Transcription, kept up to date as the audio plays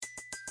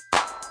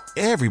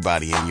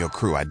Everybody in your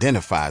crew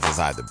identifies as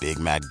either Big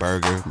Mac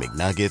Burger,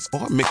 McNuggets,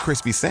 or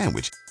McCrispy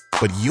Sandwich.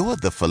 But you're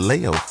the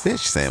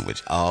Filet-O-Fish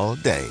Sandwich all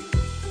day.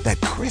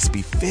 That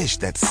crispy fish,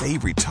 that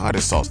savory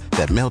tartar sauce,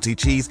 that melty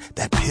cheese,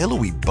 that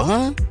pillowy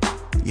bun.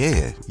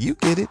 Yeah, you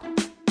get it.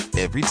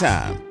 Every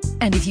time.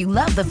 And if you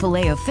love the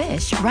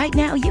Filet-O-Fish, right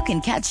now you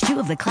can catch two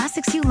of the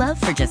classics you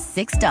love for just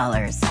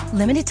 $6.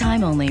 Limited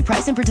time only.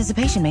 Price and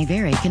participation may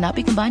vary. Cannot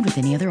be combined with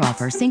any other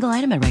offer. Single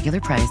item at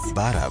regular price.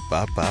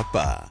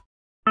 Ba-da-ba-ba-ba.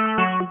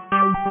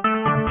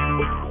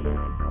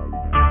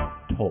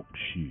 Talk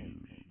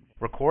shoes.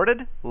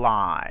 Recorded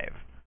live.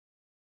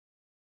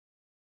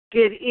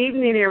 Good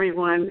evening,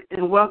 everyone,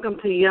 and welcome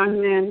to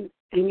Young Men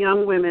and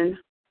Young Women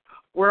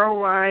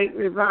Worldwide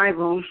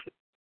Revival.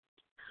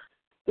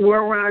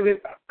 Worldwide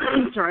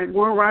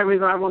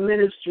Revival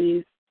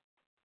Ministries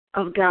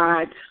of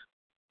God,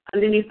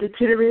 underneath the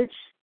tutelage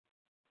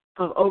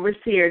of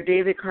Overseer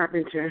David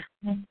Carpenter.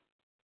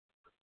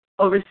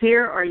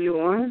 Overseer, are you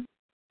on?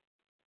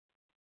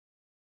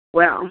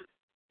 Well,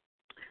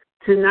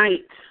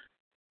 tonight,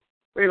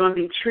 we're going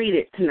to be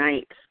treated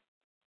tonight.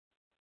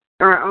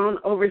 Our own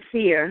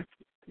Overseer,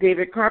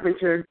 David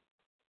Carpenter,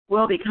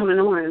 will be coming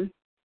on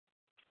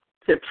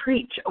to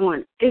preach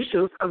on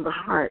issues of the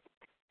heart.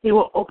 He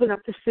will open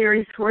up the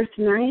series for us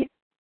tonight,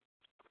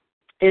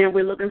 and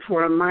we're looking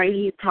for a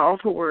mighty,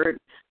 powerful word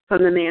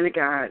from the man of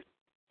God.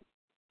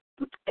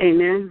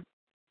 Amen.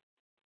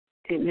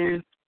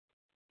 Amen.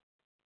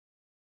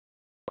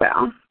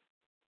 Well,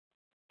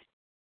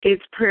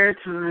 it's prayer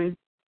time,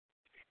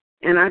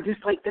 and I'd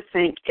just like to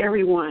thank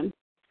everyone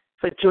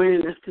for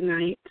joining us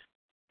tonight.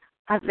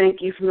 I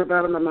thank you from the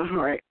bottom of my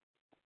heart.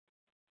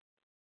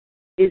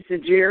 It's a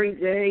dreary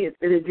day. It's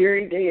been a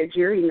dreary day, a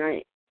dreary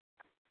night.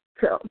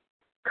 So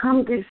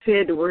come get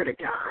fed the word of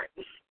God.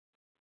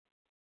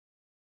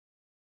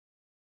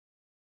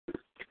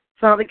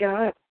 Father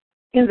God,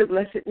 in the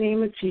blessed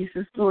name of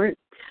Jesus, Lord,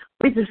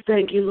 we just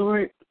thank you,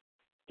 Lord.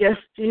 Yes,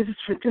 Jesus,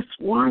 for just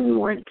one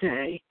more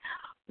day.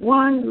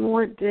 One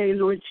more day,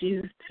 Lord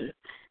Jesus, to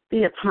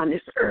be upon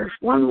this earth.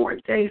 One more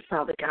day,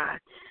 Father God,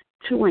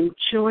 to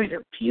enjoy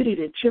the beauty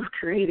that you've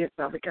created,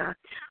 Father God.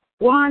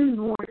 One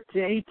more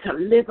day to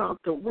live out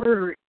the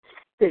word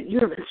that you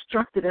have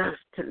instructed us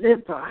to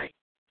live by.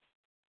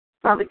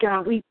 Father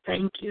God, we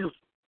thank you.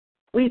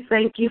 We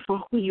thank you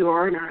for who you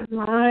are in our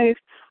lives,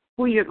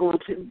 who you're going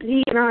to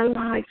be in our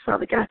lives,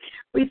 Father God.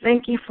 We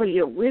thank you for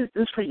your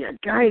wisdom, for your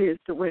guidance,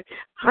 the way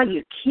how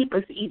you keep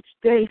us each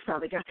day,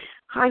 Father God,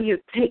 how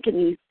you've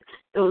taken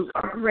those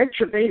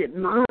retrobated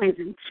minds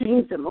and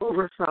changed them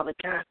over, Father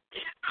God,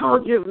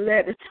 how you've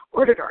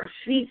ordered our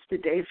feet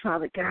today,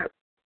 Father God,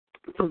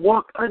 to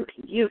walk unto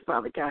you,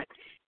 Father God,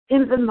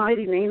 in the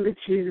mighty name of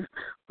Jesus.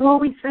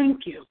 Lord, we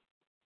thank you.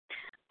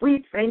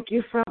 We thank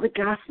you, Father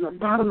God, from the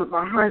bottom of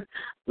our hearts.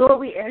 Lord,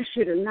 we ask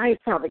you tonight,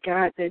 Father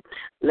God, that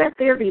let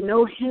there be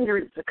no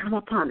hindrance to come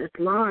upon this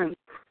line.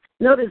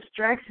 No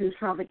distractions,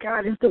 Father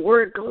God, as the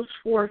word goes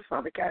forth,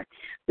 Father God.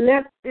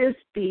 Let this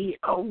be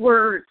a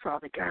word,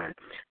 Father God,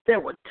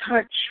 that will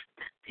touch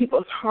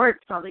people's hearts,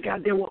 Father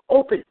God, that will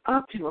open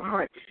up your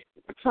heart,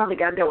 Father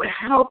God, that will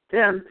help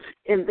them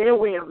in their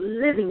way of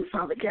living,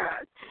 Father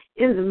God.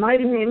 In the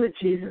mighty name of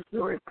Jesus,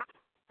 Lord.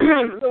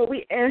 Lord,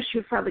 we ask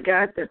you, Father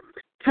God, to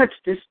touch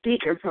the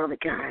speaker, Father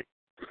God,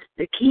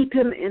 to keep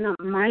him in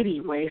a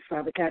mighty way,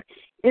 Father God.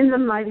 In the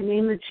mighty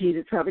name of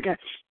Jesus, Father God,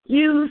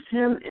 use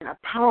him in a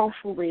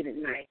powerful way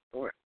tonight,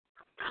 Lord.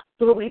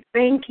 Lord, we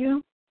thank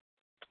you.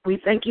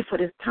 We thank you for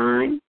this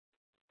time.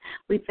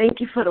 We thank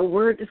you for the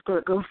word that's going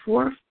to go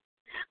forth.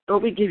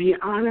 Lord, we give you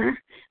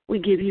honor. We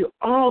give you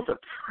all the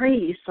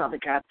praise, Father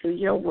God, through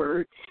your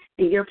word.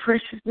 In your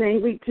precious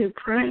name we do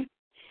pray.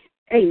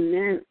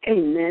 Amen,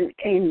 amen,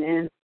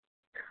 amen.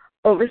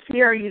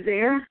 Overseer, are you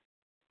there?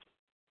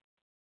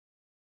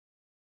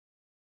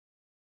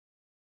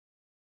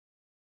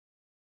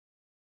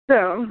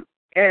 So,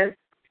 as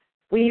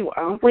we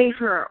wait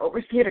for our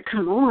overseer to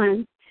come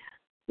on,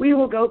 we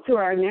will go through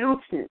our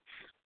announcements.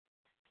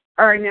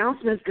 Our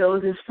announcements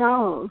goes as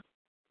follows.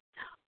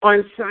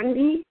 On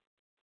Sunday,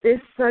 this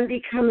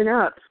Sunday coming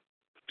up,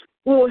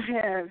 we will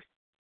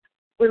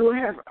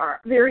have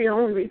our very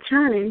own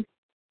returning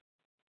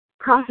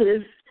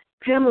prophetess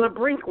Pamela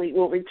Brinkley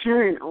will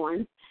return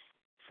on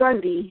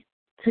Sunday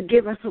to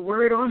give us a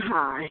word on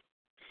high.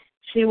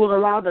 She will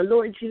allow the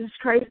Lord Jesus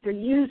Christ to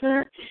use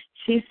her.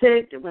 She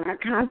said that when I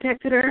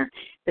contacted her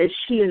that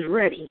she is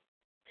ready.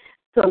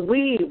 So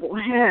we will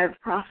have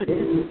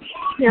prophetess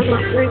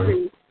Pamela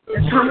Brinkley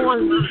to come on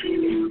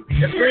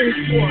to bring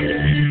forth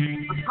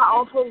a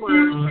powerful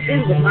word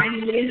in the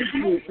mighty name of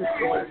Jesus,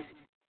 Lord.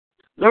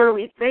 Lord,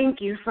 we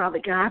thank you, Father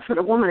God, for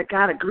the woman of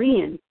God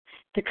agreeing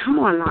to come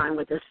online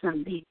with us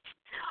Sunday.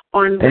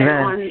 On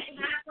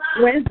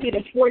Wednesday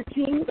the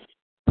 14th,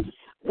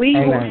 we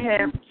will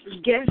have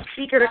a guest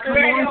speaker to come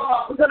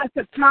on. We're going to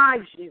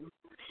surprise you.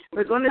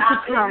 We're going to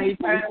surprise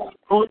you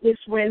on this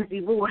Wednesday.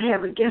 We will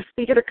have a guest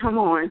speaker to come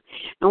on,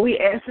 and we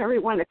ask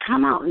everyone to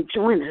come out and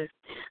join us.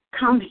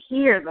 Come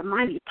hear the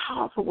mighty,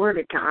 powerful word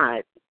of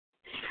God.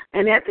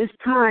 And at this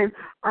time,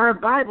 our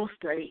Bible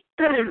study,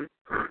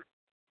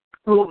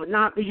 we will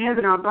not be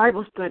having our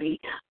Bible study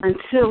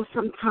until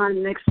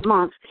sometime next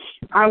month.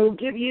 I will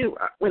give you,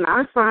 when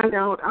I find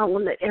out, I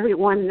will let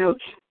everyone know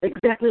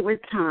exactly what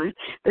time.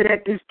 But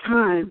at this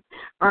time,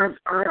 our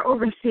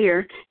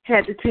overseer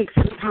had to take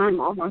some time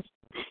off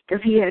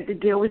because he had to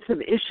deal with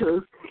some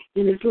issues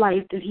in his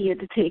life that he had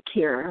to take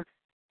care of.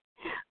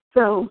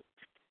 So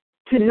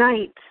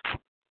tonight,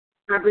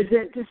 I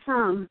present to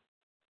some,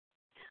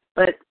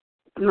 but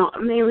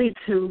not mainly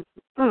to,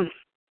 how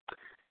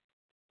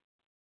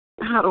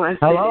do I say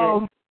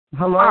Hello? it?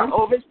 Hello? Our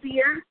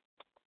overseer.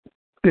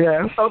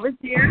 Yes.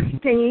 Overseer,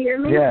 can you hear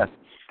me? Yes.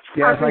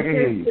 Yes, I can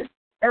hear you.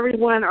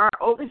 Everyone, our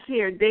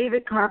overseer,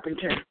 David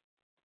Carpenter.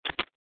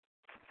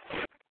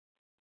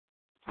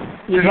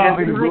 To God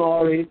be the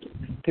glory.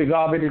 To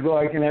God be the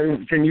glory.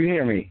 Can you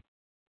hear me?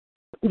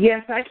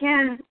 Yes, I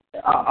can.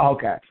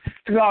 Okay.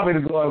 To God be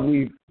the glory.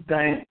 We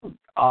thank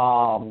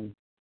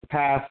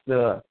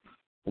Pastor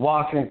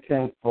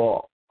Washington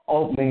for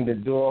opening the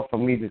door for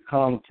me to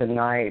come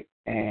tonight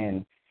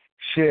and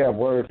share a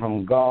word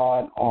from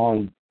God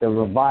on the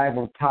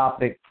revival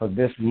topic for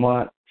this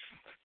month,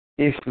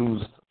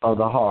 issues of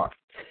the heart.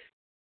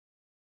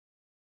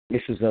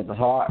 Issues of the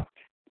heart.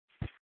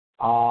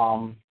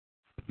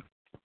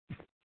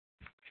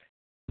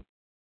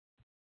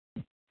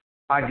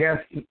 I guess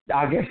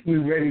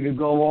we're ready to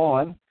go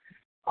on.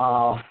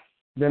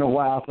 Been a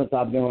while since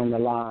I've been on the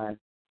line,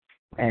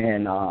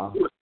 and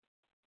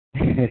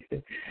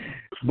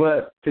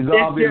but to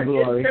God be the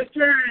glory. It's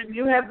your turn.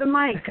 You have the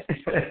mic.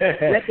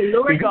 Let the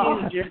Lord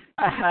use you.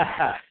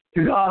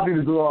 To God be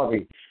the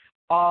glory.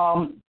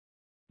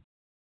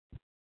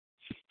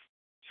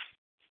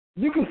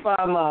 You can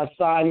find my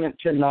assignment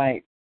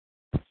tonight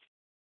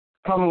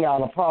coming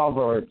out of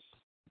Proverbs,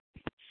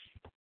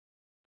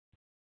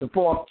 the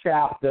 4th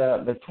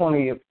chapter, the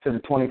 20th to the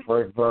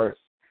 21st verse.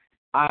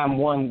 I am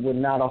one with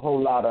not a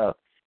whole lot of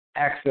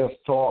access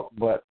talk,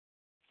 but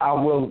I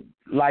will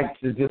like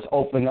to just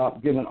open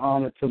up, giving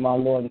honor to my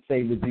Lord and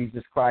Savior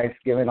Jesus Christ,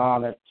 giving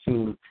honor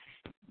to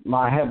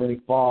my Heavenly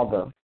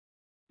Father,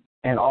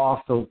 and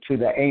also to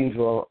the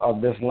angel of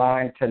this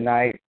line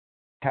tonight,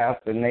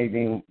 Pastor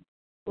Nadine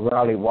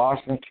Riley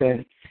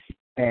Washington,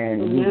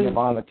 and we give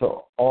honor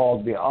to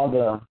all the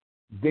other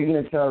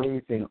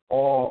dignitaries and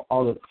all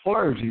other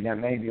clergy that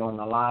may be on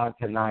the line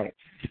tonight.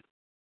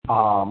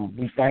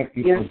 We thank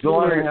you for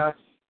joining us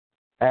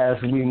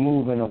as we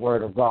move in the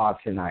Word of God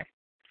tonight.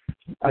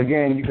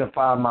 Again, you can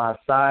find my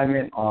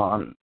assignment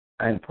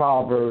in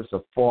Proverbs,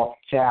 the 4th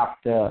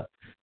chapter,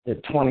 the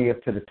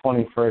 20th to the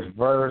 21st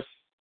verse.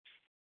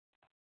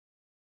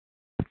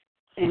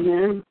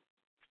 Amen.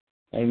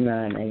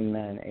 Amen,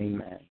 amen,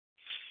 amen.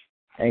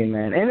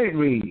 Amen. And it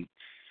reads,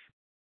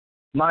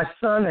 My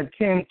son,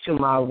 attend to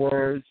my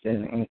words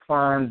and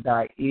incline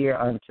thy ear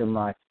unto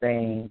my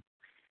saying,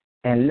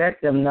 and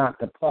let them not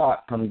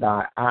depart from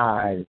thy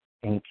eyes,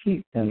 and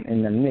keep them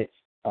in the midst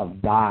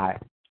of thy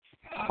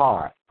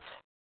heart.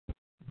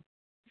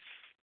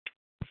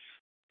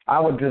 I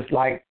would just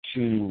like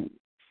to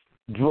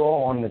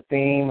draw on the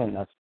theme and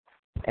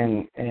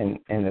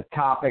the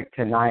topic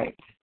tonight,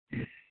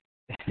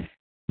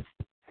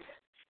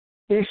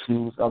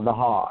 issues of the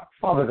heart.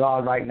 Father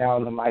God, right now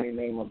in the mighty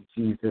name of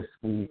Jesus,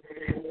 we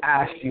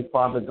ask you,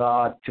 Father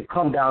God, to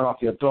come down off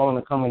your throne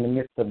and come in the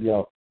midst of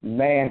your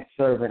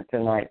manservant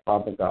tonight,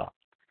 Father God.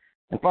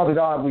 And Father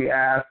God, we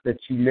ask that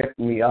you lift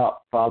me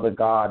up, Father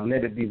God.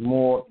 Let it be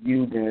more of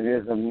you than it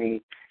is of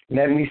me.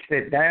 Let me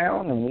sit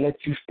down and let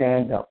you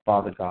stand up,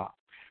 Father God.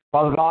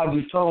 Father God,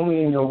 you told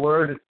me in your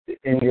word,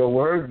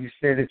 you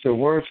said that your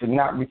word should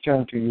not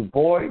return to you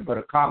void, but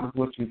accomplish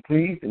what you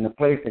please in the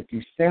place that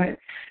you sent it.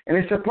 And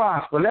it should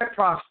prosper. Let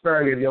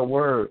prosperity of your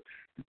word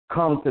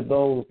come to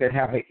those that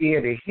have an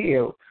ear to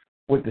hear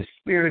what the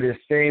Spirit is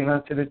saying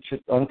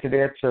unto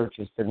their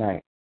churches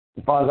tonight.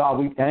 And Father God,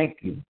 we thank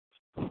you.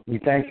 We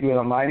thank you in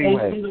a mighty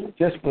way,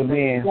 just for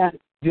being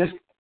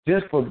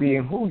just for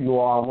being who you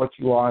are and what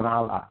you are in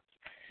our lives.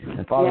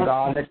 And Father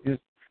God,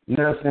 let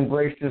us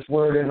embrace this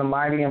word in a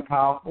mighty and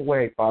powerful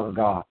way, Father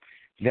God,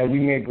 that we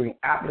may bring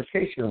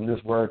application of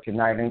this word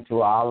tonight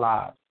into our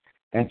lives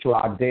and to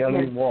our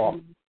daily walk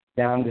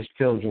down this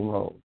children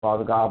road.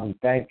 Father God, we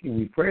thank you,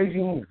 we praise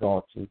you, and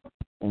exalt you.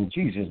 In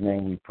Jesus'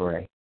 name we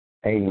pray.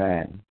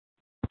 Amen.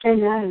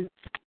 Amen.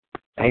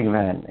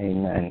 Amen,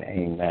 amen,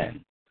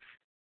 amen.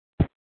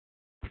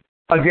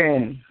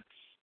 Again,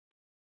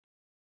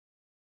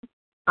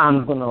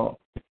 I'm going to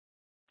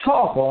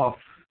talk off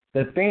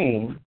the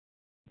theme,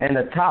 and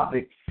the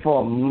topic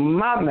for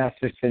my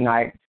message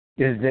tonight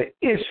is the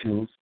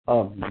issues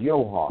of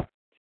your heart.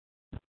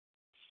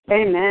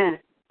 Amen.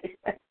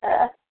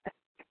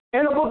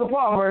 In the book of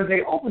Proverbs,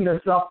 they opened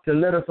us up to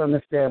let us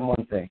understand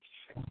one thing.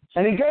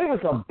 And he gave us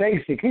a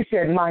basic. He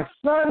said, My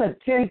son,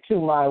 attend to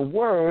my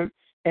word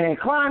and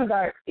incline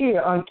thy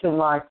ear unto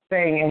my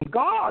saying. And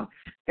God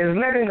is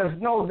letting us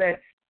know that,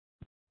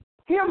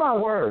 hear my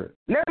word.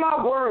 Let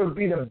my word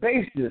be the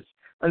basis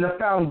and the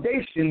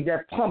foundation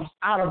that pumps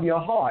out of your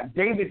heart.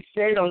 David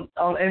said in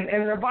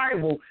the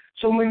Bible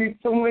so many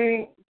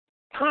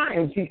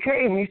times he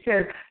came, he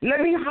said,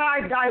 let me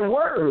hide thy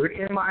word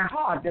in my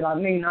heart that I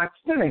may not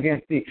sin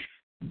against thee.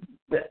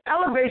 The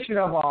elevation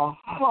of our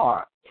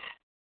heart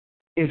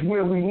is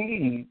where we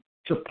need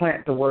to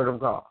plant the word of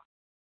God.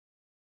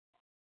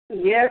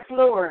 Yes,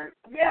 Lord.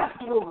 Yes,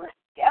 Lord.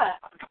 Yes.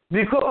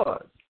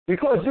 Because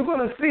you're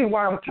going to see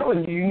why I'm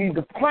telling you need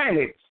to plant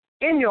it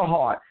in your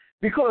heart.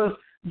 Because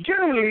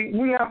generally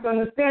we have to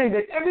understand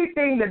that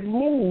everything that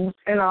moves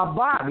in our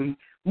body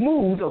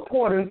moves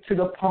according to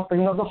the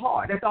pumping of the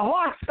heart. If the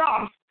heart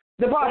stops,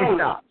 the body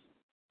stops.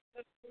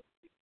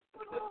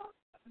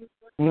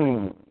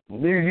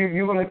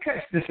 You're going to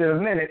catch this in a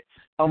minute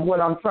of what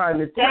I'm trying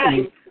to tell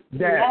you,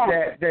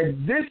 that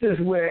this is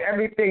where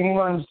everything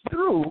runs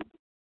through,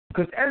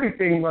 because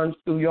everything runs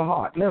through your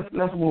heart. Let's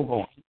move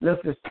on.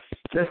 Let's just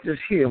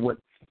hear what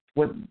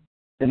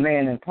the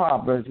man in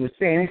Proverbs was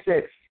saying. He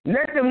said,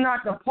 let them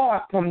not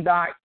depart from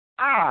thy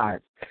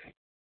eyes,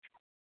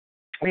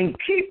 and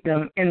keep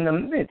them in the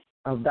midst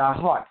of thy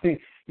heart. See,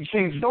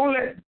 don't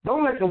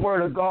let the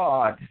word of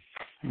God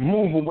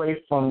move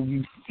away from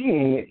you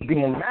seeing it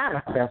being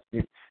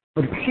manifested,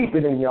 but keep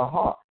it in your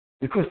heart.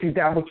 Because see,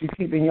 that what you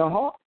keep in your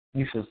heart,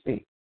 you shall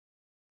see.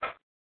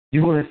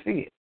 You're going to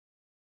see it.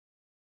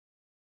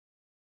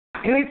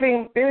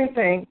 Anything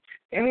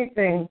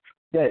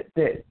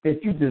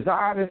that you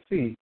desire to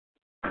see,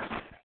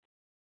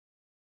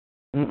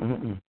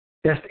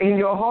 that's in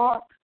your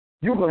heart,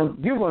 you're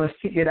gonna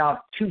seek it out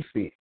to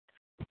see it.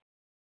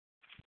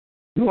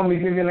 You want me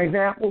to give you an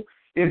example?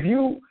 If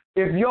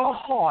your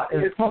heart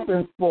is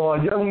pumping for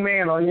a young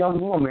man or a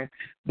young woman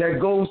that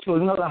goes to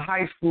another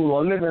high school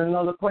or lives in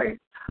another place,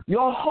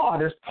 your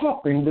heart is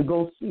pumping to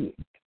go see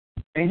it,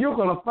 and you're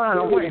gonna find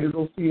a way to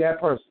go see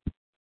that person.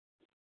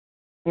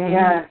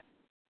 Yeah.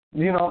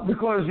 You know,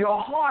 because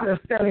your heart is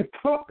steadily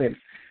pumping.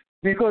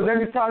 Because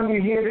every time you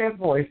hear their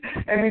voice,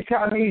 every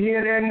time you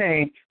hear their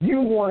name,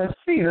 you want to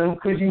see them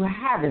because you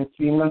haven't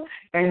seen them,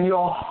 and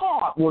your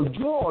heart will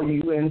draw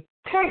you and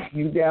take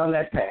you down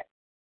that path.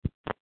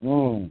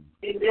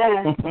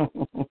 Yeah.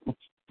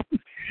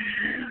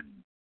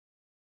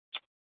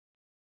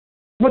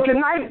 But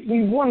tonight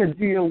we want to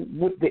deal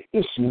with the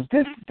issues.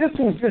 This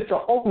was just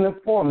an opening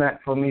format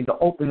for me to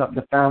open up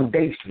the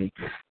foundation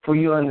for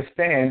you to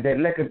understand that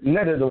let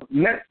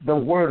the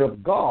word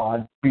of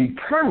God be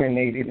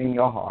permeated in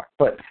your heart.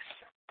 But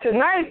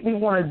tonight we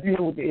want to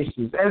deal with the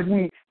issues. As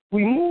we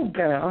move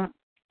down,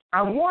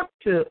 I want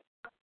to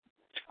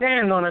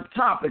stand on a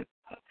topic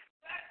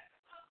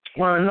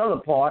on another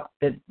part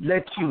that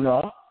lets you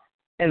know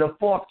in the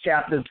 4th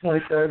chapter,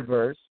 23rd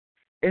verse.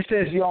 It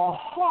says your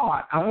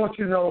heart, I want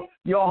you to know,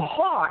 your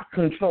heart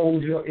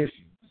controls your issues.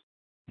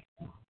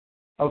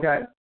 Okay?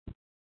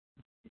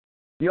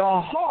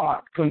 Your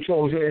heart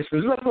controls your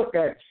issues. Let's look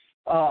at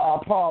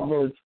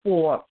Proverbs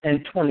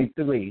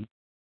 4:23.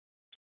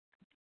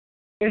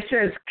 It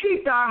says,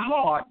 keep thy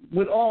heart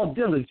with all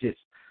diligence,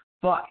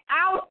 for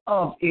out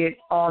of it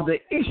are the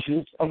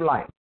issues of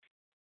life.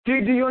 Do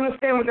you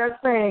understand what that's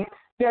saying?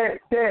 That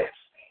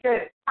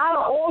out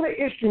of all the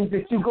issues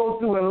that you go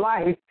through in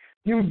life,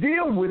 you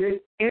deal with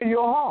it in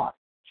your heart.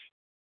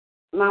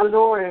 My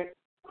Lord.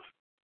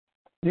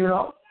 You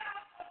know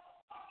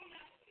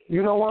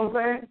what I'm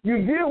saying? You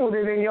deal with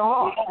it in your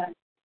heart.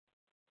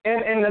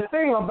 And the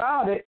thing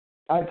about it,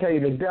 I tell you,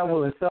 the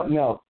devil is something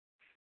else.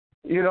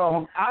 You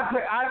know,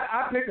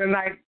 I picked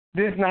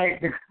this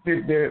night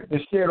to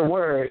share the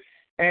word,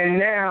 and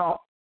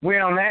now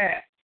where I'm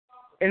at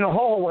in the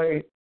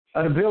hallway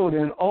of the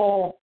building,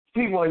 all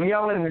people are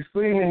yelling and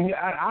screaming.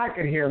 I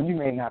can hear them. You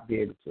may not be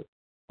able to.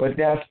 But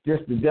that's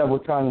just the devil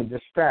trying to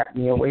distract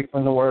me away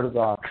from the word of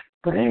God.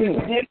 But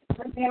anyway,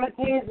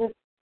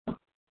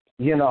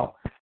 you know,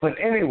 but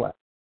anyway,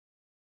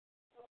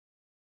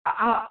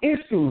 our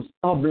issues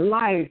of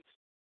life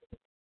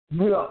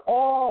will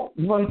all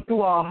run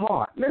through our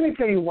heart. Let me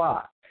tell you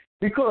why.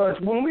 Because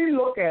when we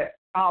look at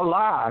our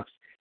lives,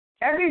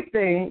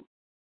 everything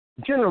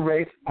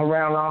generates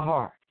around our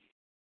heart.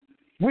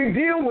 We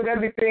deal with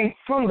everything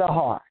from the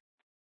heart.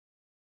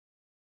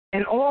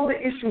 And all the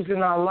issues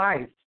in our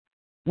life,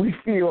 we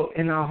feel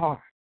in our heart.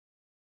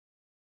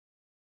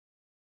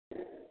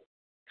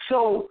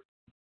 So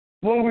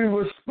when we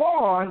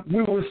respond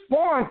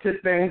to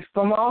things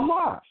from our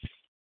heart.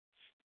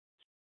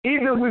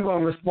 Either we're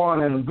going to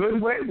respond in a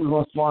good way, we're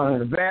going to respond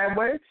in a bad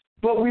way,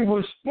 but we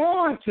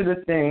respond to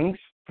the things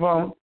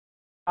from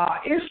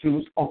our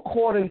issues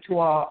according to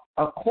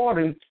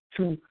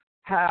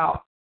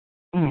how,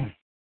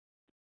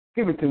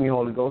 give it to me,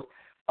 Holy Ghost,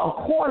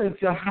 according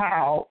to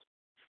how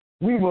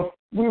we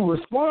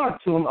respond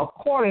to them,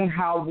 according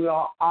how we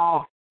are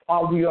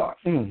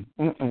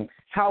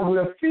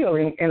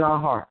feeling in our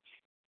hearts.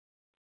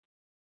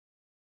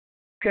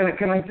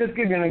 Can I just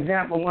give you an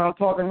example of what I'm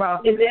talking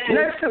about?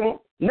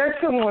 Let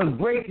someone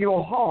break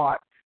your heart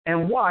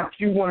and watch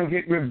you want to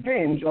get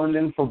revenge on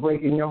them for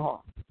breaking your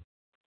heart.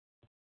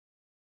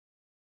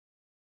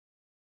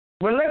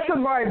 But let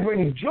somebody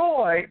bring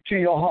joy to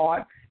your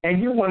heart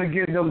and you want to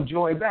give them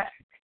joy back.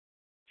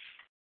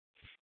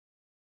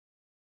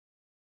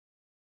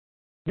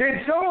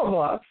 Then some of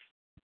us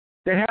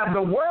that have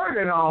the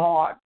word in our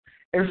heart,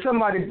 if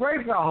somebody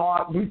breaks our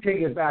heart, we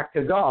take it back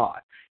to God,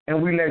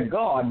 and we let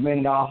God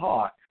mend our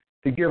heart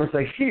to give us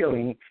a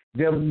healing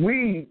that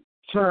we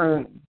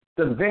turn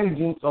the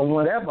vengeance or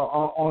whatever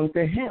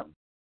onto Him.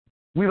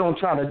 We don't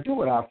try to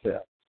do it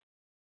ourselves.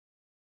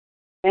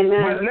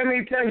 Amen. But let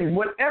me tell you,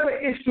 whatever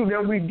issue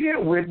that we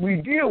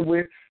deal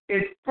with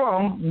is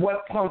from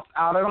what comes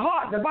out of the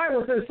heart. The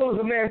Bible says, so is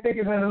a man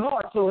thinking in his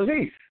heart, so is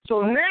he.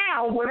 So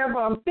now, whatever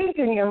I'm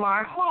thinking in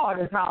my heart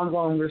is how I'm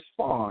going to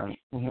respond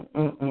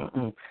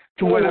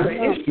to whatever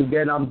issue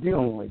that I'm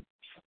dealing with.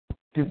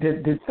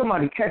 Did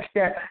somebody catch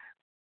that?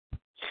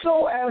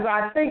 So as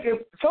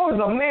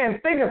a man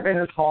thinketh in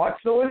his heart,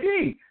 so is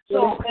he.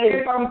 So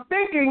if I'm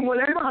thinking,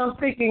 whatever I'm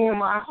thinking in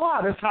my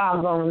heart is how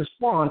I'm going to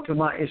respond to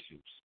my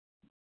issues.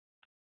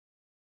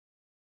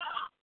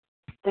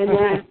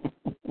 Amen.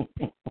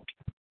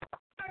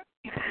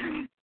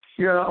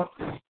 You know,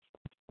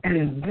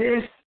 and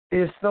this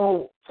is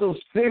so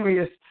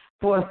serious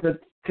for us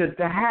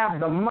to have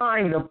the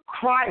mind of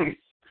Christ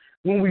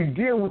when we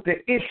deal with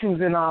the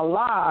issues in our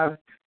lives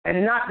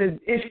and not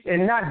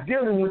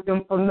dealing with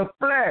them from the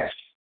flesh.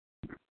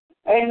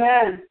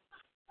 Amen.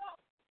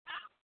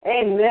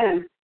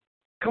 Amen.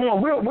 Come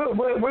on,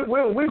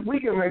 we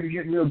can maybe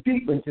get real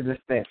deep into this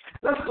thing.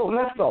 Let's go.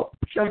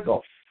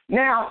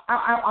 Now,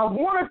 I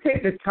want to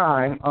take the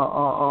time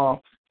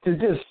to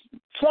just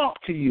talk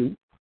to you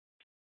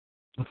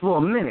for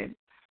a minute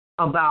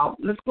about,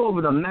 let's go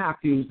over to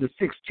Matthew, the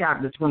 6th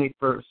chapter,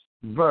 21st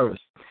verse.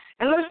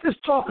 And let's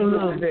just talk a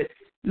little bit.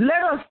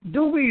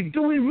 Do we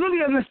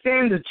really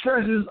understand the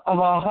treasures of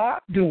our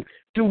heart? Do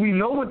we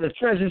know what the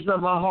treasures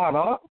of our heart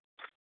are?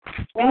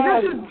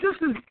 And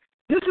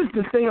this is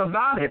the thing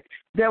about it,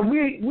 that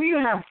we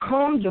have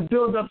come to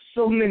build up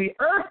so many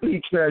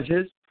earthly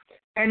treasures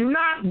and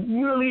not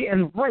really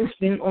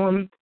embracing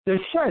on the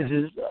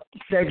treasures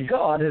that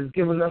God has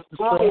given us to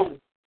store.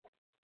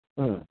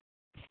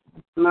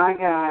 My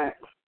God.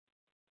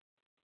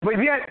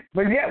 But yet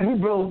we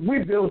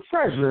build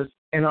treasures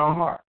in our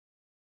heart.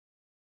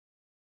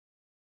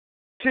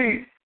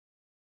 See,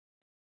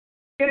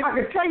 if I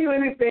could tell you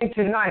anything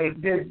tonight,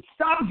 then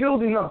stop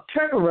building up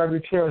temporary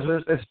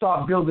treasures and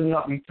start building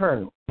up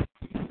eternal.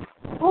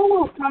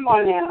 Oh, come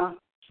on now.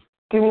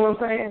 See what I'm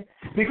saying?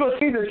 Because,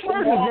 see, the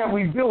treasures that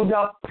we build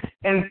up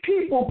in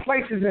people,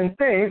 places, and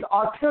things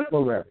are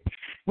temporary.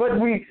 But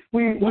we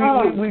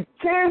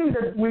tend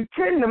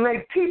to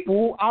make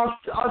people our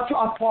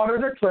part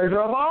of the treasure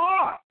of our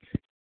heart.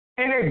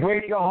 And they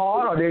break your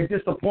heart, or they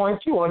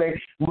disappoint you, or they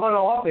run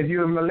off if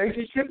you're in a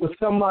relationship with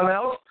someone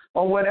else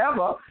or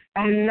whatever.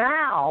 And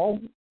now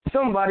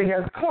somebody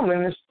has come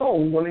in and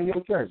stole one of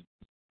your treasures.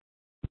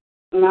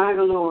 My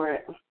Lord.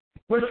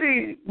 But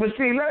see, let's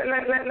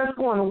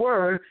go in the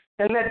Word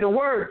and let the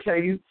Word tell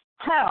you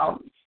how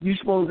you're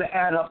supposed to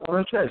add up on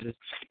the treasures.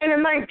 In the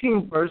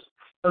 19th verse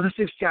of the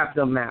 6th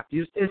chapter of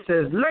Matthew, it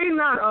says, "Lay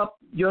not up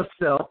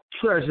yourself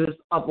treasures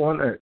up on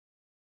earth,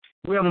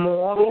 where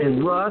moth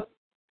and rust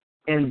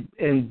and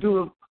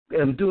do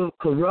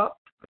corrupt,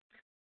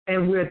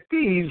 and where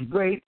thieves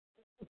break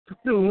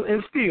through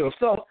and steal."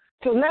 So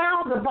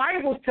now the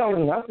Bible's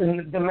telling us,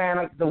 and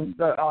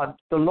the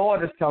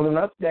Lord is telling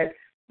us that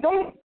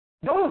don't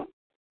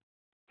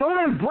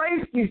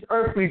embrace these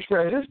earthly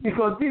treasures,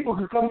 because people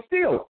can come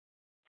steal them.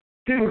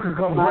 People can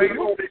come break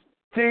them.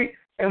 See,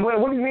 and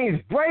what do you mean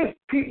is break?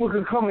 People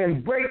can come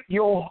and break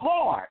your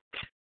heart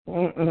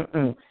because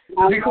of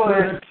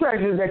the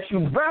treasures that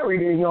you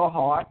buried in your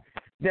heart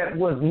that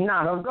was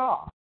not of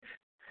God.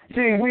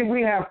 See,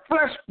 we have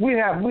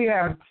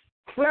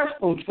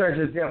fleshful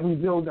treasures that we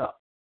build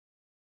up.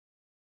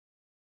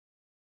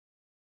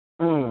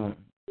 And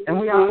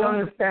we have to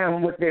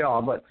understand what they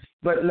are, but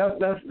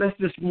let's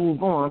just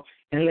move on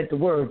and let the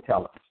Word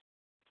tell us.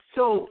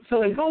 So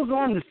it goes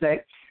on to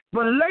say,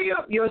 "But lay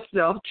up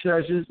yourself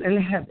treasures in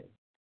heaven,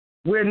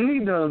 where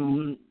neither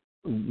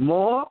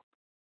moth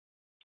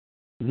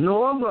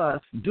nor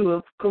rust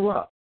doeth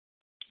corrupt,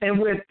 and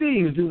where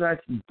thieves do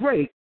not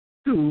break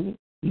through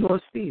nor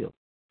steal.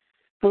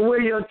 For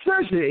where your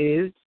treasure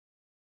is,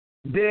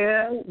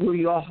 there will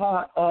your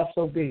heart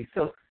also be."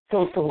 So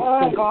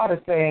God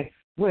is saying,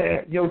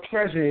 where your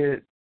treasure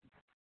is,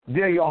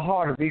 there your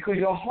heart will be, because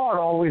your heart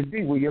will always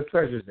be where your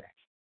treasure's at.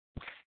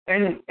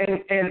 And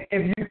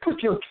if you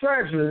put your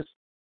treasures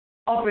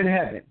up in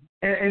heaven,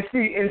 and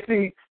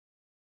see,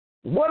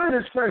 one of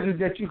the treasures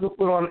that you could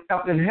put on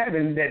up in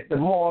heaven that the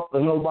moth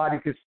or nobody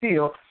could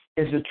steal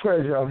is the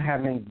treasure of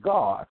having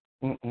God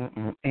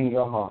in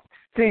your heart.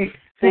 See,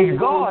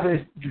 God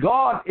is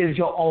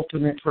your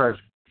ultimate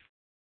treasure.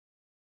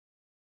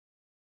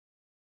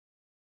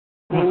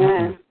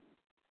 Amen.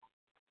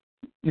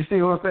 You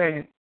see what I'm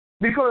saying?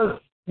 Because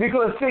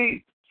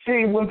see,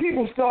 when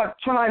people start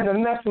trying to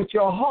mess with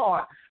your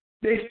heart,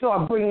 they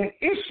start bringing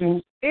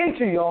issues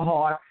into your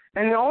heart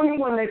And the only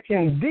one that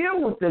can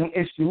deal with them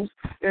issues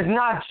is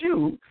not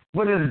you,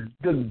 but is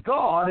the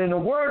God and the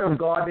Word of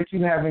God that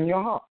you have in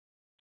your heart.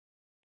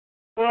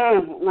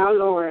 My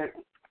Lord.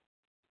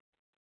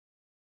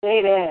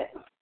 Say that.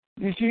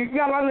 You see, you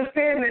got to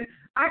understand that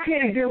I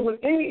can't deal with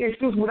any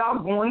issues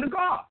without going to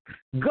God.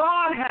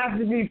 God has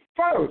to be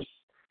first.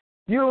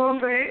 You know what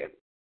I'm saying?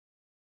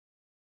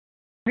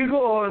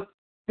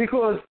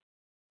 Because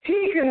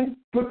He can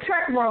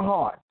protect my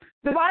heart.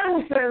 The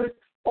Bible says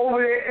over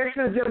there, it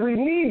says that we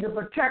need to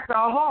protect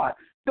our heart.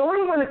 The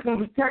only one that can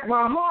protect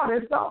my heart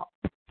is God.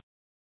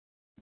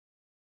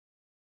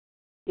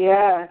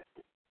 Yeah.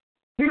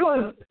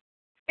 Because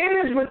in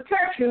His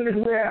protection is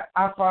where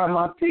I find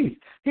my peace.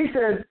 He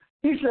says,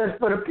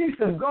 for the peace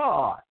of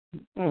God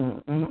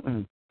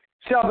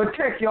shall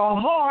protect your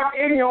heart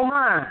and your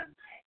mind.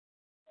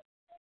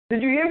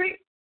 Did you hear me?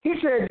 He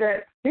said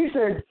that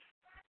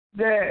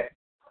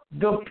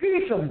the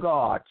peace of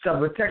God shall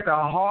protect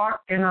our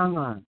heart and our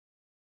mind.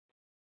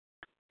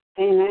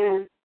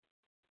 Amen.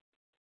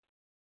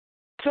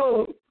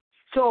 So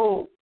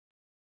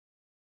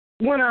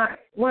when I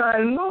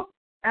look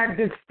at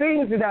the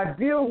things that I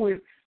deal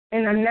with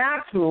in the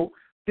natural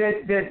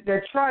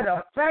that try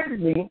to affect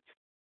me,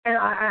 and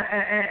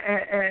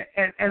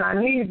I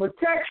need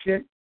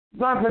protection,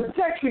 my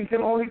protection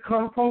can only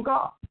come from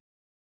God.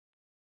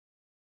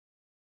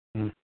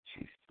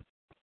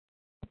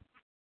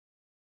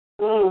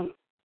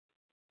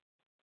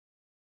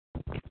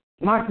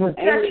 My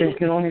protection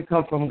can only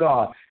come from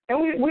God.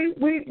 And we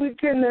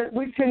tend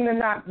to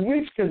not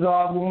reach to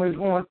God when we're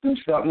going through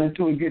something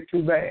until it gets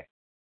too bad.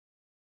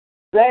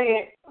 Say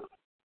it.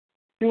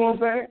 You know what I'm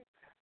saying?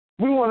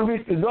 We want to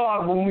reach to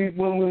God when we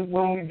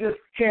just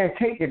can't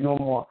take it no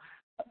more.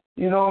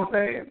 You know what I'm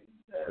saying?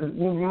 It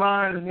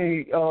reminds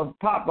me of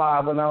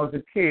Popeye when I was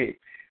a kid.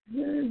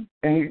 And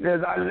he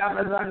says,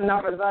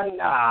 enough is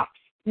enough.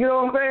 You know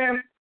what I'm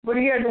saying? But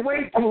he had to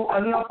wait till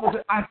enough was.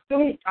 I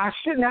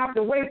shouldn't have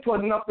to wait till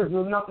enough is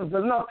enough is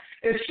enough.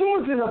 As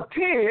soon as it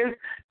appears,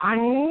 I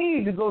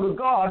need to go to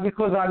God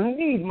because I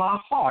need my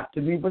heart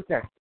to be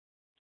protected.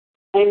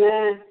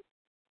 Amen.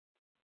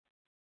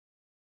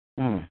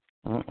 A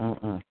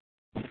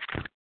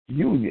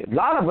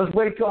lot of us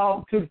wait till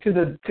our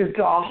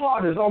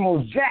heart is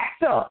almost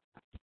jacked up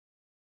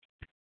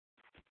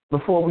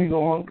before we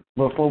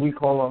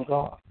call on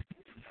God.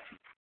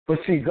 But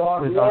see,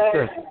 God is our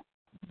treasure.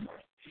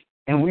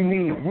 And we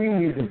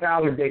need to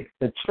validate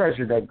the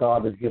treasure that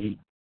God has given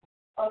us.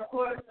 Of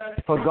course.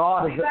 For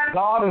God is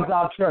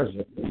our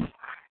treasure.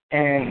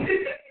 And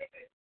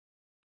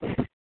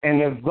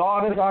if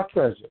God is our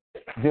treasure,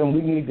 then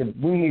we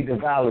need to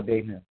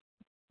validate Him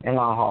in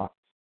our hearts.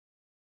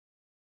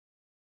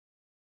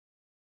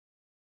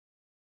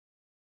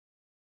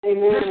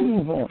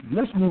 Amen.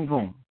 Let's move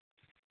on.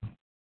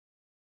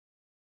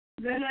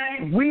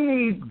 We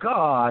need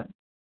God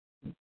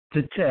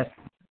to test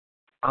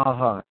our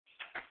hearts.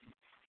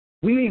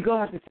 We need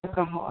God to test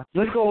our hearts.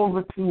 Let's go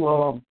over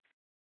to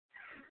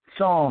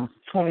Psalms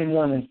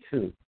 21 and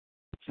 2.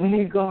 We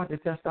need God to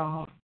test our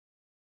hearts.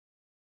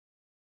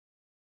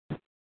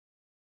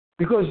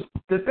 Because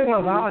the thing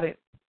about it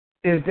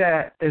is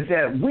that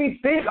we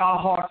think our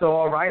hearts are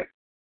all right,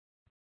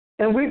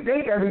 and we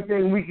think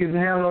everything, we can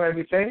handle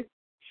everything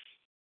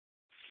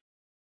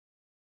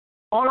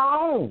on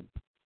our own.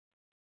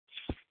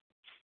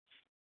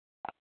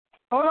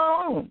 On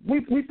our own.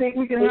 We think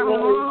we can handle it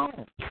on our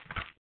own.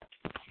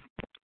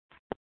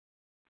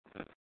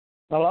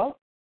 Hello?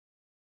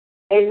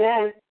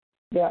 Amen.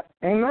 Yeah,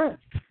 amen.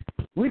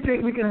 We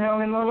think we can handle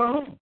it on our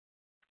own.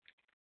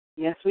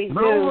 Yes, we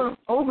do.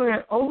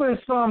 Over in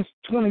Psalms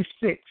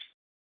 26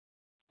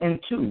 and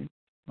 2.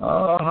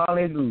 Oh,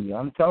 hallelujah.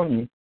 I'm telling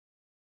you.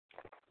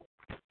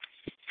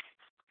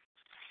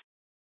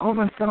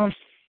 Over in Psalms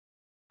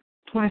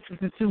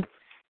 26 and 2,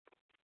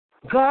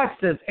 God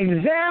says,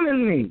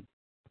 examine me.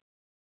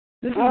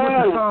 This is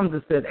what the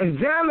Psalmist said.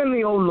 Examine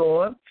me, O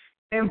Lord,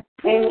 and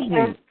prove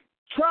me.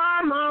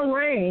 Try my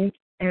reins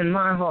and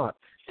my heart.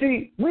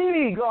 See, we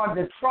need God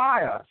to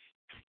try us.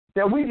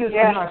 That we just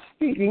are not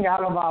speaking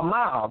out of our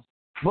mouths,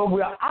 but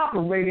we're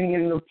operating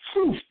in the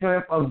true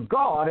strength of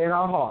God in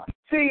our heart.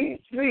 See,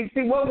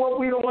 what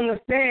we don't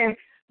understand,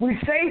 we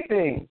say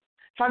things.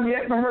 Have you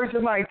ever heard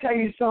somebody tell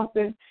you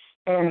something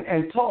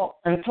and talk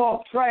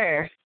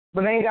trash,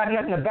 but they ain't got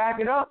nothing to back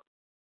it up?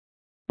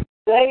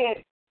 Say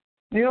it.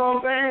 You know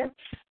what I'm saying?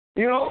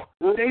 You know,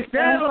 they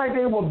sounded like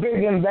they were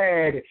big and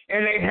bad,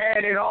 and they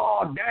had it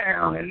all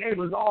down, and they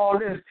was all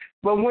this.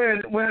 But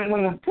when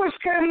the push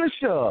came to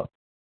shove,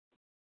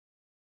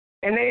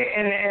 and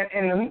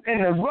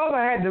the rubber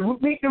had to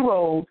meet the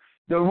road,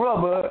 the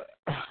rubber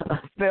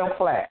fell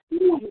flat.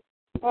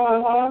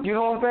 Uh-huh. You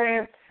know what I'm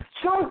saying?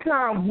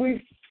 Sometimes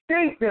we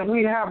think that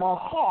we have a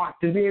heart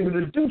to be able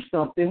to do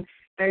something,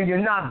 and you're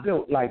not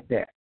built like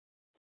that.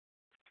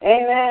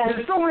 Amen.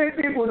 There's so many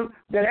people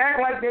that act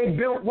like they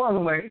built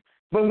one way,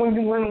 but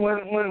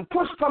when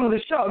push comes to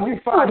shove, you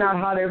find out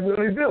how they're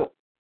really built,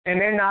 and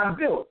they're not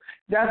built.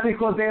 That's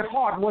because their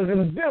heart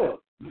wasn't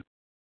built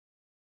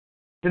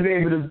to be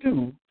able to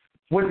do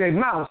what their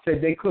mouth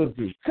said they could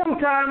do.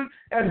 Sometimes,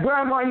 as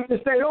Grandma used to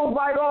say, don't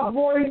bite off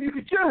more than you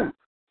can chew.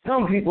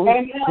 Some people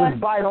would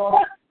bite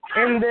off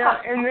in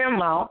their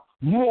mouth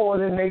more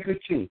than they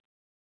could chew,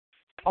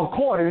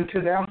 according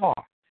to their heart.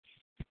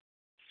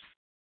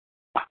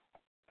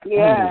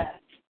 Yeah.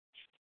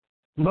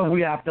 But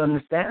we have to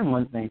understand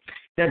one thing,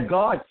 that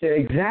God said,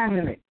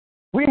 examine it.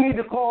 We need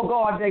to call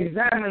God to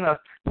examine us.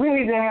 We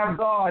need to have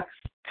God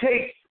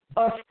take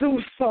us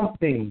through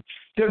something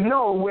to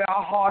know where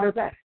our heart is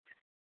at.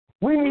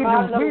 We need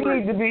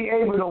to be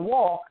able to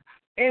walk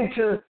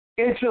into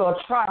a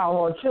trial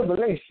or a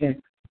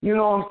tribulation, you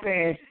know what I'm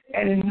saying,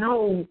 and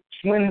know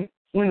when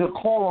to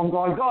call on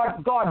God.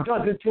 God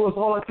does it to us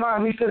all the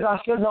time. He says, I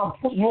shall not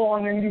put more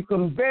than you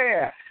can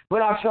bear,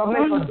 but I shall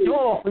make a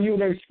door for you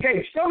to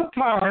escape.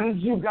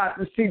 Sometimes you got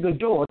to see the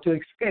door to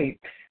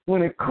escape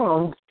when it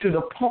comes to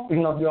the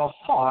pumping of your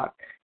heart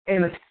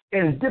in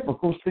a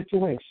difficult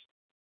situation.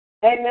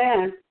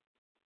 Amen.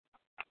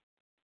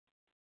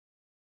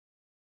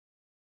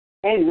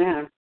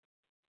 Amen.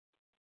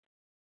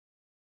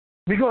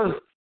 Because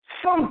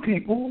some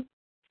people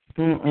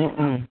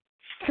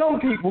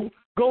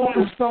go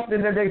through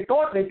something that they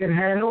thought they could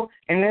handle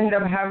and end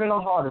up having a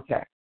heart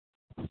attack.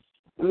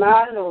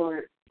 My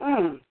Lord.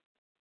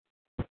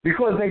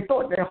 Because they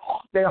thought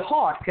their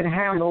heart could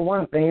handle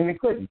one thing and it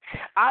couldn't.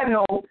 I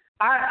know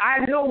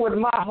what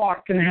my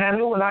heart can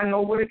handle, and I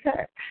know what it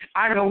can.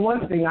 I know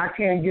one thing: I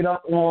can't get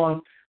up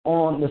on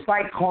the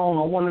cyclone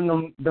or one of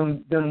them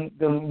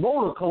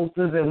roller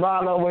coasters and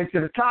ride all the way to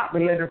the top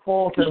and let it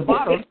fall to the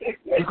bottom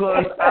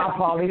because I'll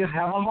probably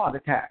have a heart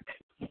attack.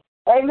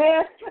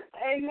 Amen.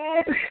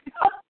 Amen.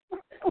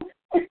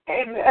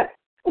 Amen.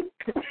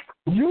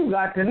 You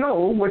got to know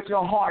what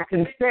your heart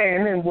can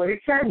stand and what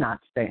it cannot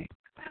stand.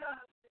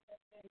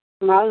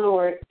 My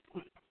Lord.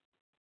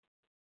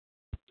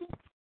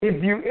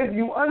 If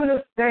you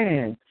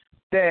understand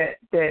that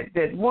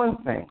one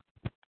thing,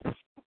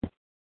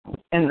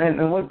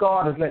 and what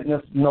God is letting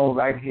us know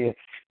right here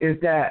is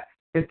that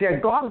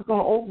God is going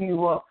to open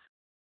you up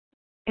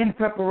in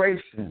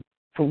preparation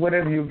for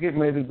whatever you're getting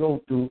ready to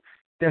go through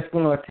that's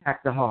going to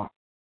attack the heart.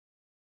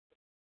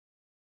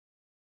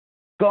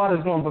 God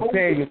is going to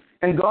prepare you,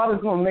 and God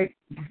is going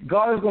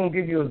to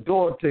give you a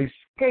door to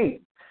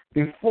escape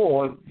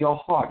before your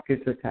heart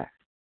gets attacked.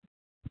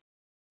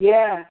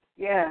 Yeah,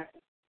 yeah.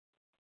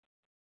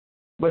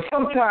 But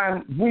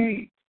sometimes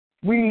we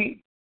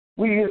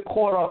get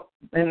caught up,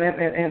 and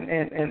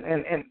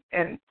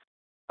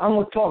I'm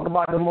going to talk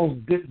about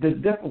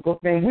the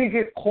difficult thing. We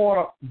get caught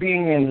up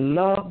being in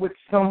love with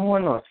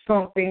someone or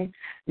something,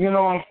 you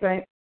know what I'm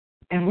saying?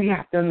 And we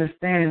have to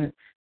understand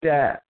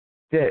that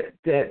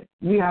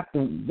we have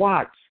to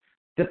watch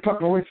the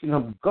preparation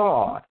of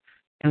God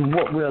and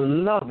what we're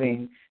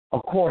loving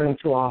according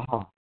to our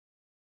heart.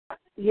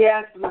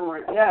 Yes,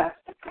 Lord. Yes.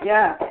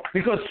 Yeah.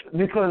 Because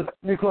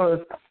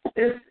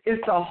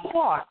it's a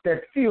heart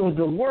that feels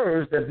the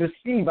words that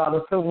receive out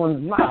of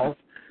someone's mouth,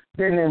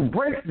 then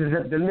embraces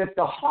it to lift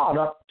the heart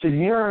up to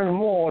yearn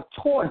more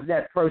towards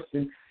that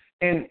person.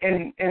 And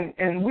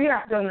we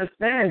have to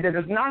understand that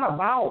it's not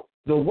about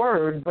the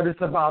word, but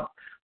it's about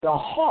the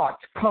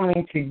hearts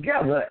coming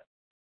together.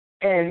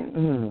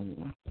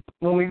 And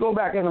when we go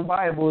back in the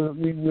Bible,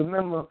 we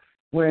remember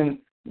when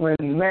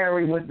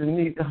Mary went to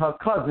meet her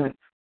cousin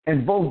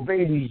and both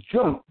babies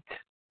jumped.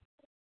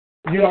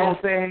 You know what I'm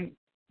saying?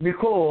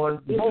 Because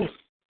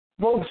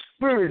both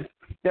spirits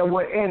that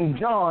were in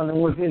John and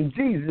was in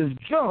Jesus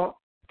jumped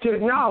to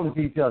acknowledge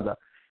each other.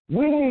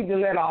 We need to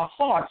let our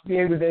hearts be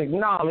able to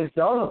acknowledge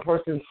the other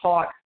person's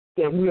heart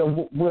that we're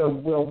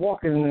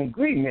walking in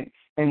agreement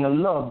in the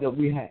love that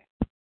we have.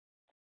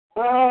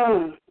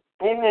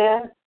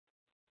 Amen.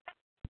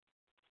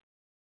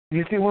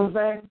 You see what I'm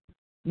saying?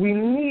 We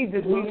need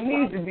to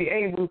be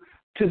able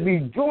to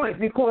be joint,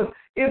 because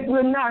if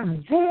we're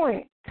not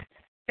joint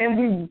and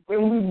we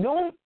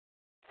don't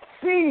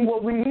see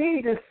what we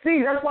need to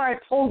see, that's why I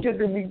told you at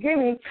the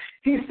beginning,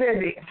 he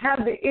said have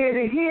the ear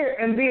to hear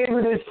and be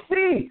able to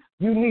see.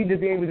 You need to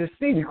be able to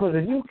see, because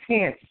if you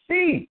can't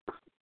see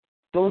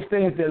those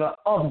things that are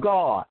of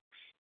God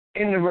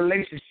in the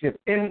relationship,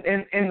 in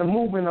the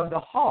movement of the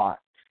heart,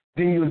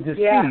 then you'll deceive.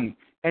 Yeah.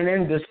 And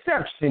in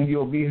deception,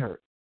 you'll be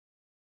hurt.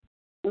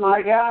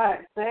 My God,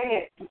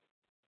 say it.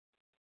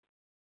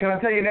 Can I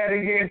tell you that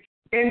again?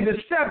 In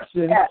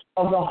deception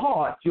of the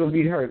heart, you'll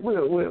be hurt. I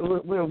don't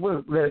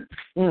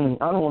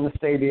want to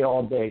stay there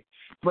all day.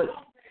 But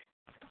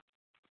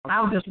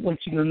I just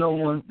want you to know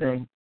one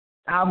thing.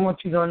 I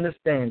want you to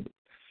understand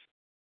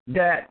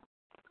that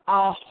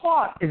our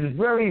heart is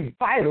very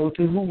vital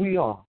to who we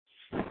are.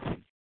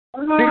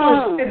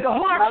 Because if the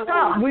heart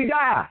stops, we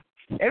die.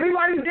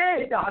 Everybody's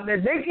dead.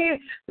 They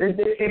can't.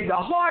 If the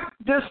heart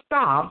just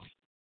stops,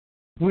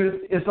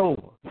 it's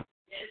over.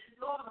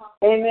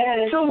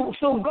 Amen.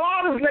 So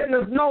God is letting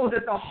us know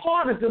that the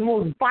heart is the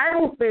most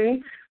vital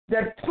thing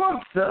that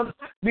pumps us,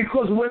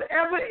 because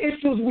whatever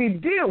issues we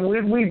deal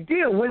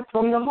with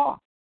from the heart.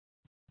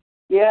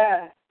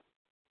 Yeah.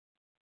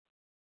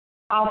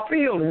 Our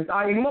feelings,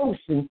 our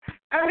emotions,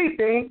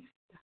 everything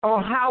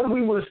on how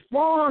we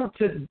respond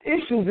to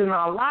issues in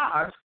our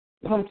lives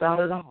comes out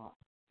of the heart.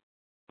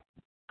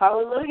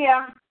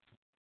 Hallelujah.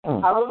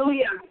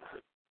 Hallelujah.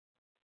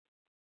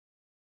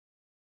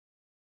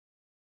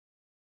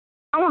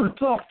 I want to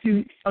talk to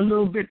you a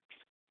little bit,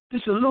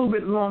 just a little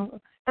bit longer,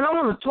 and I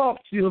want to talk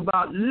to you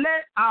about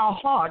let our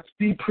hearts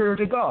be pure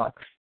to God.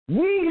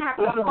 We have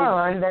to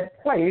find that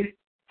place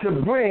to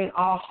bring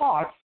our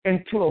hearts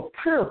into a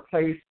pure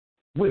place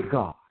with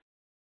God.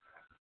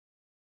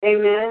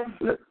 Amen.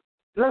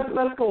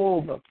 Let's go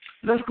over.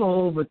 Let's go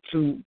over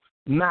to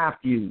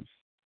Matthew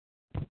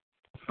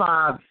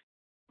 5,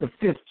 the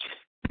 5th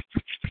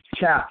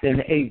chapter and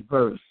the 8th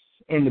verse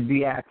in the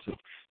Beatitudes.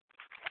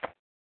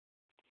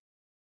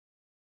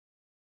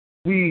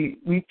 We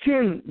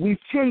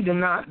tend to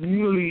not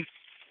really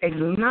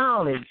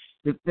acknowledge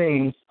the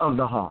things of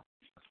the heart.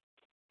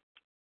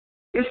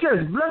 It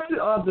says, "Blessed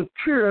are the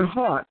pure in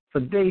heart, for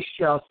they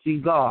shall see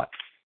God."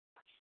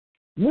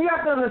 We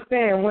have to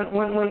understand when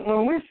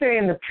we're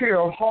saying the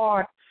pure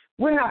heart,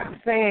 we're not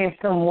saying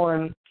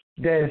someone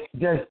that's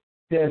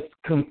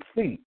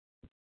complete.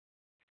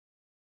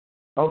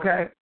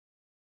 Okay?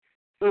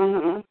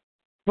 Mm-hmm.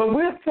 But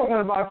we're talking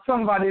about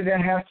somebody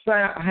that has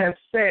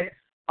set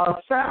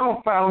a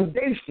sound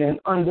foundation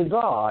under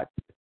God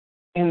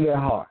in their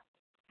heart.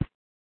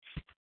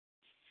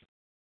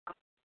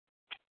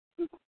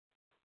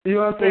 You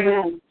know what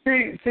I'm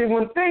saying? See,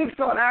 when things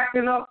start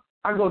acting up,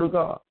 I go to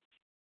God.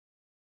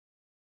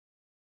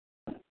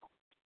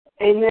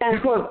 Amen.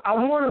 Because I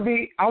want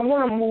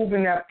to move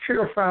in that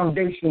pure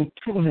foundation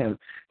to Him,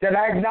 that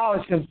I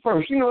acknowledge Him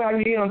first. You know how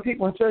you hear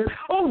people in church,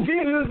 "Oh,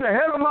 Jesus is the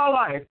head of my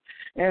life,"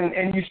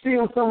 and you see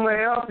them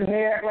somewhere else, and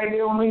they act like they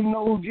don't even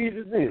know who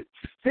Jesus is.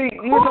 See,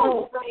 you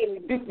know,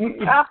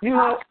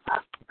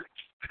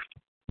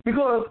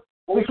 because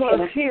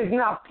He is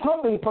not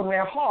pumping from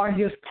their heart;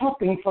 He is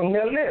pumping from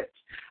their lips.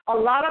 A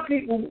lot of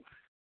people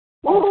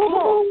talk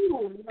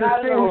the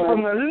things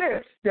from the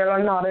lips that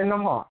are not in the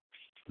heart.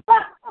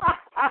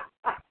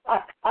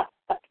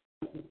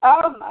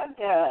 Oh, my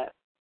God.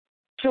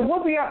 So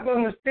what we have to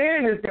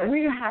understand is that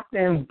we have to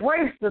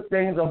embrace the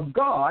things of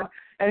God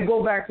and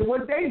go back to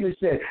what David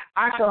said.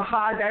 "I shall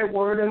hide that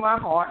word in my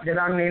heart that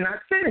I may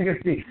not sin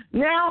against thee."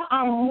 Now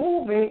I'm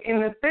moving in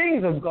the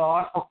things of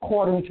God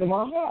according to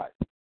my heart.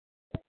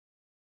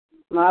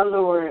 My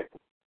Lord.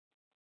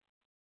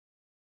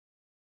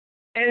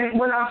 And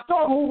when I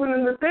start moving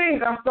in the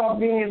things, I start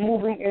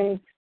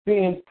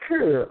being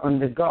pure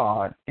under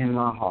God in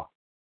my heart.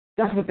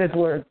 That's what this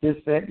word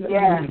just said.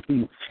 Yeah.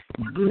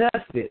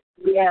 Blessed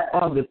Yeah.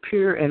 are the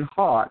pure in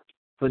heart,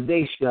 for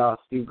they shall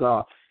see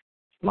God.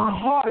 My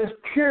heart is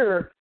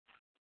pure,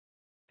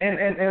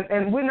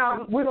 and we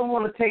don't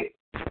want to take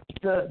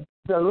the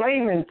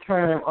layman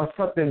term of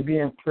something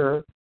being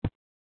pure,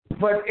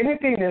 but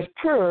anything that's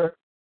pure,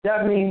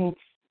 that means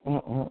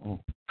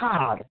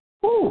God.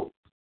 Ooh.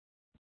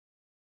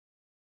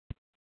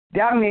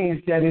 That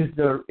means that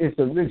it's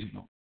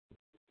original.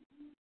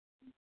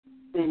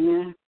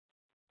 Amen.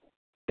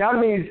 That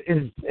means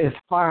it's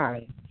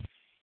fine.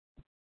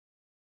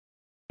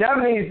 That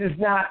means it's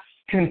not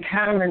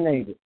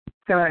contaminated.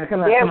 Can I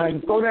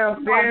go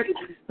downstairs?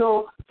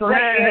 So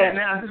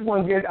now I just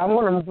want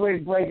to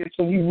break it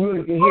so you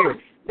really can hear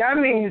it. That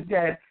means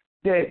that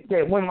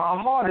when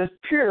my heart is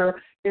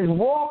pure, is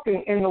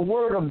walking in the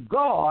Word of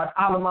God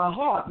out of my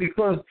heart,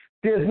 because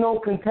there's no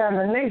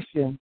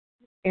contamination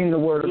in the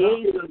Word of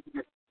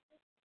God.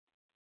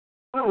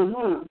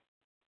 Mm-hmm.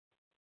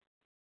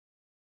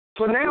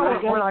 So now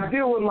when I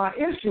deal with my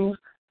issues,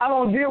 I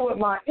don't deal with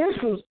my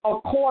issues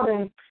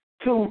according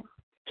to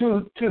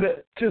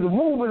the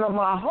movement of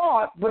my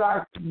heart, but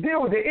I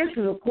deal with the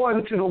issues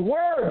according to the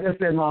word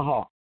that's in my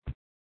heart.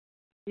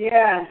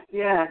 Yeah.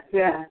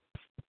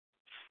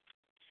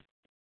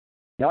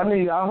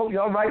 I hope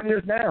y'all writing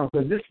this down,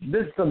 because this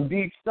is some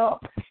deep stuff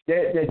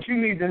that you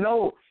need to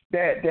know,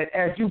 that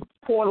as you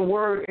pour the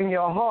word in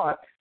your heart,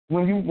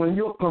 when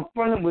you're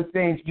confronted with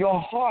things, your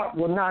heart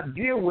will not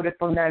deal with it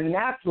from that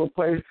natural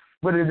place,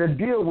 but it'll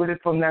deal with it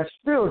from that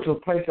spiritual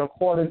place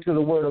according to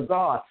the word of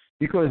God.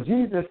 Because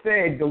Jesus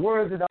said, "The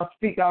words that I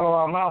speak out of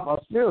our mouth are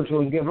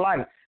spiritual and give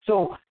life."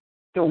 So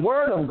the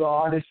word of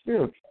God is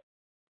spiritual.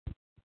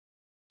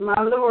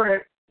 My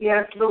Lord.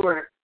 Yes,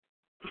 Lord.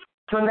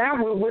 So now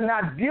we're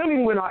not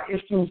dealing with our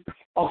issues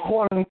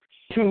according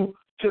to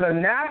the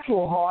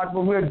natural heart,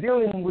 but we're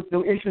dealing with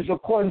the issues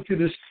according to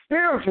the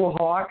spiritual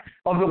heart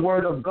of the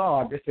word of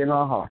God that's in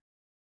our heart.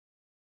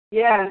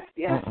 Yes.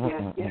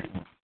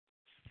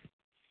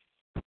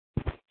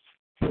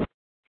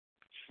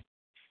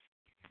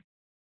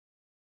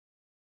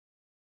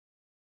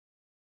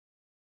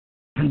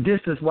 And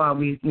this is why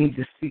we need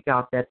to seek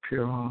out that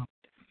pure heart.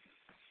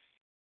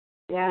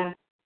 Yeah.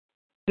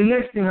 The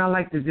next thing I'd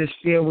like to just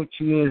share with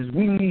you is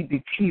we need to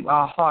keep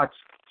our hearts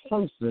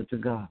closer to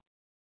God.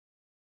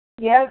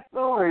 Yes,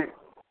 Lord.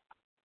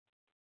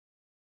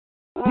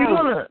 We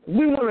want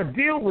to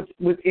deal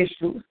with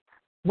issues,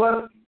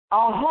 but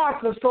our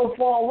hearts are so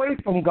far away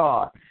from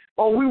God.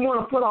 or we want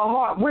to put our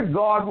heart with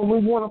God when we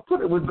want to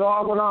put it with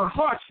God, when our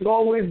heart should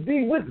always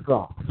be with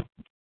God.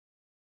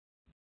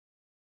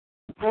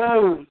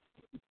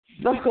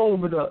 Let's go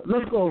over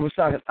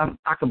so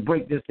I can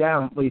break this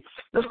down for you.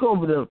 Let's go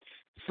over the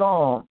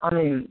Psalm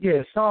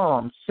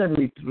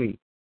 73.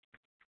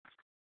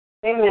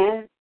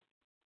 Amen.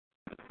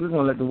 We're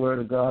going to let the word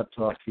of God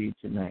talk to you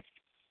tonight.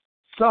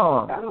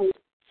 Psalm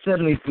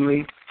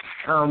 73.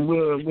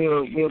 We'll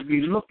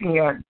be looking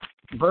at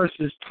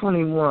verses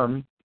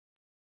 26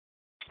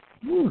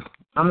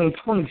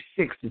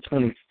 to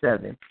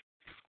 27.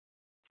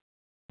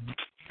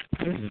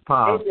 This is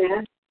powerful.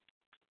 Amen.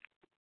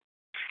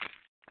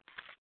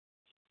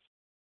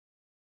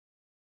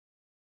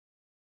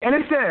 And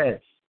it says,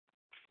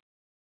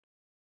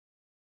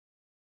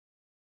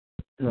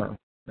 no,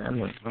 I'm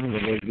going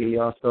to give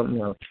y'all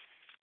something else.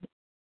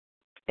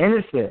 And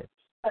it says,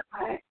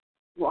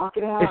 walk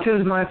it out. It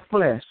says, my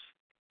flesh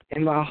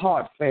and my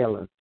heart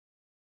faileth.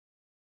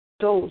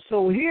 So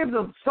here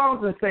the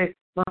Psalms that say,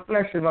 my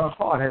flesh and my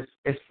heart has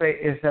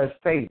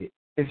faded.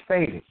 It's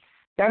faded.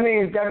 That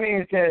means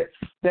that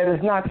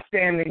it's not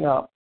standing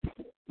up.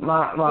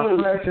 My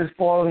flesh is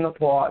falling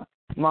apart.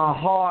 My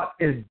heart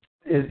is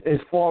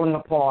falling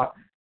apart.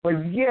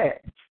 But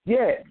yet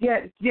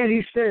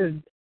he says,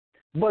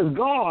 but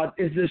God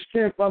is the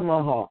strength of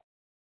my heart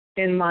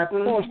and my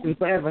portion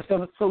forever.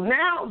 So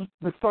now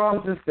the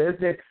Psalms says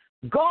that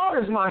God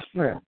is my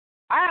strength.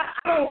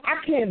 I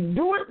can't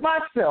do it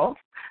myself,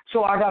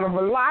 so I got to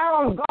rely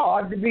on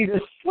God to be the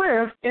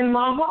strength in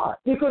my heart.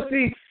 Because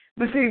see,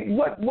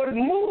 what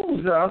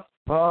moves us,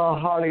 oh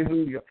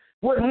hallelujah,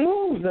 what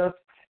moves us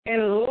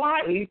in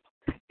life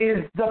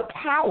is the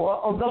power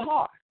of the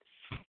heart.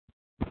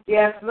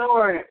 Yes,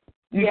 Lord.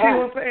 You see what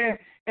I'm saying?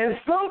 And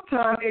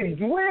sometimes it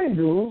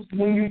dwindles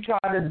when you try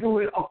to do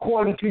it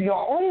according to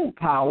your own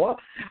power.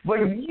 But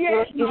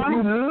yet, if you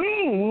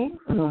lean,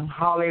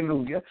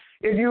 hallelujah,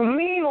 if you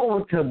lean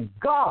over to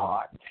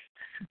God,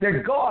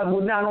 that God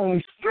will not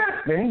only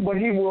strengthen, but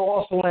he will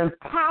also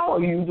empower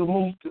you to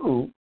move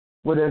through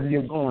whatever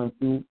you're going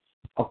through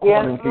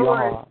according to your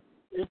heart.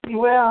 Yes, he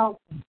will.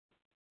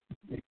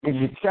 If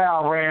your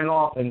child ran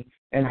off and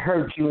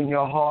hurt you in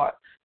your heart,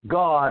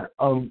 God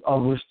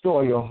will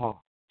restore your heart.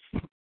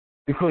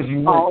 Because you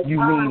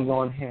leaned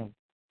on him.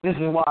 This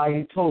is why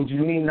he told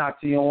you, lean not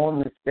to your own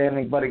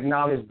understanding, but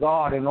acknowledge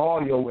God in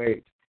all your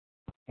ways.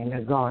 And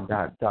let God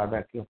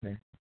direct your path.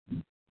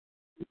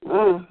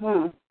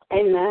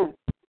 Amen.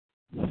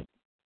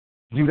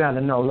 You got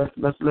to know.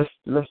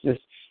 Let's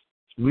just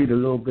read a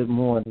little bit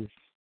more of this.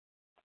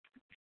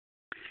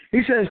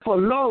 He says, for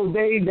lo,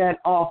 they that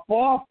are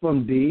far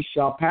from thee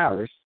shall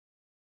perish,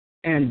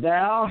 and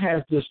thou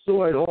hast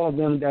destroyed all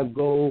them that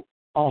go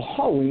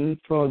a-hoeing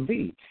from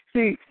thee.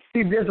 See,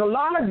 there's a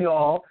lot of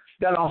y'all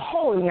that are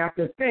hoeing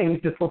after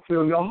things to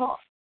fulfill your heart.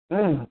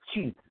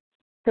 Jesus.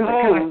 Can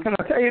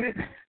I tell you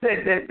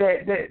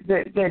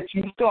that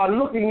you start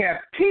looking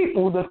at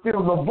people to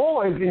fill the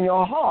voids in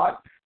your heart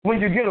when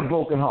you get a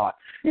broken heart.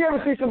 You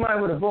ever see somebody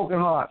with a broken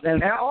heart?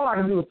 And all I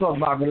can do is talk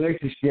about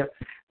relationship.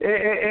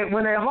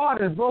 When their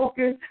heart is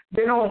broken,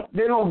 they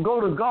don't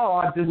go to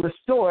God to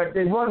restore it.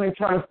 They run and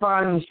try to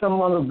find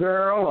some other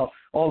girl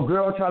or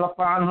girl try to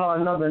find her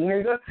another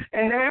nigga.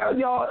 And there,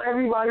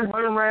 everybody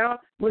running around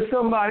with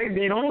somebody.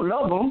 They don't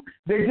love them.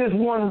 They just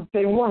want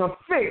to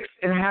fix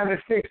and have it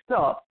fixed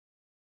up.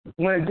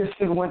 When it just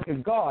went to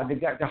God, they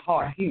got their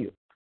heart healed.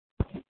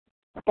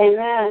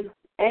 Amen.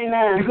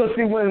 Because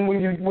see, when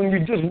you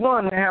just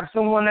run to have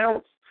someone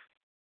else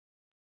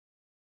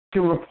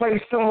to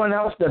replace someone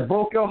else that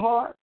broke your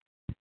heart,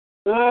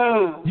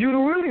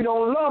 you really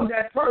don't love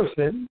that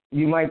person.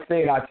 You might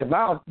say it out your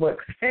mouth, but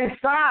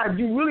inside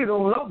you really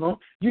don't love them.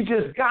 You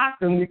just got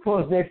them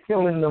because they're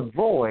filling the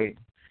void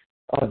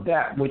of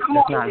that which is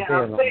not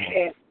there.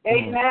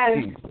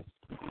 Amen.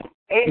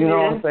 You know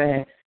what I'm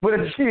saying? But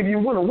if you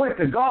would have went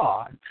to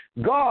God,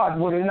 God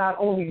would have not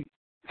only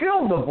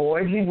filled the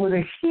void, he would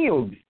have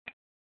healed it.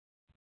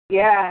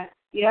 Yeah.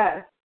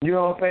 You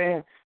know what I'm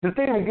saying? The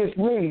thing that gets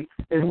me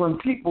is when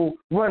people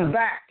run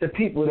back to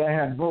people that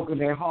have broken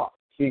their heart.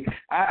 See,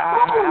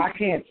 I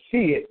can't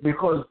see it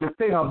because the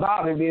thing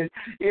about it is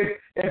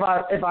if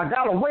I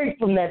got away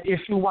from that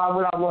issue, why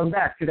would I run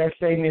back to that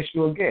same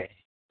issue again?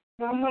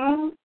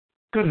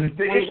 Because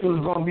the issue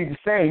is going to be the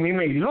same. It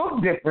may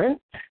look different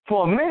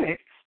for a minute,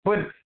 but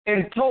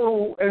in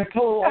total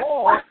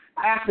all,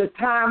 after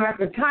time,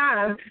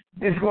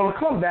 it's going to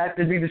come back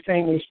to be the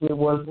same issue it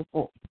was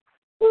before.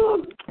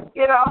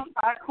 Get off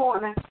my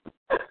corner.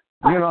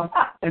 You know,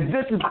 and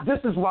this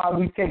is why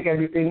we take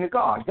everything to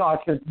God. God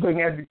says, take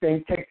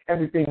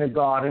everything to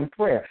God in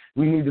prayer.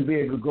 We need to be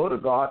able to go to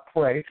God,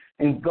 pray,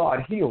 and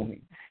God heal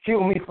me.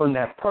 Heal me from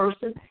that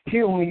person.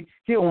 Heal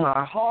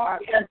my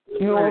heart. Yes,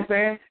 you know what I'm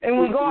saying? And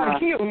when God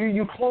heals you,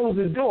 you close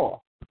the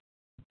door.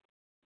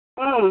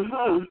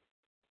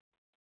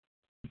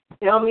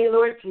 Tell me,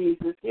 Lord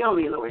Jesus. Tell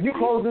me, Lord You Jesus.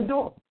 close the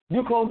door.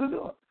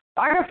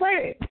 I can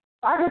say it.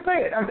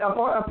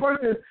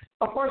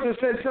 A person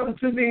said something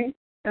to me,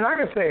 and I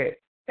can say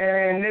it.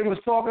 And they was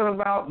talking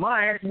about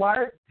my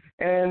ex-wife,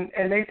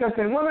 and they just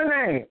said, "What's her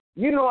name?"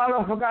 You know, I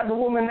don't forgot the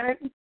woman's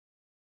name.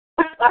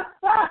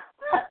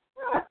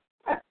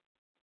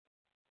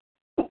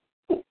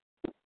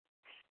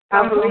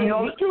 I'm telling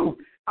you the truth.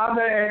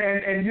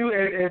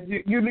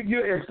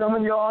 If some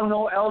of y'all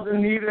know Elder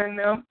Nita and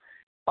them,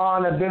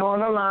 have been on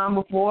the line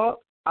before.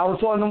 I was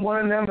talking to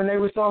one of them, and they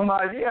were talking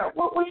about,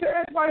 what's your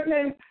ex-wife's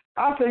name?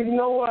 I said, you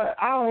know what?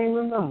 I don't even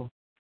remember.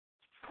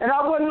 And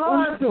I wasn't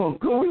lying to them,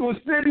 because we were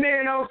sitting there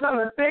and I was trying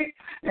to think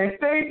and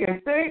think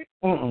and think.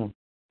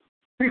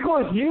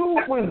 Because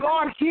when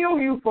God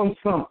heals you from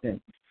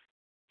something,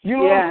 you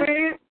know what I'm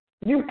saying?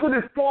 You put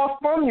it far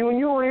from you, and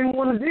you don't even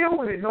want to deal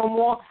with it no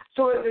more.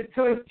 So it's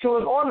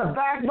on the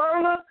back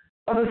burner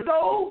of the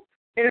stove,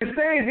 and it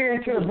stays there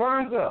until it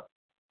burns up.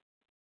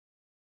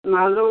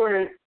 My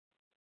Lord.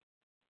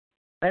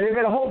 And they're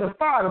going to hold the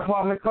fire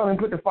department, come and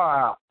put the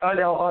fire out,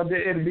 or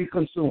it'll be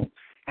consumed.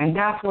 And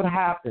that's what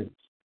happens.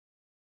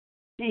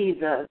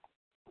 Jesus.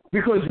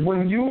 Because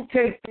when you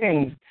take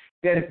things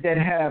that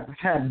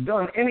have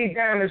done any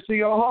damage to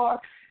your heart,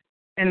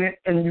 and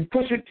you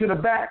push it to the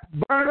back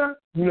burner,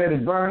 you let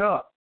it burn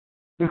up.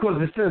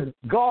 Because it says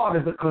God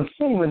is a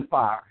consuming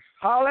fire.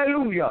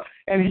 Hallelujah.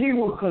 And he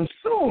will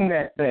consume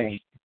that thing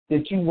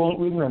that you won't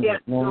remember.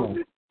 Yes. No more.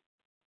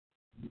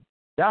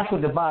 That's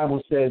what the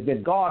Bible says,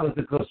 that God is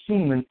a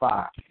consuming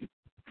fire.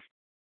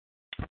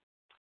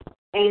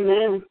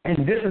 Amen.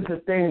 And this is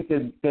the thing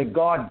that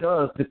God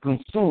does to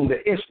consume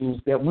the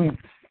issues that we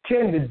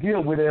tend to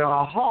deal with in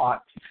our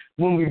hearts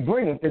when we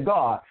bring it to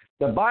God.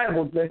 The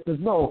Bible lets us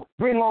know,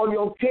 bring all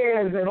your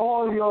cares and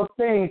all your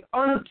things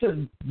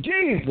unto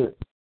Jesus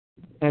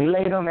and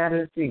lay them at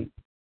his feet.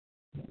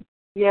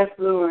 Yes,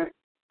 Lord.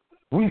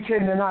 We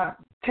tend to not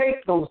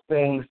take those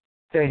things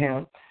to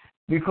him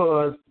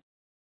because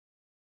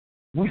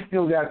we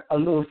still got a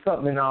little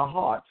something in our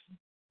hearts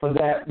for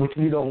that which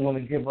we don't want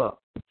to give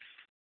up.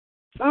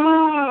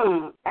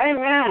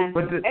 Amen.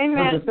 But the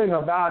thing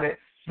about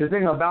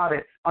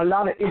it, a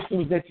lot of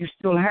issues that you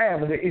still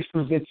have are the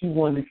issues that you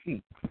want to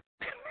keep.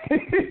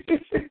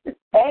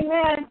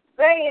 Amen.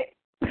 Say it.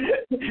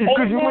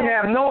 Because you wouldn't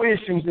have no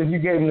issues if you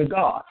gave them to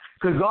God.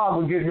 Because God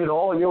will get rid of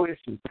all your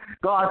issues.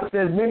 God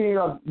says many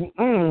of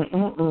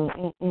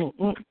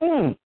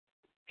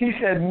He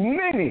said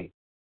many.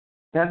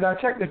 Now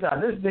check this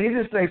out. He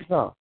didn't say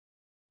some.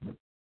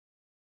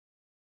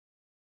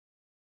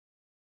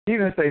 He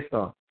didn't say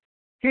some.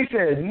 He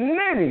said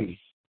many.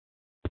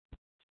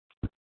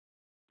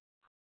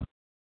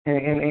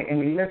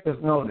 And he lets us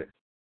know this.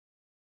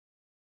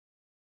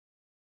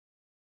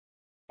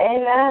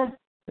 Amen.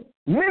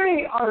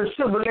 Many are the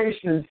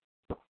tribulations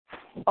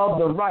of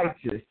the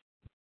righteous,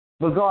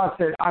 but God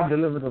said, I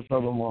delivered them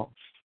from them all.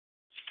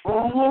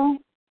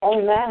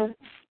 Amen.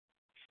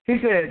 He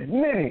said,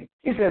 many.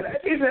 He said,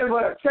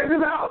 well, check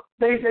this out.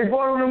 They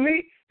brought them to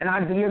me, and I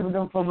delivered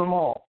them from them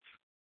all.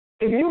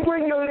 If you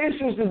bring your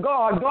issues to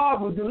God, God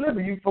will deliver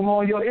you from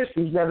all your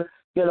issues that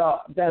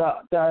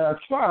are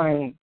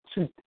trying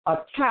to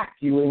attack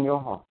you in your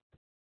heart.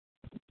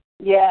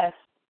 Yes.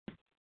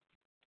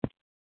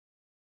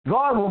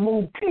 God will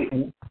move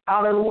people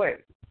out of the way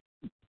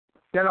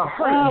that are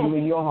hurting you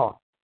in your heart.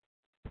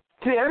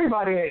 See,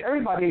 everybody,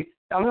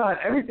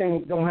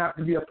 everything don't have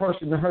to be a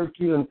person to hurt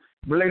you in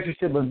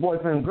relationship with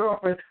boyfriend and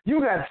girlfriend. You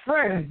got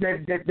friends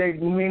that they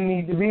may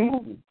need to be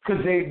moved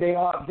because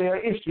they're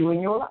an issue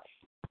in your life.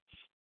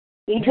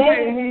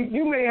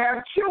 You may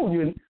have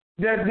children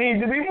that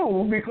need to be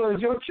moved because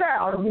your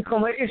child has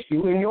become an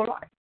issue in your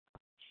life.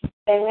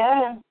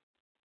 Amen.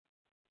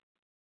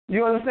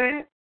 You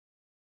understand?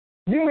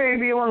 You may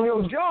be on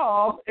your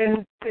job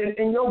and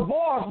your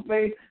boss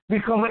may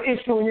become an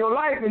issue in your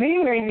life and he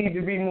may need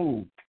to be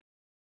moved.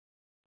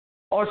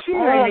 Or she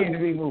may need to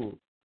be moved.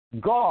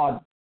 God,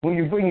 when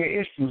you bring your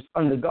issues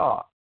under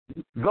God,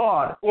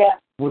 God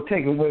will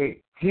take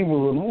away, he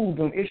will remove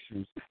them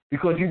issues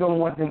because you don't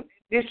want them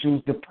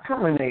issues to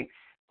permanate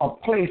a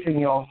place in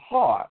your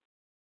heart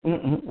to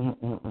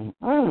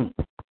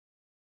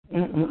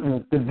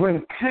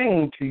bring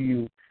pain to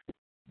you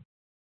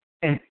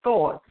and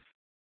thoughts.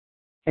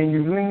 And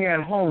you bring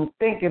at home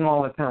thinking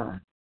all the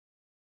time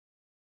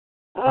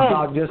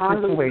about your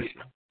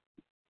situation.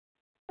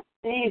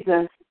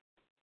 Jesus.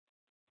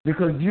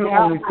 Because you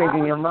only think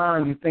in your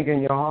mind, you think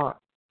in your heart.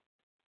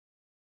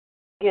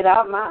 Get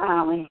out my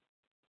alley.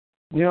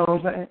 You know what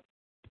I'm saying?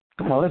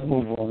 Come on, let's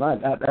move on.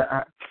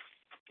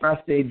 I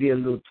stayed there a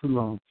little too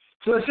long.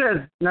 So it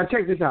says, now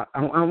check this out.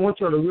 I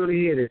want y'all to really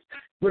hear this.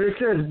 But it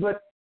says,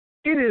 but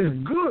it is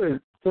good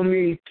for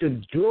me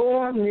to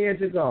draw near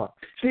to God.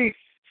 See,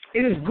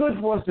 it is good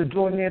for us to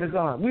draw near to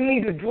God. We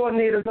need to draw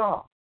near to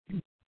God.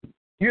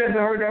 You ever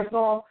heard that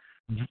song?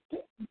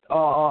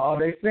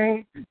 They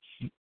sing,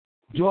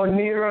 draw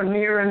nearer,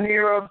 nearer,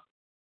 nearer.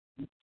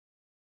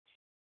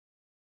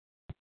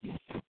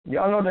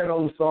 Y'all know that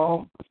old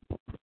song.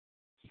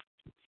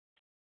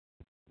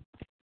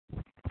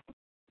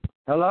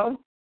 Hello?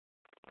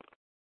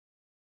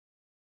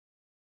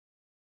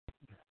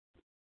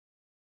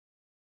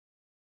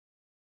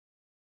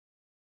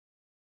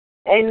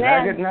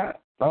 Amen.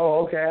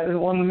 Oh, okay. I just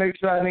wanted to make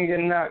sure I didn't get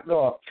knocked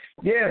off.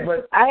 Yeah,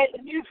 but I had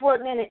to mute for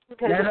a minute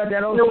because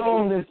that old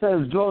song that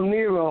says, "Draw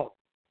nearer,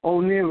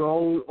 oh nearer,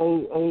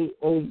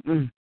 oh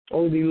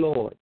the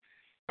Lord."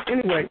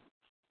 Anyway,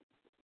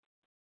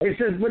 it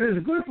says, "But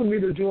it's good for me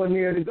to draw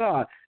near to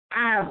God.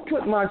 I have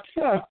put my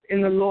trust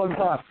in the Lord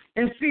God."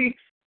 And see,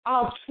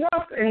 our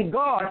trust in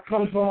God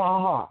comes from our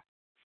heart.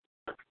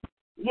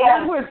 Yeah.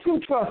 That's where true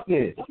trust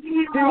is. See,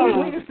 we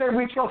can say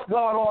we trust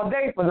God all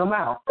day for the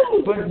mouth,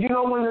 but you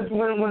know when the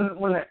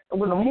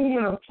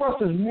movement of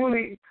trust is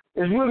really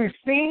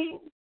seen,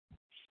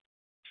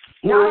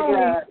 not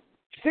only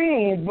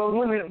seen, but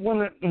when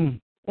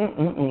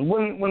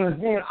it's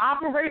being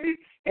operated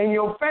in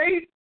your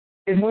faith,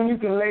 is when you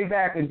can lay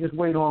back and just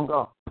wait on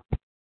God.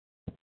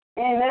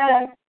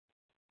 Amen.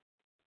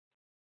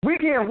 We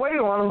can't wait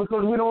on Him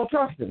because we don't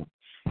trust Him.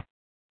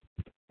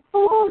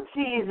 Oh,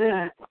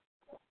 Jesus.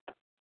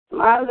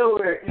 My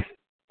Lord.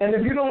 And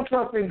if you don't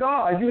trust in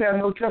God, you have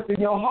no trust in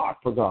your heart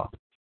for God.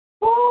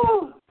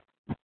 Oh.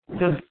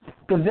 Because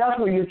that's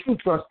where your true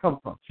trust comes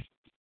from.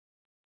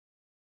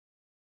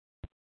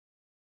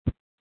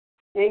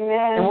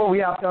 Amen. And what we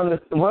have to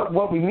understand,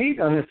 what we need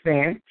to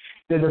understand,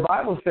 that the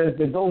Bible says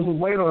that those who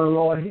wait on the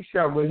Lord, He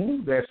shall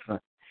renew their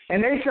strength.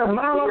 And they shall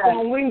mount up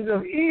on wings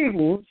of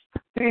eagles.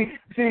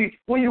 See,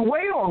 when you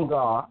wait on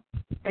God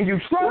and you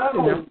trust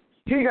in Him,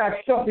 He got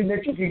something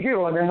that you can get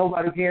on that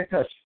nobody can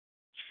touch.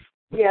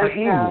 Yes,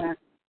 God.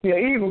 Yeah,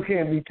 eagle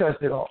can't be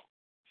touched at all.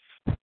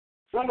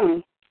 Mm-hmm.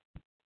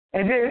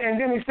 And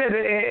then He said,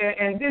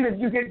 and then if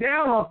you get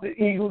down off the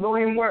eagle,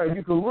 don't even worry,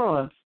 you can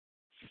run.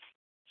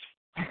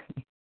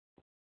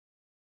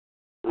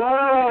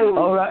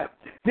 All right.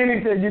 Then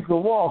He said you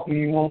can walk and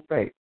you won't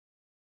faint.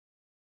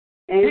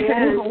 Amen. He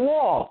said you can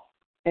walk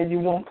and you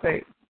won't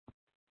faint.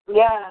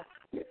 Yeah.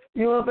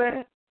 You know what I'm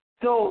saying?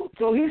 So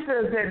He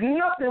says that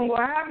nothing will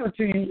happen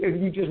to you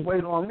if you just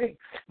wait on me.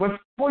 But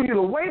for you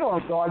to wait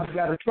on God, you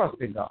got to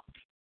trust in God.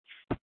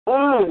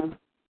 Mm.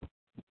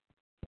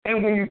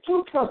 And when you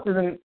true trust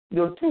in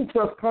your true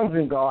trust comes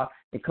in God,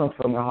 it comes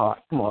from your heart.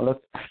 Come on,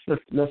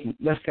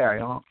 let's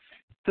carry on.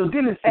 So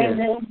then it says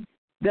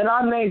that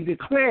I may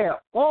declare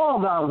all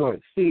thy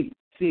works. See,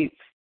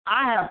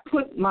 I have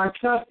put my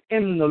trust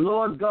in the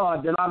Lord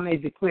God that I may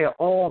declare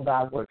all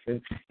thy works,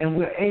 and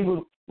we're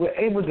able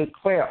to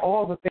declare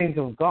all the things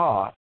of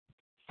God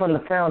from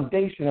the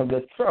foundation of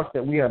the trust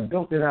that we have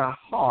built in our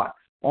heart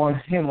on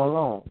Him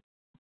alone.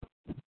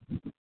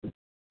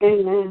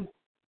 Amen.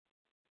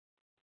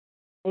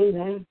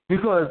 Amen.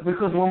 Because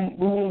when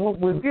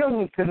we're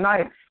dealing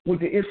tonight with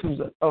the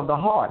issues of the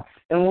heart,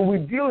 and when we're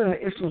dealing with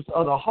the issues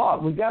of the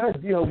heart, we got to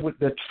deal with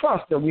the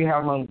trust that we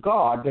have on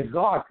God, that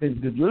God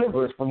can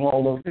deliver us from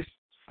all of this.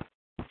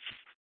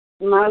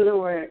 My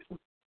Lord.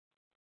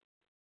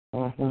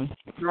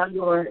 Mm-hmm. My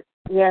Lord.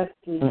 Yes,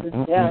 Jesus.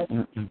 Yes.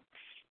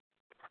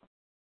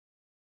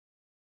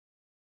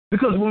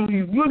 Because when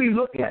we really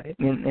look at it,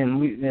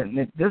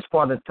 and this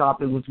part of the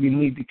topic was we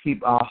need to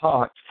keep our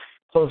hearts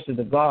closer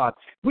to God.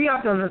 We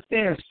have to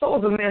understand, so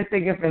is a man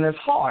thinketh in his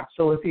heart,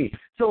 so is he.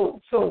 So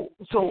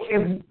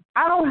if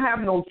I don't have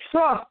no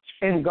trust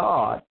in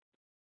God,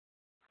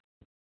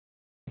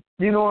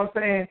 you know what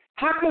I'm saying?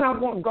 How can I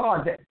want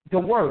God to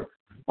work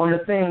on the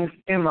things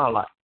in my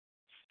life?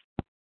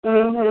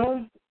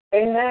 Mm-hmm.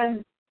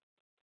 Amen.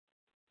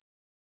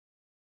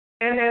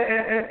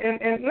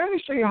 And let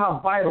me show you how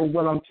vital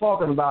what I'm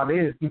talking about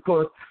is,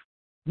 because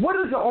what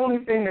is the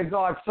only thing that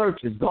God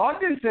searches? God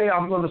didn't say,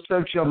 I'm going to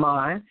search your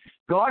mind.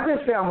 God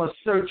didn't say, I'm going to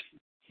search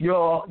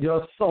your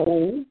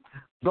soul.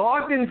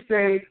 God didn't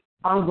say,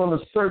 I'm going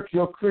to search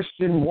your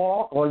Christian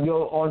walk or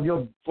your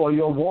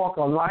walk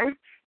of life.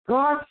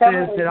 God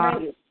says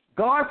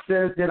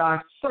that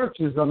I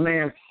searches a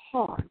man's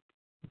heart.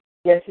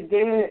 Yes, He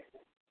did.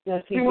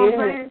 Yes, He did. What I'm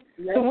saying?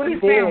 Yes, so what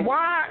He's saying,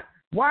 why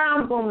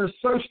I'm going to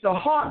search the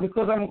heart?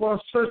 Because I'm going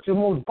to search the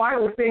most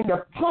vital thing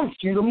that prompts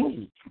you to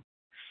move.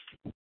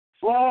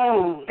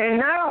 And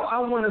now I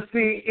want to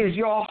see, is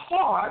your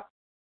heart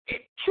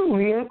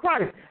truly in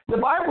Christ? The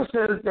Bible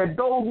says that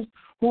those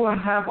who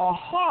have a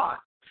heart,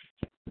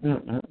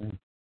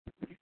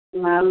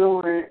 my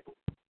Lord,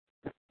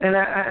 and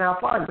I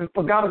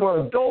forgot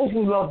about it, those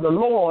who love the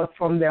Lord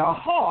from their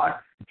heart,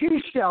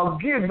 He shall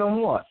give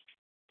them what?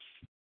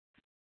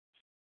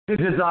 The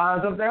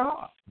desires of their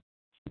heart.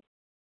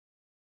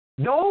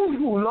 Those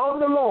who love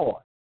the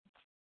Lord,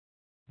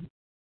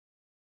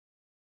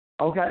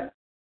 okay?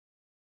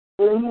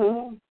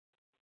 Mm-hmm.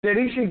 That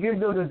He should give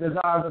them the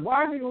desires of.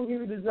 Why is He going to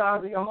give you the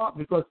desires of your heart?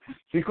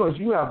 Because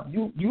you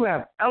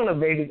have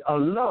elevated a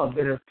love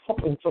that is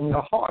pumping from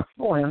your heart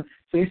for Him.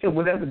 So He said,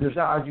 whatever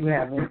desires you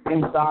have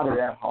inside of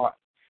that heart.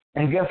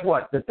 And guess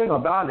what? The thing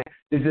about it,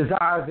 the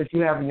desires that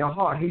you have in your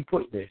heart, He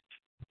put there.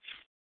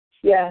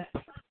 Yes.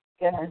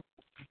 Yes.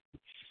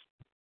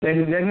 They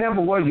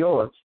never were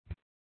yours.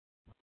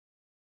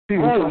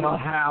 People talking about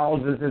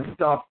houses and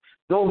stuff.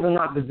 Those are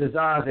not the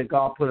desires that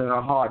God put in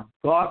our heart.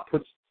 God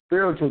puts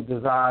spiritual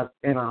desires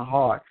in our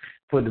heart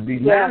for it to be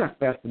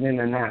manifested in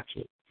the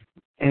natural.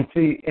 And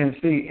see,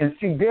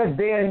 they're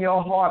there in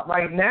your heart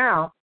right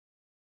now,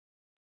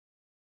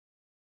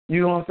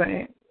 You know what I'm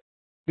saying?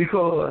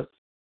 Because,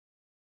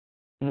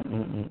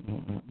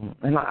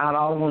 and I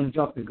don't want to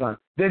jump the gun.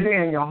 They're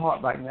there in your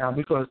heart right now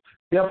because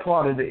they're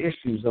part of the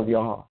issues of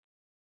your heart.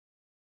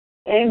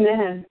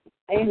 Amen.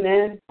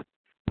 Amen.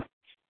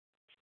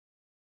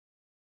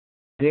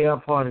 They are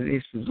part of the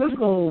issues. Let's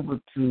go over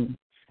to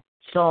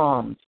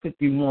Psalms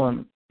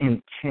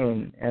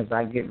 51:10 as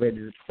I get ready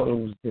to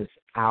close this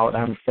out.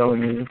 I'm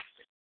telling you,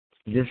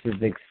 this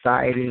is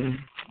exciting.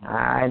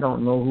 I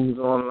don't know who's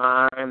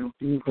online,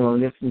 who's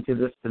going to listen to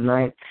this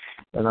tonight,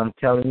 but I'm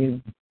telling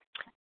you,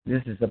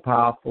 this is a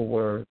powerful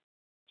word.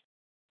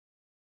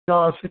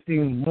 Psalms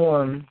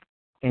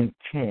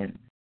 51:10.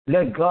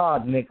 Let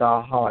God make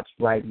our hearts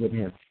right with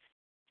him.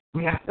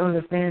 We have to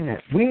understand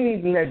that. We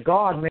need to let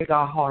God make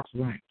our hearts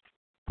right.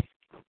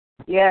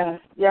 Yes,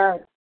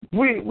 yes.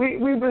 We've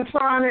been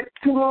trying it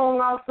too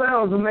long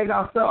ourselves to make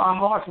our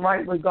hearts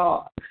right with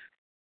God.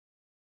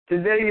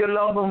 Today you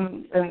love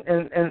him,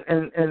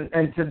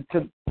 and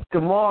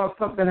tomorrow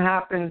something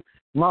happens.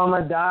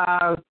 Mama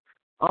dies,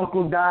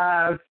 uncle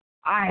dies.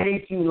 I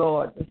hate you,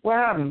 Lord. What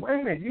happened? Wait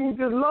a minute, you were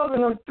just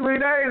loving him 3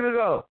 days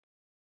ago.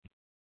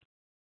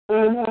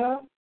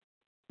 Mm-hmm.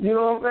 You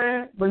know what I'm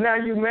saying? But now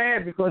you're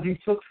mad because he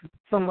took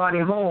somebody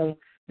home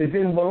that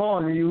didn't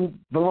belong to you,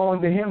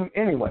 belonged to him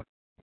anyway.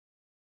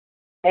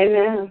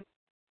 Amen.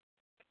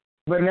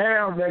 But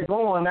now they're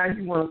gone. Now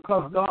you want to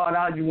cuss God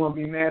out. You want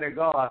to be mad at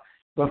God.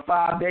 But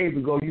 5 days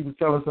ago, you were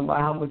telling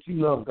somebody how much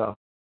you love God.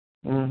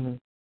 Mm-hmm.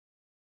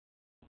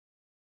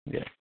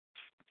 Yeah.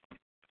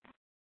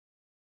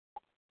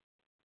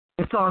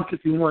 In Psalm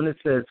 51, it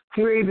says,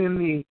 create in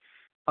me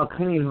a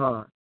clean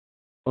heart,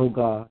 O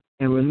God,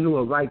 and renew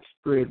a right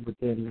spirit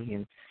within me.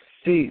 And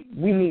see,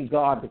 we need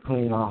God to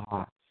clean our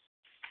hearts.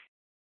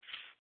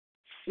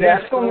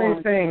 There's so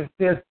many things.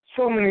 There's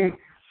so many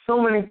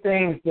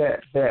things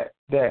that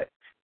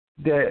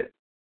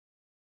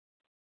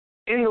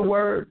in the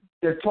Word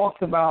that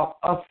talks about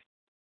us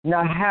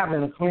not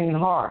having a clean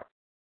heart.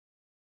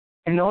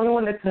 And the only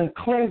one that can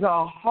cleanse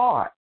our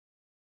heart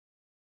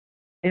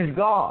is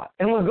God.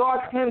 And when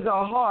God cleanses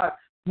our heart,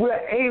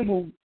 we're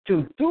able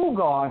to, through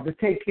God, to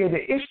take care of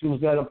the issues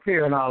that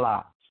appear in our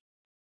lives.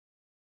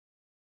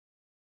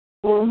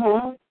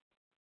 Mm-hmm.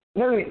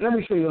 Let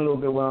me show you a little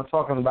bit what I'm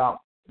talking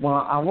about.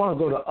 Well, I want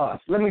to go to us.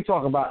 Let me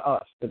talk about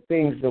us, the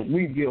things that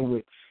we deal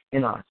with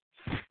in us.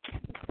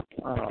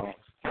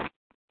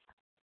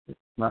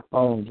 My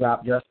phone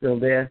dropped. Y'all still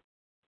there?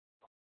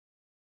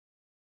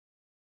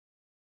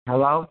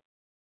 Hello?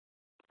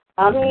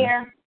 I'm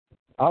here.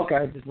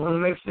 Okay, just want to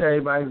make sure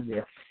everybody's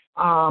there.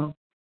 Go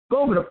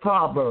over to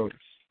Proverbs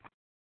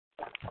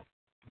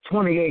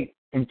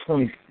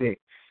 28:26.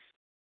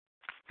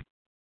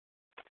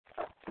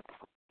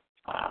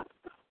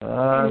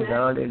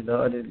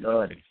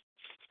 Lordy.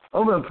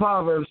 Over in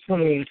Proverbs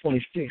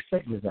 28:26,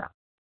 check this out.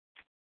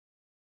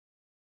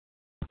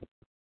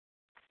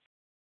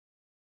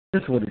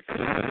 This is what it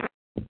says.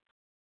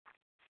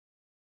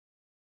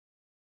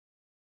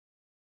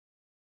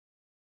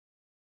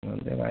 Well,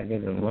 then I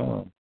get it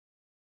wrong.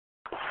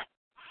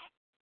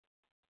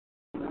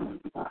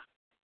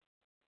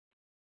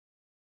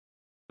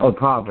 Oh,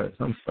 Proverbs.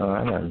 I'm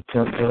sorry. I got to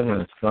jump over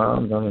in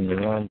Psalms. I'm in the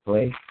wrong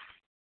place.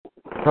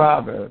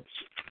 Proverbs.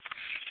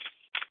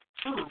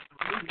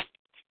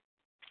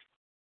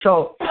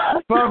 So,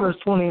 Proverbs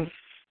 28:6,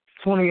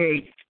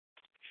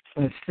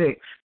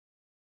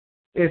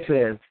 it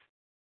says,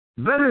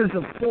 better is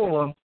the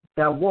poor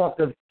that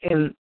walketh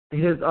in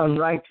his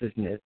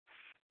unrighteousness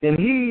than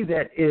he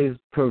that is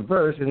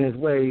perverse in his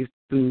ways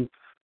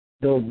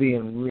though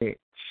being rich.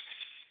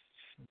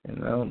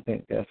 And I don't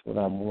think that's what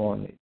I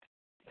wanted.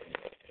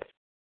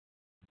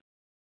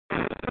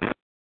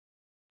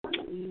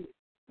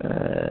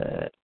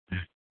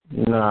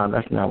 No,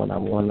 that's not what I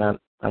wanted.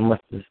 I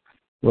must have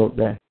wrote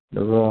the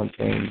wrong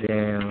thing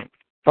down.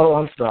 Oh,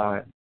 I'm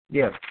sorry.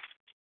 Yeah,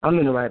 I'm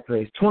in the right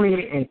place.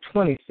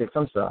 28:26,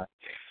 I'm sorry.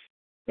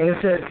 And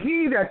it says,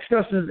 he that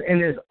trusts in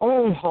his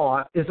own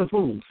heart is a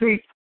fool.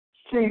 See,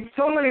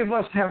 so many of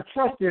us have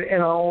trusted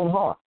in our own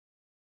heart.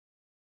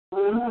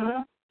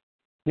 Mm-hmm.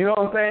 You know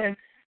what I'm saying?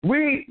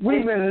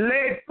 We've been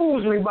led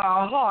foolishly by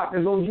our heart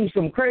to go do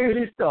some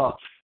crazy stuff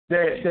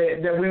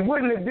that we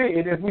wouldn't have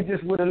did if we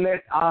just would have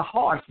let our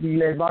hearts be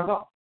led by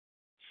God.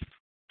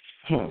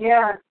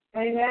 Yeah,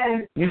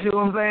 amen. You see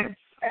what I'm saying?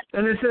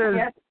 And it says,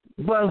 yes.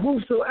 But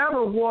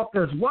whosoever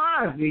walketh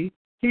wisely,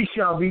 he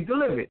shall be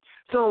delivered.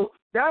 So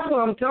that's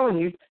what I'm telling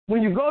you.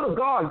 When you go to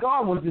God,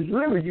 God will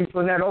deliver you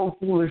from that old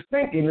foolish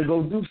thinking to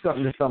go do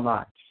something to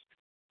somebody.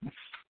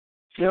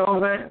 You know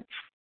what I'm saying?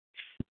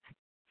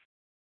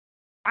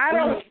 I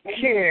don't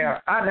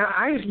care.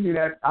 I used to be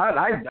that.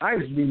 I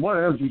used to be one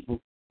of those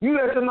people. You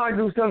let somebody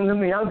do something to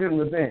me, I'm getting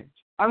revenge.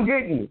 I'm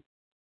getting you.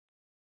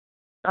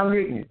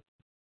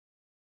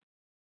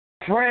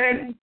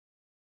 Friend,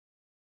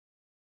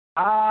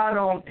 I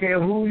don't care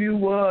who you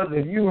was.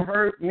 If you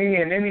hurt me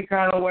in any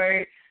kind of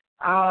way,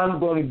 I'm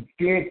going to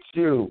get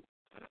you.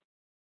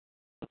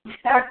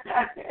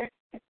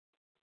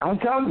 I'm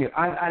telling you,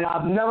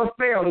 I've never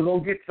failed to go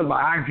get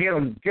somebody. I get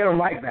them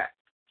right back.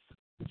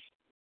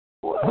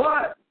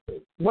 But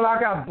when I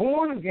got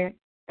born again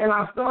and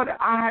I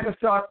had to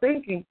start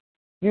thinking,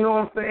 you know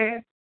what I'm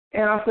saying?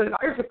 And I said,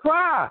 I used to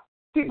cry.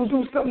 People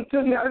do something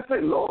to me. I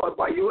say, Lord,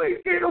 why you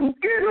ain't get them,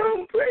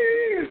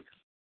 please?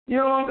 You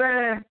know what I'm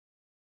saying?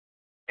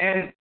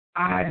 And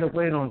I had to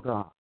wait on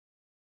God.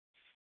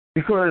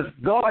 Because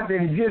God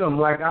didn't get them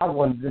like I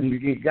wanted them to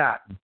get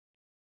gotten.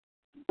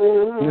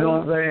 Mm-hmm. You know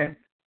what I'm saying?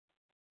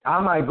 I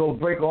might go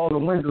break all the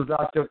windows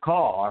out your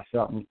car or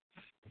something.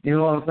 You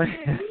know what I'm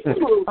saying?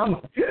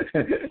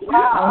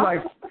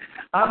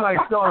 I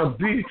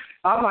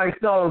might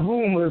start a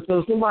rumor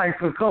so somebody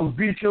could come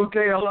beat your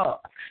tail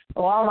up.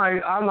 Or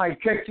I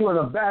might catch you in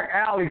a back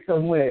alley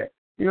somewhere.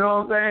 You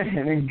know what I'm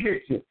saying? And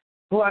get you.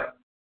 But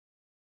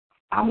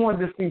I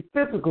wanted to see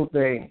physical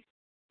things.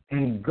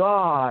 And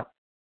God,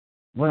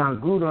 when I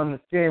grew to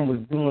understand, was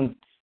doing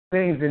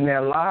things in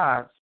their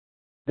lives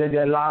that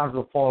their lives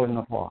were falling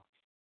apart.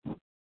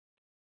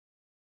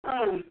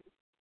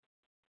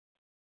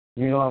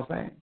 You know what I'm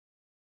saying?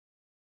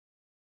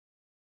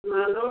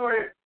 My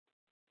Lord.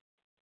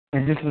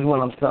 And this is what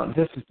I'm telling.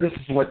 This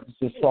is what this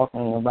is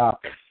talking about.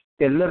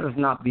 That let us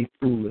not be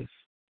foolish.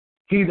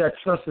 He that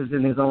trusts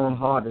in his own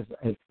heart is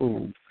a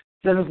fool.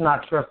 Let us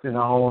not trust in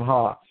our own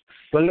hearts,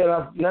 but let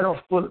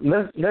us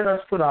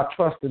put our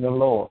trust in the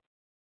Lord.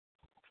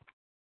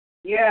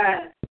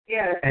 Yeah.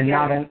 And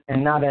not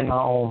in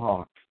our own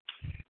heart.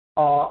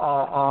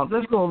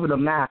 Let's go over to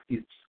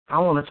Matthew. I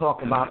want to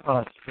talk about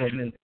us for a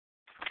minute.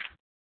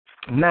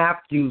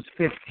 Matthew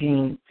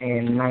 15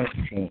 and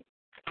 19.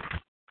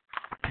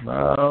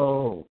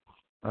 Bro,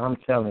 I'm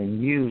telling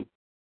you,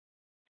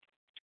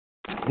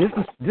 this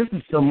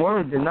is some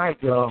word tonight,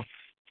 y'all.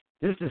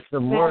 This is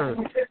some word.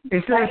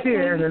 It says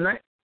here in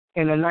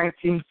the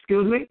 19.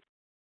 Excuse me.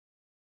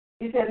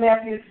 You said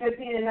Matthew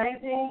 15 and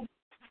 19.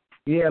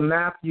 Yeah,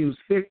 Matthew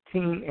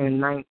 15 and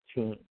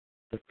 19.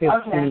 The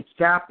 15th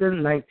chapter,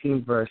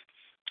 19th verse.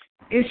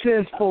 It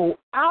says, "For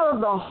out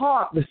of the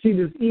heart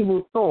proceedeth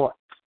evil thoughts."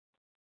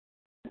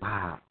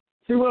 Wow.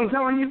 See what I'm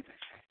telling you?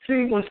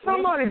 See, when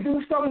somebody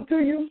do something to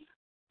you,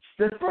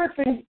 the first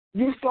thing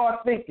you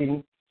start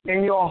thinking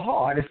in your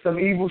heart is some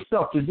evil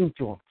stuff to do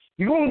to them.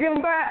 You're going to get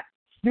them back.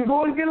 You're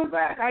going to get them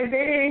back.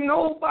 There ain't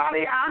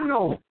nobody I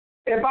know.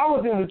 If I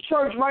was in the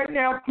church right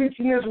now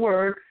preaching this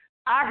word,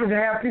 I could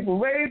have people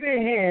raise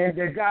their hand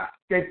that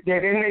in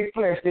their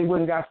flesh they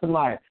wouldn't got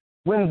somebody.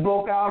 Wind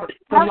broke out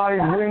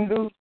somebody's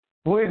windows.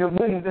 Try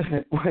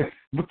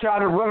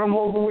to run them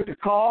over with the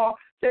car.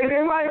 They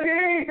might do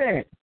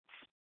anything.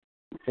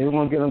 They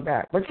won't get them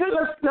back. But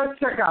let's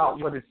check out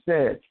what it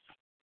says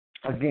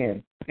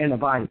again in the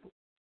Bible.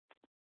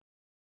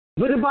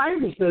 But the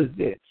Bible says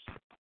this.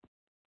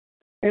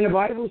 And the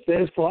Bible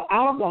says, "For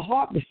out of the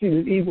heart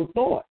proceeded evil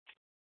thoughts."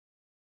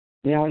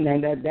 Now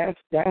that's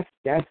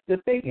the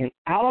thing. And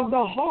out of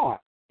the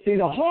heart, see,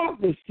 the heart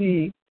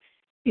proceeds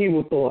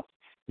evil thoughts: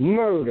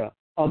 murder,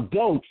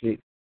 adultery,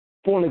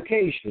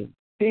 fornication,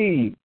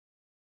 thieves,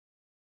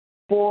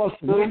 false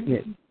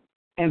witness,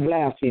 and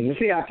blasphemy.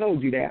 See, I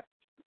told you that.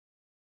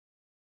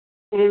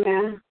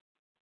 Amen.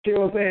 See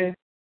what I'm saying?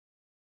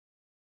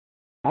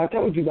 I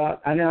told you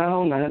about. I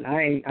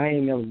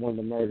ain't never wanted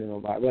to murder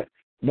nobody,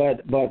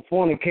 but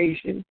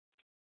fornication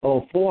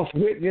or false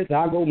witness,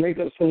 I'll go make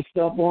up some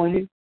stuff on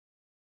you,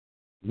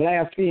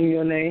 blaspheme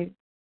your name.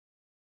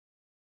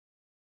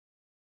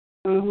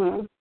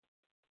 Mhm.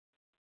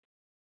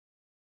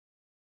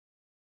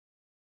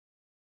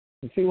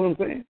 You see what I'm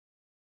saying?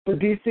 But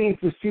these things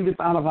proceed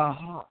out of our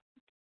heart.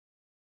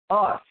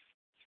 Us.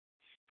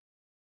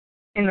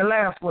 And the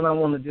last one I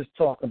want to just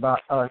talk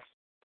about us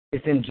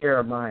is in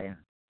Jeremiah.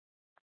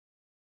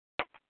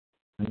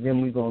 And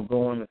then we're going to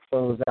go on and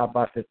close out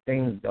about the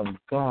things of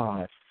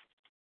God.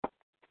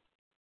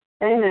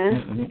 Amen.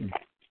 Mm-hmm.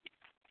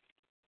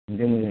 And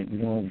then we're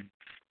going to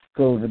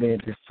go over there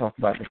and just talk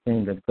about the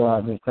things of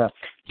God.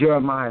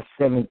 Jeremiah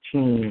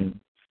 17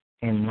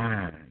 and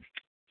 9.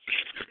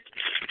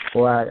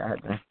 Boy,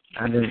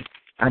 I didn't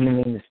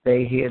mean to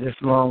stay here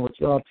this long with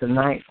y'all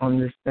tonight on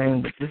this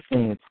thing, but this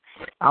thing is,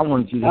 I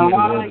want you to hear the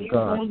word of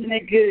God. You're closing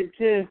it good,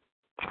 too.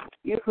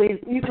 You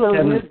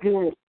closing it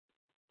good.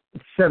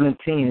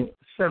 17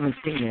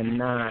 and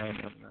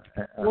 9.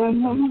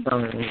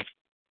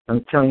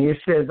 I'm telling you,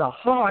 it says, "The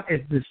heart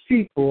is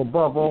deceitful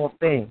above all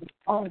things.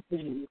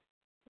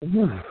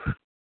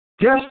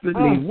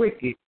 Desperately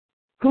wicked.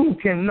 Who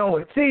can know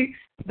it?" See,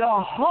 the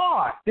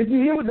heart, did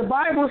you hear what the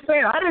Bible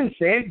said? I didn't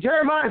say it.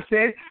 Jeremiah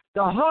said,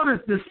 the heart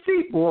is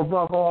deceitful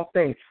above all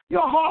things.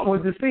 Your heart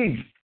was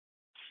deceived.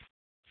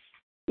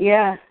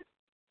 Yeah.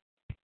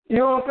 You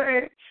know what I'm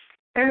saying?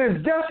 And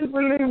it's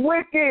desperately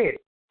wicked.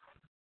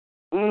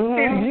 Mm-hmm.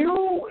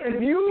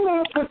 If you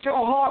don't put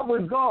your heart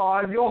with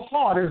God, your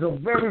heart is a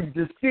very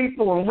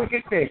deceitful and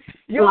wicked thing.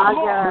 Your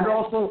heart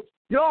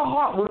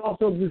would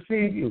also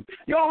deceive you.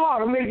 Your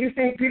heart will make you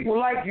think people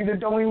like you that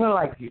don't even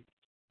like you.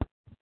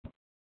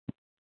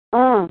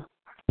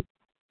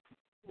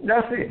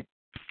 That's it.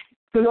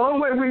 So the only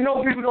way we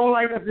know people don't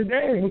like us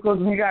today is because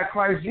we got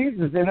Christ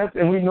Jesus in us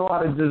and we know how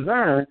to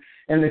discern.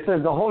 And it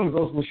says the Holy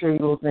Ghost will show you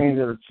those things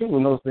that are true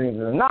and those things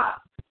that are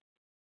not.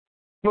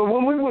 But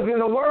when we was in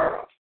the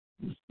world,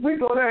 we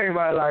thought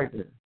everybody liked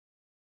it.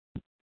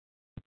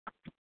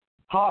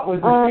 Heart was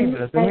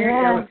deceiving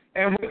us.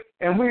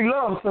 And we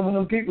loved some of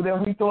them people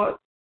that we thought,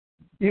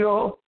 you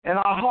know, and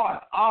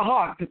our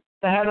heart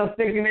had us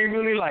thinking they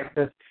really liked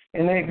us.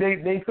 And they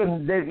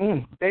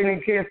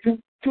didn't care two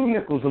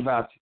nickels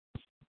about you.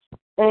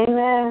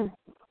 Amen.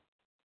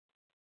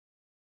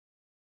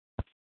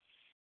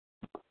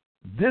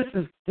 This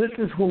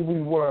is who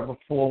we were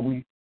before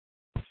we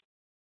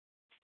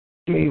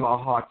gave our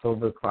hearts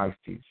over to Christ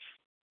Jesus.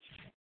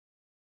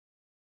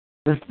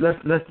 Let's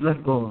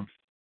go.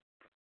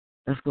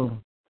 Let's go.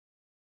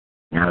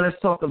 Now let's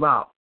talk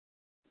about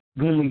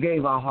when we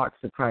gave our hearts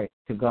to Christ,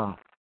 to God.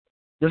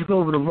 Let's go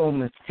over to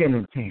Romans 10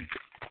 and 10.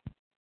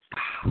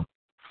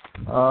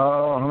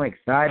 Oh, I'm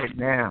excited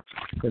now,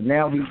 because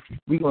now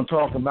we're going to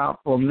talk about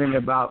for a minute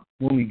about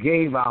when we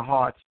gave our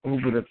hearts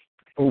over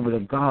to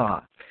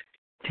God.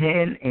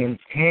 10 and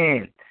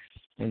 10.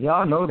 And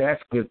y'all know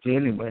that scripture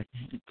anyway.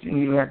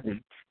 You have to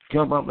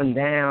jump up and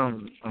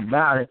down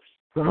about it.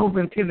 But over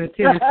in 10 and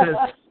 10 it says,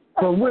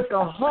 for with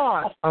the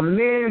heart a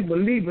man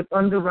believeth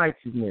unto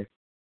righteousness,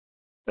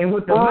 and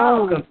with the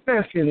mouth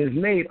confession is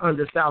made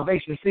unto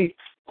salvation. See,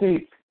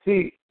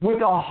 with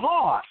the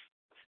heart,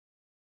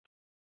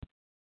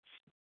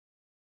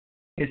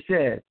 it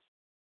says,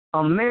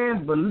 a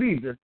man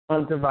believeth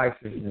unto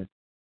righteousness.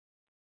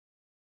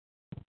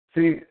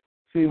 See,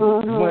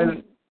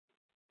 when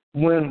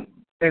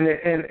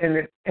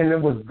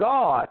it was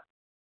God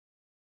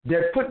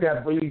that put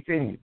that belief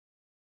in you.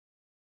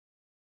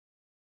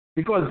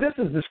 Because this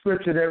is the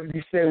scripture that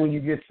you say when you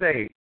get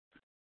saved.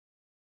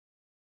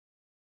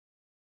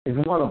 It's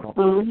one of them.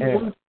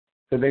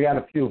 So they got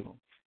a few of them.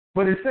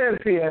 But it says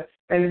here,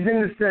 and then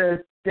it says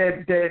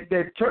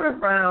that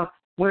turn around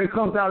when it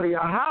comes out of your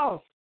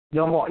house,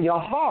 your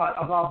heart,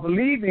 about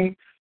believing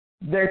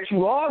that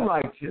you are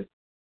righteous.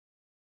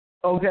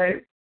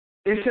 Okay?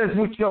 It says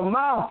with your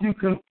mouth you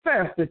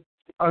confess it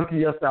unto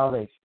your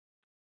salvation.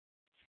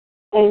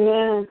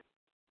 Amen.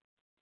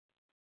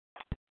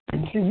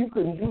 And see, you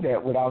couldn't do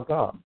that without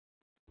God.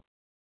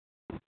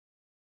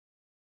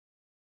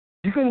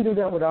 You couldn't do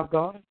that without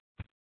God.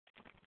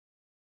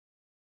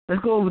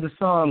 Let's go over to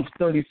Psalms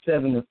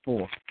 37 and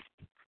 4.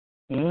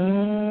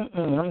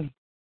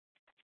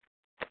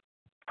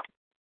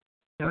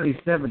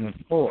 37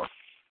 and 4.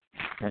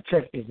 Now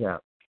check this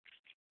out.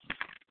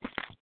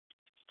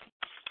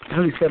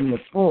 37 and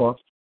 4,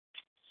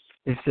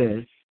 it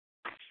says,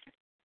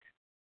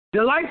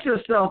 delight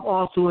yourself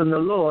also in the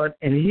Lord,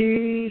 and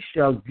he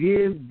shall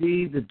give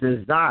thee the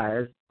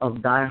desires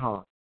of thy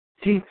heart.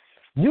 See,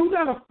 you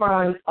got to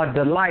find a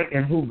delight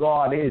in who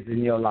God is in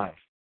your life.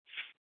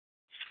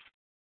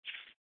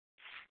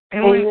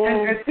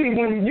 And see,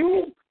 when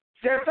you,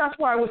 that's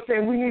why I was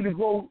saying we need to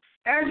go,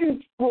 as you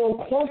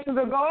grow closer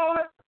to God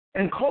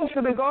and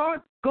closer to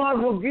God,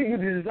 God will give you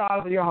the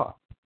desires of your heart.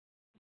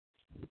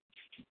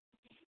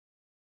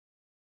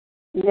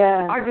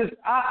 Yeah. I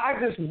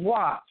just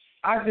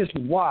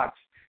watched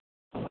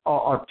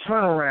a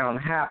turnaround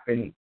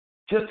happen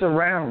just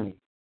around me.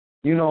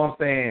 You know what I'm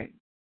saying?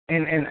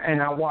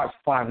 And I watched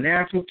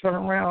financial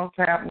turnarounds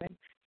happening.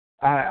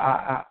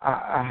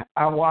 I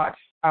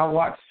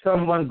watched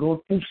someone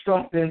go through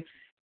something,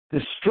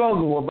 the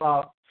struggle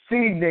about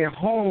feeding their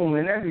home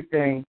and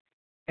everything,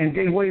 and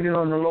they waited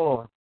on the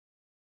Lord.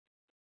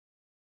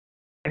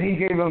 And he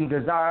gave them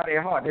desire of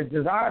their heart. The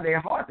desire of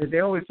their heart that they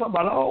always talk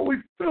about, oh, we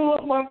fill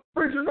up my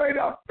refrigerator,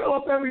 I fill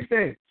up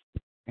everything.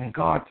 And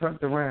God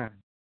turned around.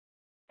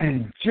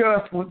 And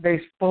just what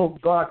they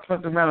spoke, God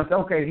turned around and said,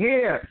 okay,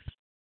 here,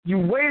 you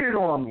waited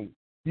on me.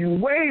 You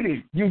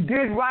waited. You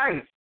did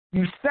right.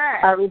 You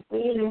sat. I received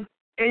it.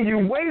 And you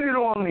waited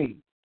on me.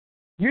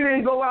 You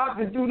didn't go out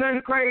to do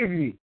nothing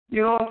crazy.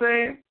 You know what I'm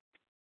saying?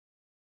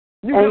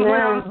 You could have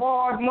went out and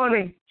borrowed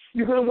money.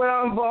 You could have went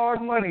out and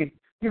borrowed money.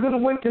 You could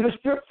have went to the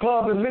strip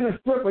club and been a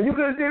stripper. You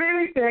could have did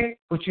anything,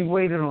 but you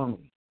waited on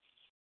me.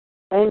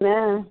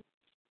 Amen.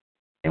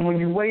 And when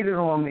you waited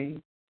on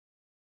me,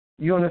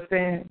 you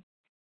understand?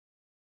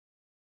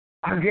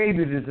 I gave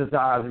you the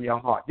desires of your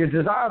heart. The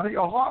desires of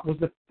your heart was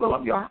to fill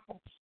up your house.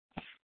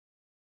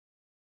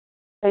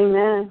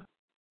 Amen.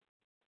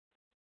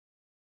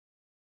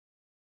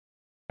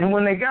 And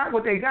when they got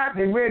what they got,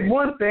 they read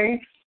one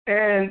thing,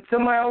 and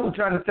somebody else was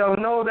trying to tell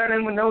them, no, that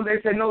ain't no.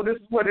 They said, no, this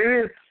is what it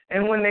is.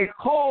 And when they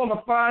called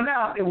to find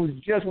out, it was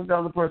just with the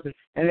other person,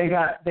 and they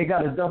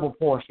got a double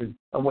portion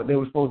of what they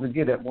were supposed to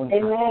get at one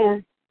time.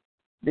 Amen.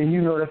 Then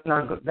you know that's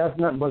not good. That's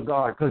nothing but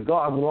God, because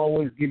God will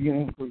always give you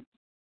increase.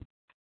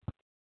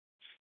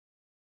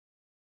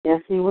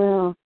 Yes, He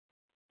will.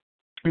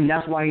 And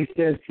that's why He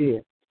says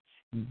here,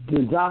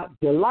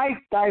 delight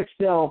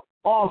thyself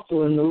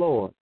also in the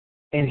Lord,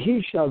 and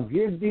He shall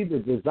give thee the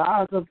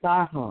desires of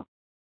thy heart.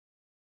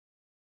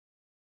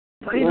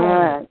 Wait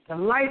on it.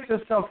 Delight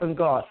yourself in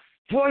God.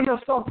 Draw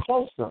yourself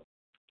closer.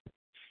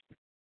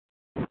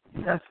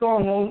 That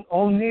song,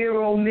 oh near,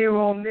 oh near,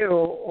 oh near,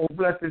 oh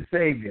blessed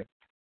Savior.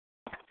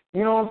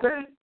 You know what I'm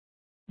saying?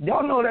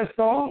 Y'all know that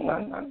song.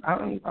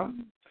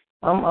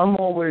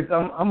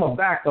 I'm a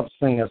backup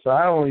singer, so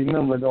I don't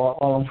remember it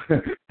all.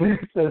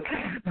 It says,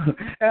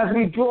 as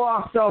we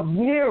draw ourselves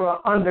nearer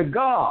under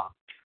God.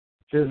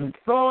 There's a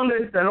song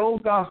that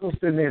old gospel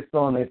sitting there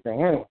song they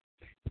sing. Anyway,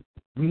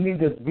 we need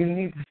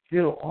to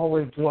still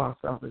always draw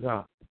ourselves to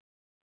God.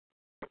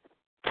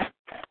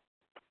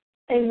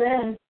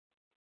 Amen.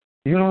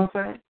 You know what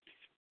I'm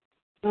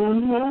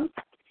saying?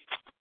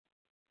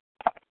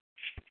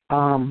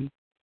 Mm-hmm.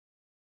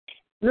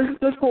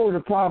 Let's go to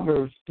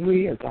Proverbs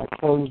 3 as I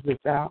close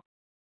this out.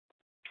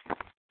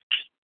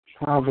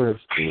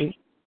 Proverbs 3.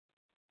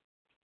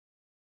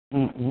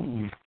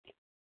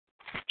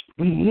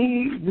 We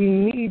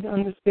need to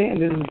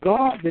understand that it's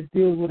God that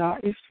deals with our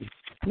issues,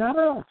 not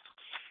us.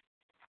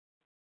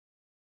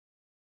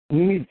 We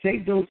need to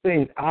take those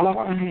things out of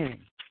our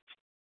hands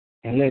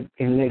and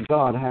let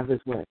God have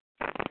His way.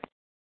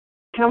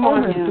 Come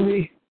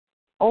on.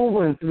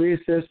 Over in 3 it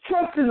says,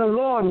 trust in the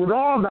Lord with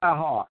all thy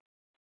heart,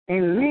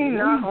 and lean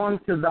not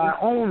unto thy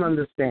own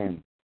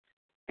understanding.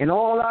 In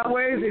all thy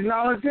ways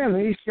acknowledge Him,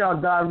 and He shall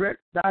direct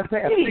thy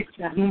path.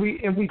 And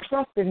we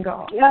trust in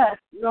God. Yes,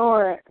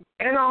 Lord.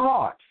 In our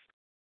hearts.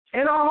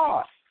 And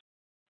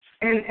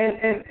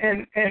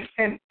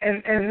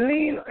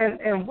lean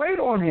and wait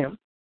on Him.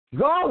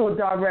 God will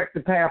direct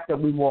the path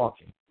that we walk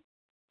in.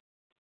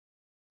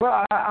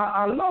 But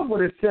I love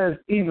what it says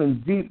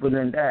even deeper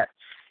than that.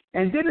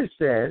 And then it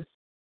says,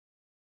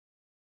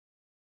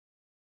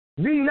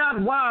 be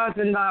not wise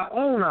in thy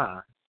own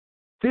eyes.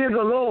 Fear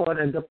the Lord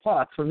and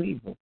depart from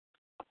evil.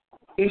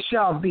 It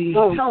shall be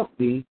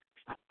healthy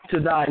to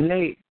thy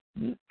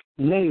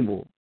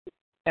navel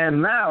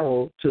and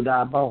marrow to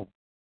thy bone.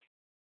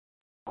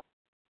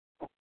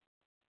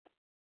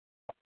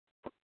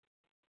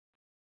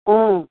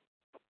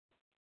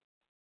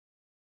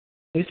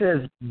 He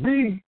says,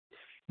 be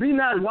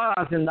not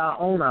wise in thy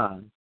own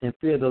eyes, and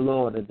fear the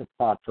Lord and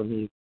depart from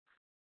evil.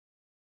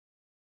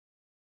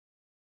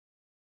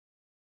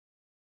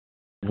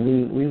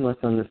 We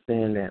must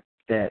understand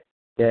that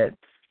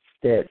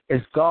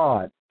it's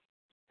God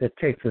that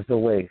takes us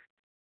away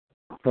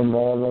from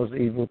all those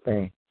evil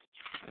things.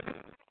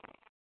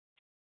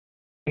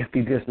 If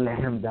we just let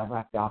Him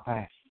direct our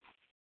path.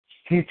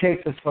 He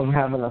takes us from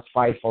having a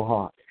spiteful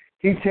heart.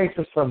 He takes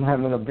us from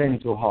having a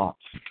vengeful heart.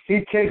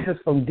 He takes us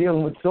from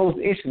dealing with those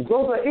issues.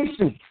 Those are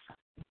issues.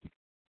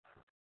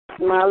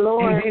 My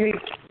Lord.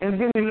 And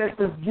then He lets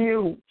us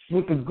deal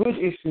with the good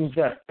issues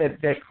that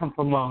come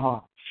from our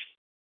heart.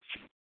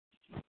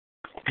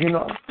 You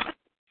know,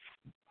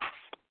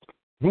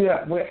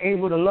 we're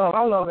able to love.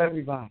 I love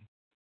everybody.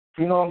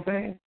 You know what I'm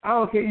saying? I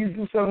don't care. You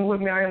do something with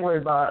me, I ain't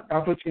worried about it.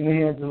 I'll put you in the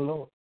hands of the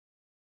Lord.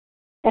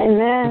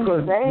 Amen.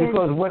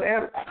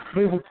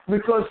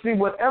 Because see,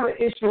 whatever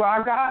issue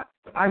I got,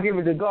 I give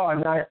it to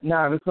God.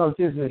 Now it becomes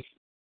His issue.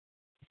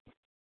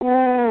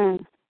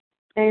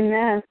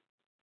 Amen.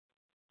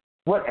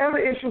 Whatever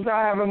issues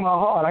I have in my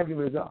heart, I give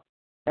it to God.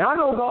 And I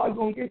know God's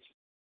going to get you.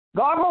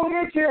 God going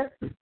to get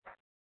you.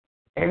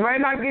 It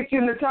might not get you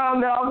in the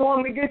time that I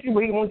want him to get you,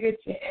 but He going to get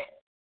you.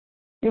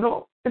 You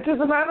know, it's just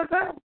a matter of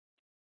time.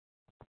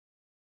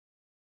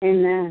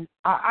 Amen.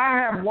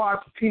 I have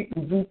watched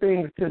people do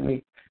things to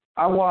me.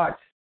 I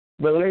watched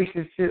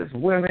relationships,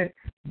 women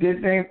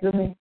did things to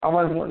me. I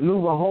was going to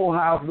lose a whole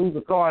house, lose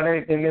a car, and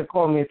everything. They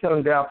call me and tell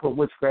me that I put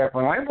witchcraft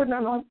on. I ain't put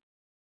nothing on.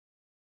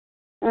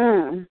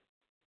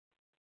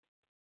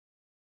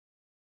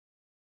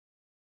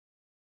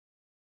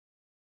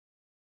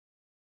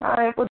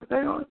 I ain't put the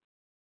thing on.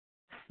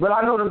 But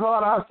I know the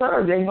God I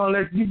serve, they ain't going to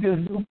let you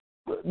just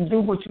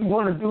do what you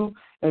want to do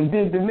and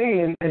did to me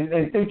and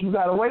think you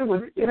got away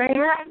with it. It ain't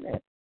happening.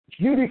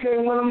 You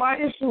became one of my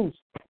issues.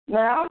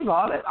 Now, I'm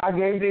about it. I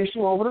gave the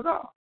issue over to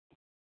God.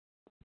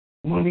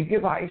 When we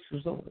give our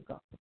issues over to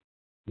God,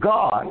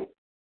 God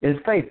is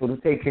faithful to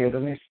take care of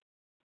the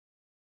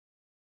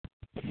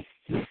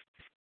issue.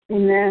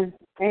 Amen.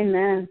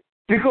 Amen.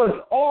 Because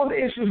all the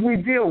issues we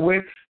deal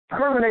with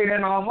permeate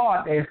in our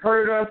heart. They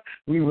hurt us.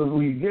 We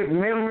get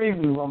memories.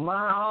 We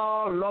remind,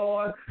 oh,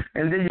 Lord.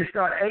 And then you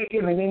start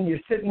aching, and then you're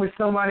sitting with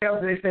somebody else,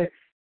 and they say,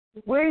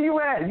 where you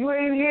at? You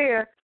ain't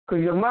here.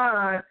 Because your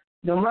mind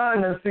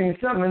has seen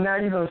something, and now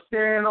you're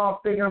staring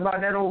off thinking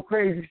about that old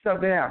crazy stuff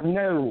that happened.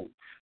 No.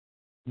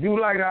 Do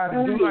like I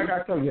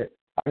told you.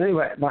 I think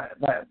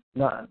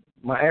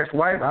my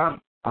ex-wife, I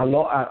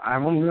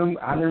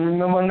didn't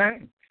remember her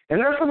name. And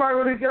there's somebody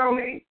really get on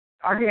me.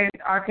 I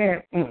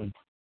can't.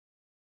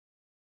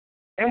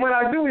 And when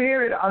I do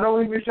hear it, I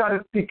don't even try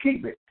to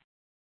keep it.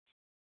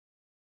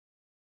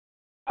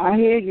 I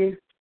hear you.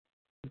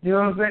 You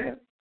know what I'm saying?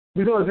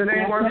 Because it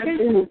ain't worth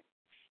keeping.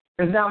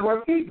 It's not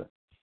worth keeping.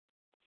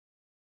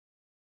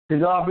 To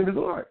God be the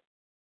glory.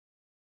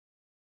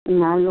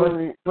 My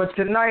Lord. But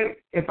tonight,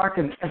 if I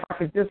could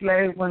just let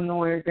everyone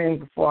know anything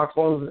before I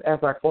close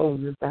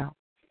this down.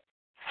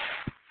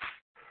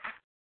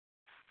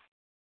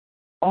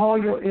 All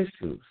your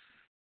issues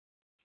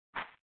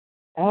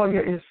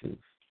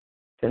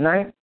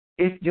Tonight,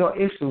 if your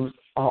issues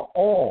are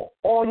all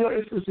your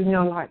issues in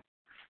your life.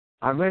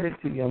 I read it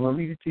to you. I'm going to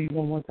read it to you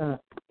one more time,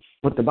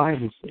 what the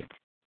Bible says.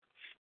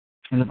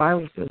 And the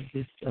Bible says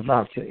this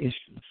about your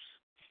issues.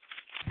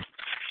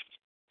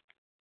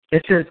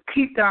 It says,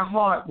 keep thy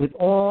heart with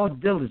all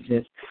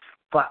diligence,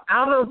 for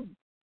out of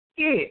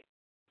it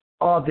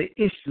are the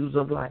issues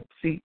of life.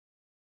 See,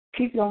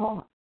 keep your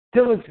heart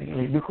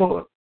diligently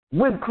because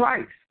with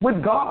Christ,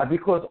 with God,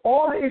 because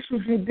all the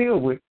issues you deal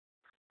with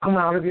come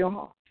out of your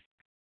heart.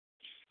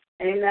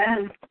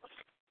 Amen.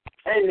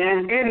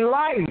 Amen. In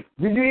life,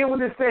 did you hear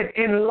what it said?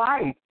 In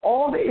life,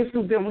 all the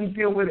issues that we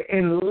deal with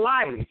in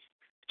life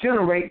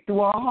generate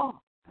through our heart.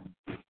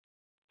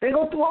 They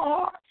go through our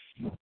heart.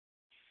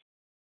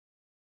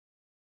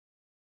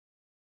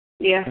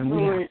 Yes, and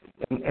Lord.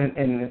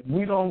 And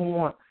we don't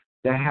want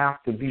to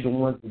have to be the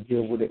ones to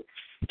deal with it,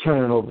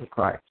 turn it over to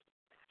Christ.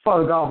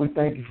 Father God, we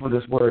thank you for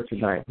this word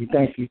tonight. We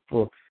thank you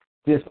for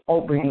just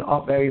opening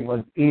up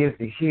everyone's ears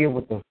to hear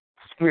what the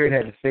Spirit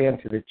had to say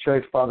unto the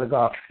church, Father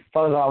God.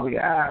 Father God, we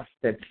ask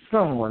that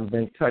someone's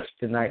been touched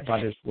tonight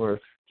by this word.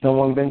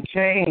 Someone's been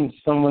changed,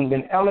 someone's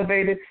been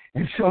elevated,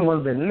 and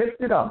someone's been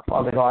lifted up,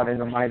 Father God,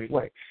 in a mighty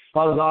way.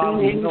 Father God,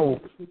 we know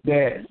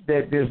that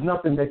there's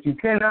nothing that you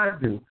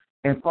cannot do.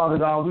 And Father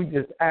God, we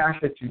just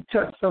ask that you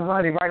touch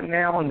somebody right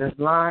now on this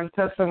line,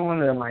 touch someone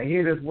that might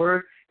hear this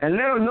word, and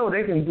let them know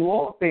they can do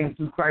all things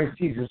through Christ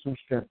Jesus who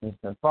strengthens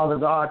them. Father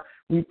God,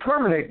 we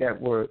permeate that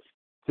word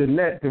to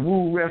let the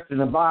rule rest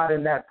and abide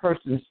in that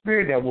person's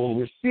spirit that will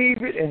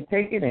receive it and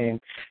take it in.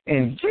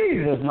 In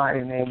Jesus'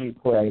 mighty name we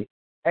pray.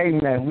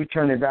 Amen. We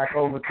turn it back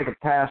over to the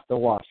Pastor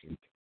Washington.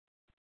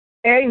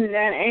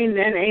 Amen,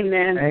 amen,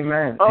 amen.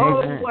 Amen.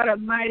 Oh, Amen. what a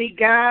mighty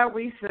God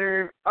we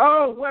serve.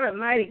 Oh, what a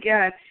mighty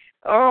God.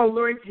 Oh,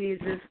 Lord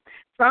Jesus.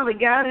 Father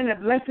God, in the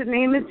blessed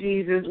name of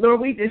Jesus,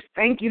 Lord, we just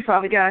thank you,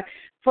 Father God,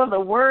 for the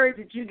word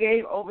that you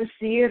gave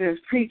overseer to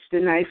preach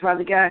tonight,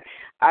 Father God.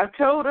 I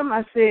told him,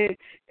 I said,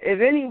 if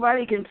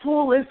anybody can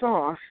pull this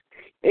off,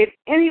 if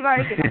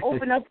anybody can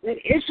open up the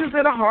issues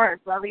of the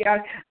heart, Father God,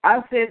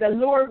 I said the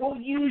Lord will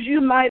use you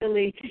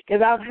mightily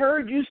because I've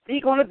heard you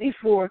speak on it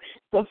before.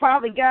 So,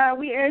 Father God,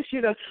 we ask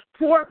you to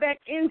pour back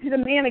into the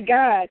man of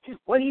God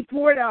what he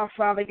poured out,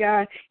 Father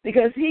God,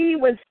 because he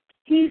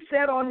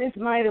said on this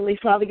mightily,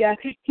 Father God.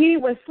 He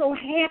was so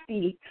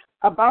happy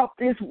about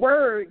this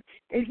word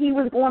that he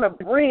was going to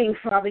bring,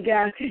 Father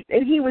God,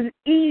 that he was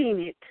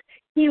eating it.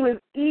 He was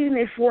eating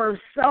it for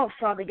himself,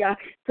 Father God,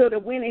 so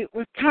that when it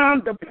was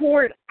time to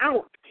pour it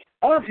out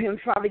of him,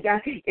 Father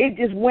God, it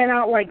just went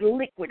out like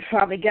liquid,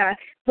 Father God.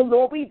 So,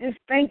 Lord, we just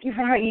thank you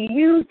for how you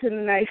used him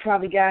tonight,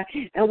 Father God.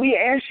 And we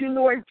ask you,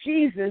 Lord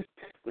Jesus,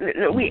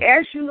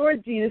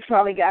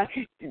 Father God,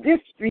 to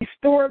just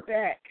restore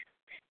back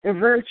the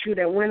virtue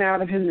that went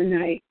out of him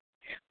tonight.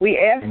 We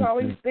ask all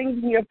these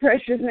things in your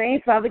precious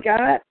name, Father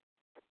God.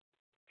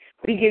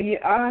 We give you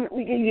honor,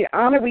 we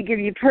give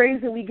you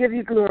praise, and we give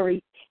you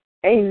glory.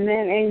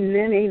 Amen,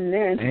 amen,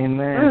 amen.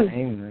 Amen,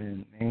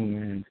 amen,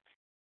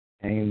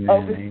 amen.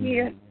 Over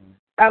here,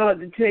 I don't have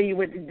to tell you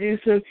what to do,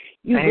 so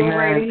you go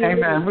right ahead.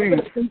 Amen. We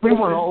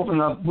want to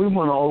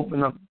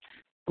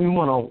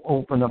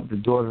open up the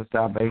doors of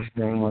salvation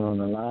to anyone on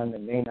the line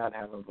that may not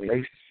have a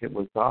relationship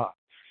with God.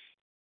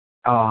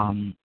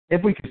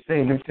 If we could say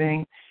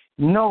anything,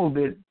 know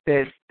that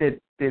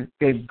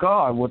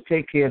God will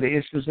take care of the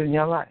issues in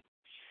your life.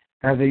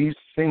 As they used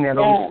to sing that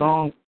old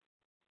song,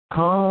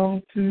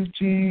 come to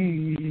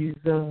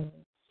Jesus,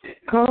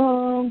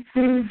 come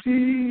to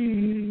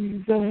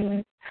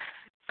Jesus,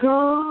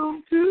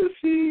 come to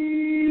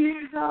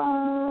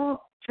Jesus,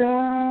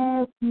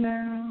 just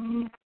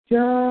now,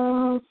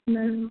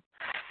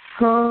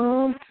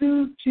 come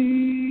to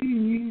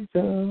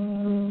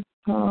Jesus,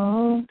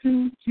 come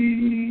to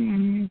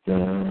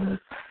Jesus,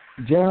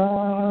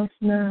 just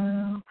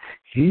now,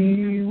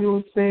 he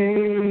will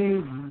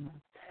save you,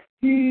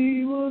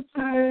 he will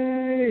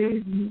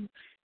save you,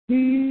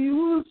 he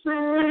will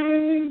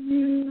save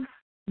you,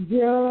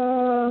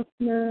 just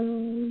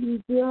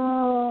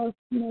now,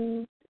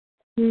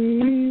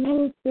 he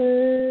will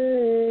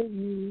save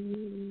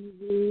you,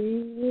 he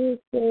will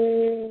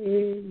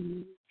save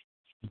you,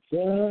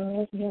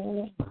 just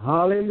now.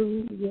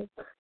 Hallelujah.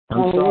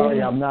 I'm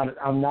sorry, I'm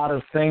not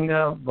a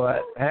singer,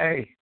 but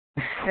hey.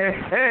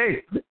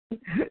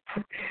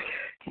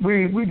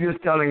 We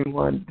just tell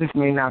everyone this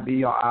may not be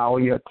your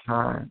hour, your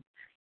time,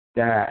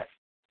 that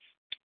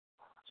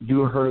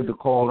you heard the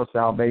call of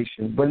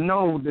salvation. But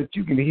know that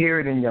you can hear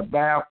it in your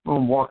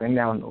bathroom, walking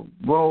down the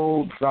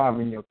road,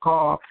 driving your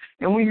car.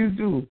 And when you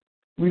do,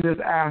 we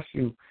just ask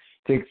you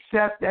to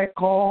accept that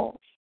call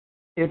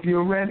if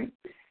you're ready.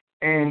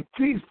 And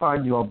please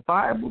find you a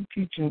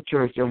Bible-teaching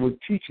church that will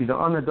teach you the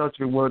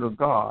unadulterated Word of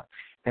God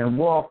and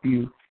walk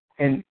you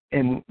and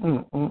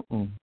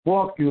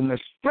walk you in the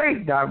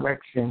straight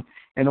direction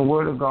in the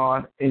Word of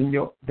God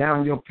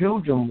down your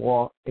pilgrim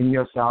walk in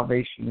your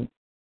salvation,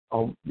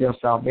 or your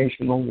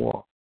salvational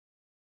walk.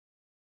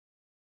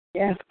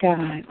 Yes,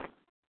 God.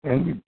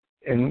 And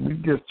we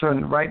just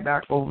turn it right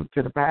back over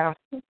to the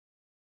pastor.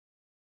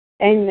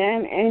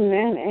 Amen,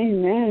 amen,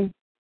 amen,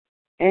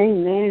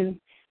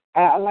 amen.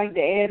 I'd like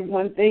to add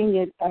one thing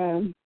that,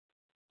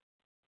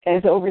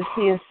 as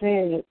overseer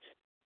said,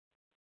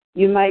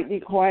 you might be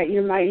quiet.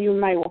 You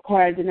might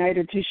require the night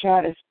or two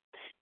shot to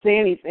say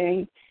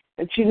anything,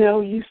 but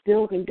you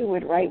still can do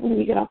it right when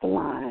you get off the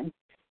line.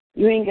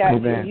 You ain't got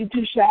to. You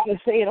too shy to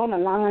say it on the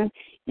line.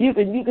 You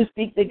can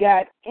speak to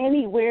God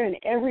anywhere and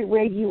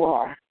everywhere you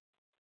are.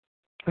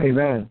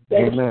 Amen.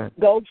 Amen.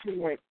 Go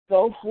for it.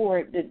 Go for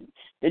it.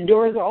 The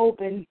doors are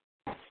open.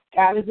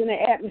 God is in the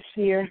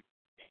atmosphere.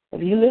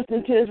 If you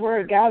listen to His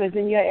word, God is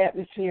in your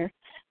atmosphere.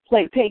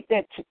 Take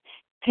that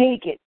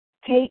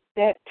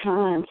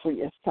time for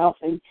yourself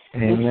and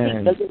seek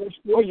the Lord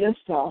for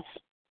yourself.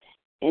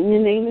 In the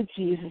name of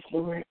Jesus,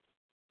 Lord.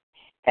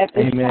 At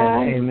this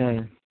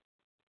time,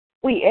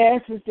 we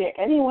ask, is there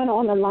anyone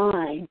on the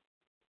line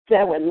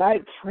that would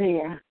like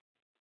prayer?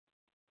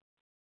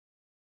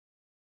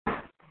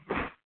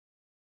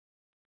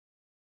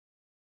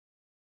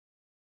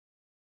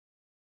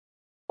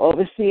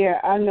 Overseer,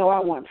 I know I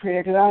want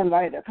prayer because I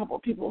invited a couple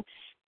of people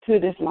to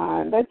this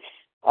line. But,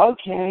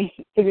 okay,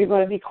 if you're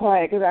going to be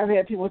quiet, because I've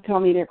had people tell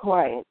me they're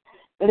quiet.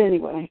 But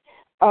anyway,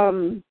 I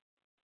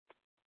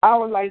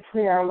would like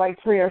prayer. I would like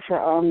prayer for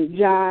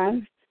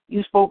John.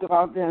 You spoke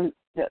about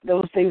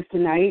those things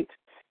tonight.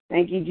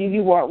 Thank you, G.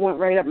 You went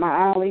right up my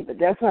alley, but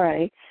that's all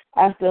right.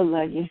 I still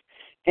love you.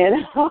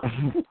 And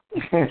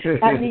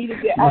I needed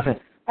that.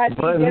 I need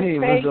that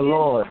spanking. The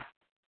Lord.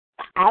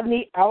 I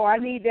need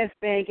that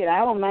spanking. I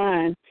don't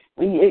mind.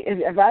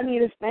 If I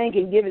need a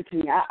spanking, give it to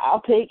me.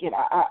 I'll take it.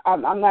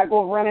 I'm not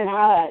going to run and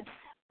hide.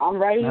 I'm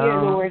right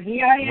here, Lord.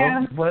 Here I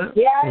am. It wasn't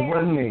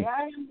me.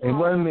 It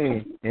wasn't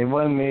me. It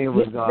wasn't me. It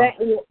was God.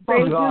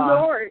 Thank you,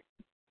 Lord.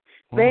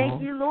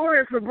 Thank you,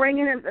 Lord, for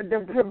bringing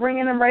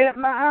them right up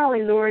my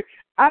alley, Lord.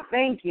 I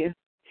thank you.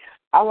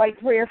 I like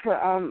prayer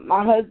for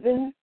my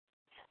husband.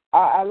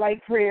 I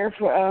like prayer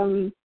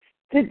for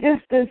this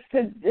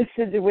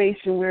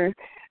situation where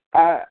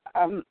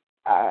I'm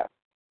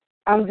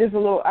just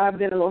I've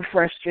been a little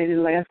frustrated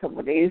the last couple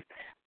of days,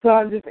 so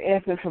I'm just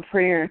asking for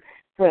prayer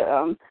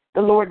for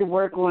the Lord to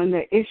work on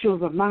the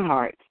issues of my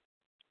heart.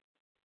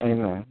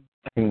 Amen.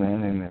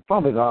 Amen. Amen.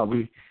 Father God,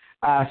 we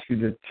ask you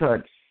to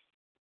touch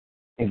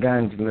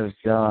Evangelist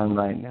John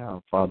right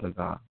now, Father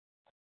God.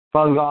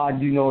 Father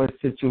God, you know his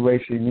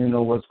situation. You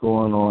know what's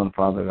going on,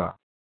 Father God.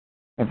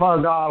 And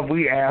Father God,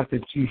 we ask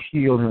that you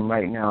heal him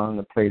right now in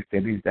the place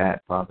that he's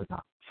at, Father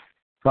God.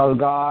 Father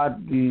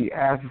God, we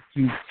ask that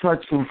you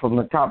touch him from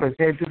the top of his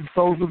head to the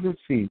soles of his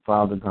feet,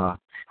 Father God.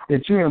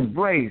 That you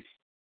embrace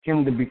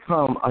him to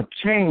become a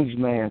changed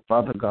man,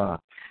 Father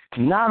God.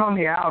 Not on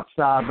the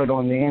outside, but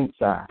on the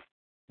inside.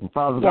 And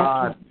Father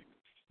God,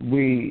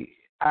 we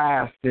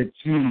ask that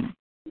you,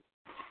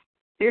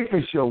 if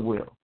it's your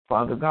will,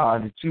 Father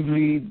God, that you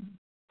lead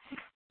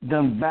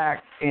them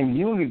back in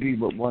unity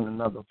with one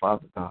another,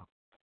 Father God.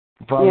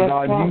 Father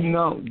God, you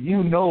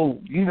know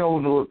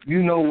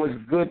what's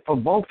good for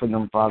both of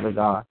them, Father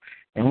God,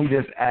 and we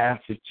just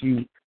ask that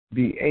you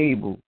be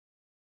able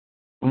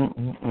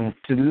to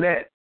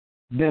let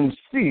them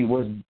see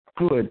what's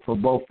good for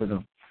both of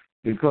them,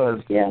 because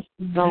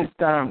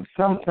sometimes,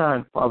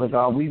 Father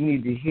God, we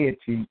need to hear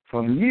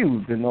from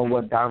you to know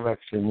what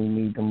direction we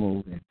need to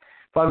move in.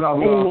 Father God,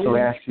 we also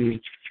ask you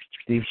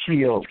to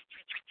heal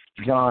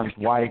John's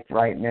wife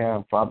right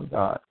now, Father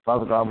God.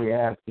 Father God, we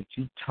ask that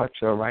you touch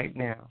her right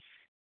now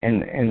in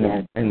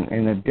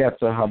the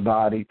depths of her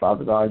body,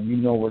 Father God. You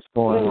know what's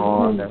going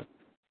on,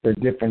 the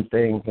different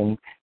things. And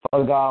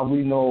Father God,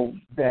 we know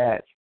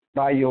that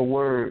by your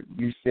word,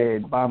 you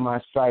said, by my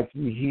stripes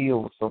we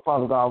heal. So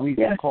Father God, we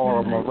can call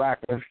a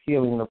miraculous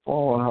healing to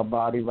fall on her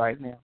body right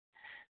now.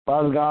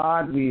 Father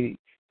God, we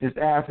just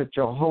ask that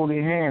your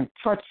holy hand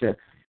touch her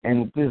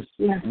and just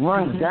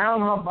run down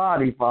her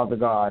body, Father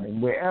God.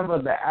 And wherever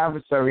the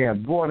adversary has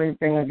brought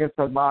anything against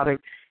her body,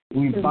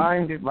 we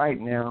bind it right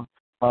now,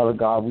 Father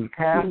God. We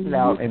cast it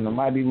out in the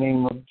mighty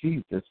name of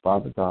Jesus,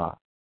 Father God.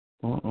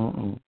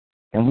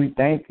 And we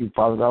thank you,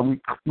 Father God.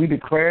 We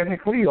declare and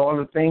decree all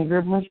the things that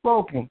have been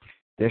spoken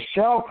that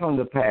shall come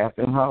to pass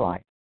in her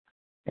life.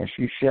 And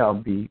she shall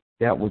be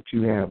that which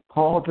you have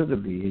called her to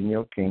be in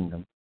your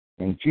kingdom.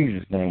 In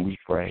Jesus' name we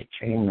pray.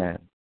 Amen.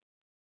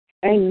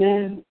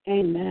 Amen.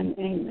 Amen.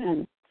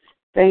 Amen.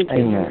 Thank you,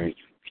 Lord.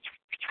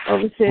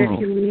 Overseer,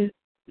 can we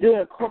do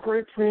a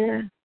corporate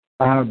prayer?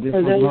 I was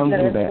getting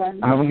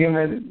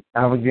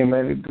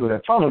ready to do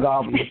that. Father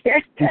God, we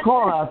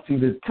call out to you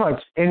to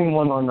touch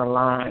anyone on the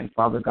line,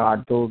 Father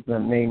God, those that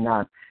may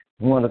not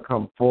want to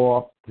come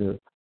forth to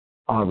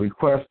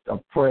request a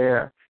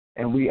prayer.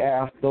 And we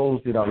ask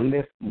those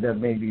that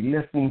may be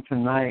listening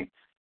tonight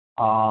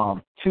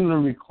to the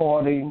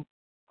recording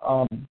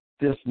of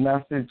this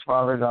message,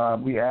 Father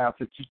God, we ask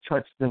that you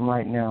touch them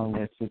right now in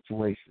their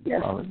situation,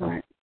 Father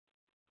God.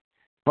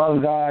 Father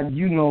God,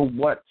 you know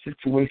what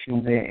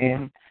situation they're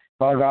in.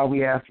 Father God,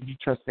 we ask that you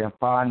touch their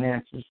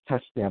finances,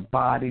 touch their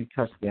body,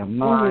 touch their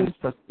minds,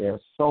 touch their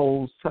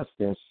souls, touch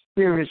their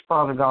spirits,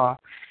 Father God.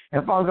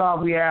 And, Father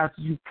God, we ask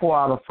that you pour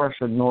out a fresh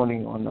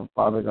anointing on them,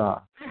 Father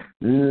God.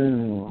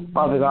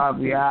 Father God,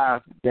 we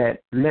ask that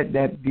let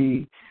that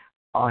be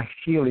a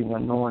healing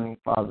anointing,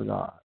 Father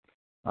God.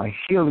 A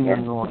healing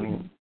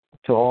anointing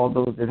to all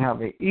those that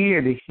have an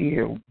ear to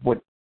hear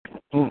what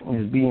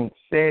is being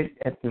said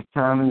at this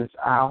time and this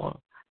hour.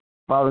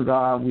 Father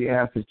God, we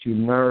ask that you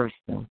nourish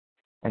them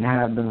and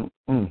have them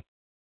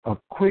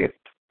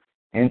equipped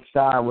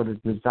inside with a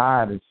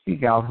desire to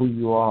seek out who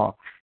you are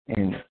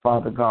and,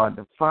 Father God,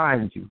 to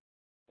find you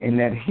in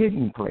that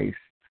hidden place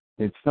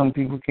that some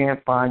people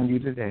can't find you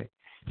today.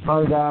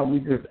 Father God, we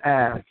just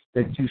ask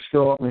that you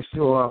show up and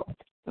show up.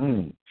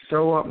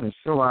 Show up and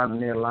show out in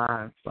their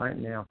lives right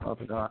now,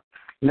 Father God.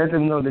 Let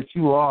them know that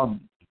you are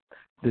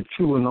the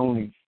true and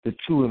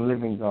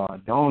living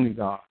God, the only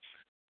God.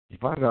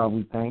 Father God,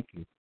 we thank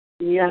you.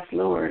 Yes,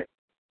 Lord.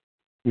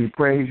 We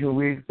praise you,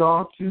 we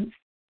exalt you,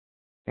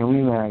 and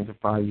we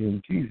magnify you.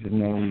 In Jesus'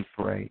 name we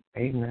pray.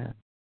 Amen.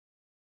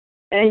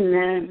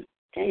 Amen.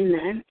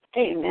 Amen.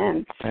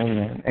 Amen.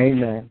 Amen.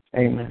 Amen.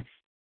 Amen.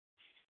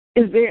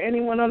 Is there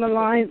anyone on the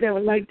line that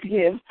would like to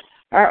give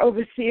our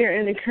overseer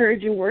an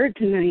encouraging word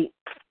tonight?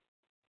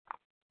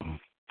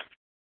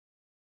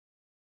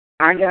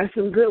 I got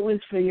some good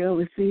ones for you,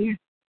 overseer.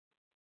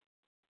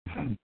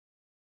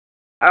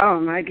 Oh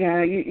my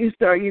God! You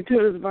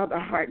told us about the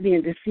heart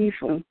being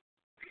deceitful,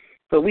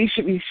 but we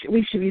should be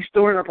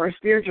storing up our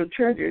spiritual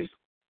treasures,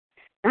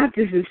 not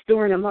just in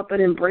storing them up,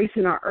 but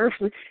embracing our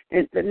earthly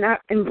and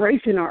not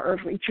embracing our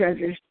earthly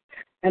treasures.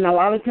 And a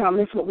lot of times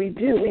that's what we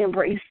do. We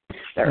embrace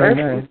the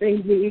earthly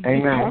things that you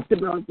talked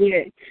about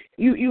there.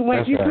 You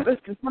took us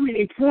to so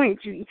many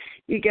points. You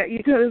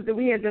told us that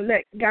we had to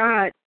let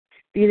God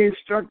be the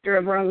instructor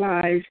of our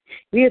lives.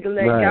 We had to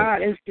let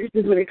God assist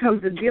us when it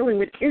comes to dealing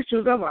with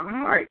issues of our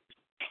heart.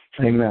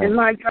 Amen. And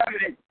my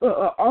God,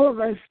 all of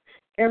us,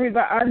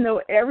 everybody, I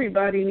know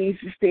everybody needs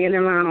to stand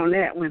in line on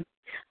that one.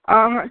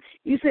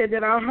 You said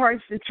that our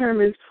hearts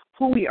determines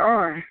who we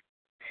are,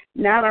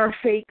 not our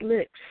fake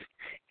lips.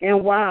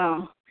 And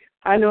wow,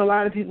 I know a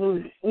lot of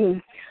people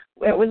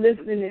that were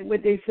listening to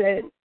what they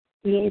said.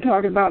 He ain't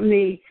talking about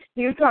me.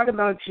 He was talking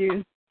about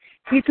you.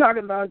 He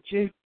talking about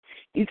you.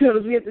 You told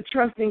us we have to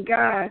trust in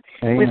God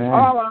with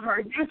all our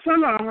heart, not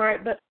some of our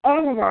heart, but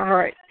all of our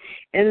heart,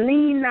 and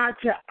lean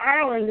not to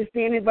our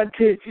understanding, but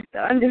to the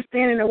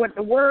understanding of what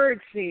the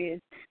Word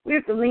says. We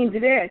have to lean to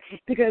that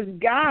because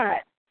God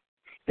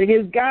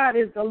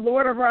is the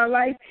Lord of our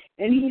life,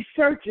 and He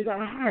searches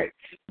our hearts.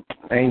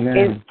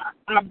 Amen.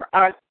 And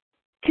I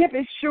kept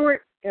it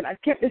short and I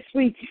kept it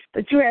sweet,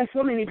 but you had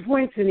so many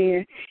points in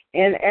there,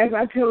 and as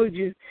I told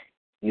you,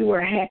 you were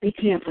a happy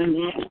camper,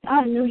 man.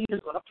 I knew you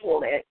was going to pull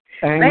that.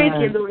 Amen. Thank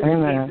you, Lord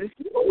Jesus.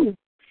 Ooh.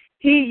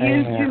 He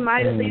used you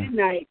mightily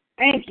tonight.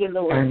 Thank you,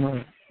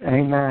 Lord.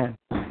 Amen.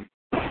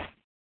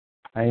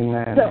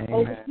 Amen. So,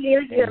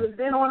 overseer, you have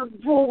been on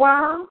for a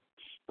while,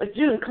 but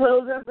you can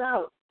close us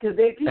out.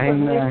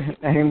 Amen.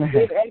 Amen.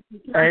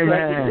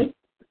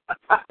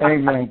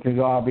 To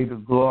God be the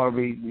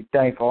glory. We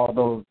thank all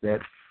those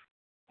that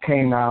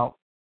came out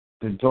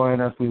to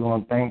join us. We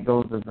want to thank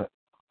those that are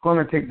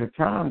going to take the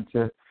time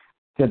to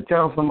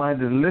tell somebody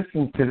to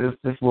listen to this.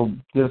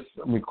 This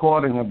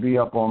recording will be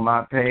up on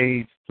my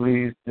page.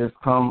 Please just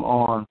come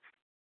on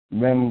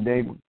Reverend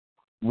David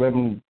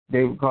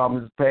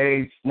Carpenter's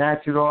page,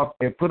 snatch it off,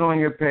 and put on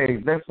your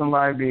page. Let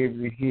somebody be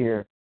able to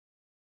hear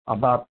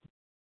about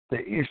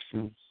the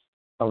issues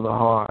of the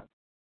heart.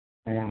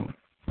 And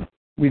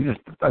we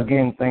just,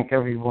 again, thank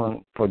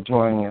everyone for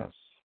joining us.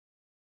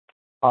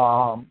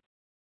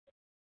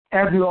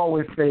 As we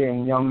always say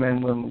in Young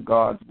Men, Women of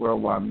God's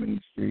Worldwide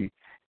Ministry,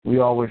 we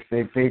always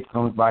say faith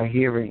comes by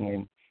hearing,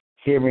 and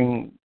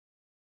hearing,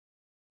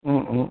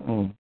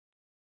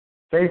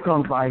 faith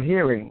comes by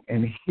hearing,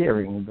 and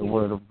hearing the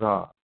Word of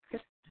God.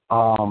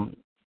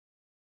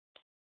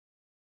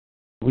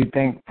 We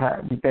thank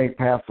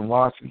Pastor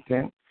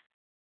Washington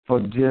for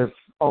just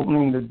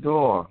opening the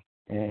door,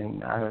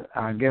 and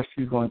I guess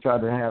she's going to try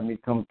to have me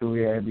come through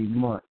here every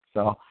month,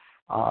 so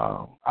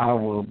I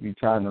will be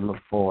trying to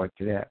look forward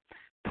to that.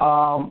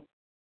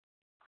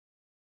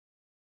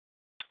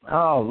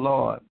 Oh,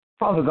 Lord.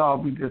 Father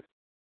God, we just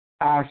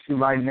ask you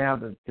right now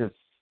to just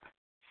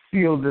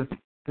seal this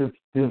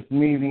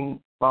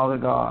meeting, Father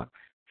God.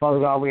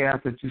 Father God, we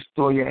ask that you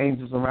store your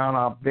angels around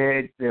our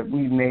beds that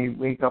we may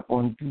wake up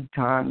on due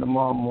time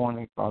tomorrow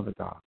morning, Father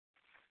God.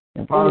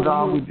 And Father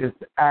God, we just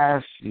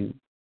ask you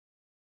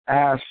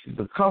to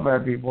cover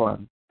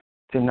everyone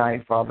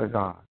tonight, Father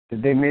God,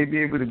 that they may be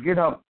able to get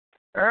up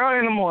early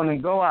in the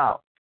morning, go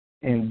out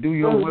and do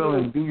your will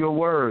and do your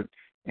word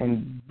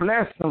and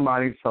bless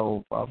somebody's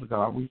soul, Father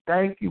God. We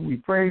thank you, we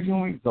praise you,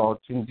 and we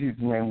exalt you. In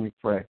Jesus' name we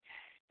pray.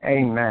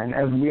 Amen.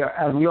 As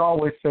we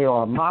always say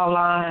on my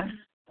line,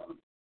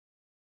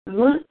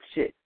 lunch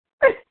it.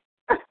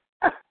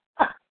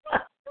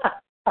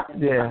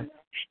 Yeah.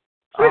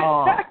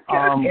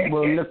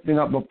 We're lifting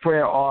up a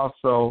prayer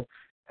also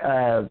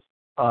as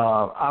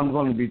I'm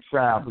going to be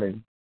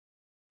traveling.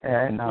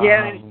 And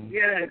yes.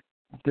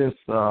 this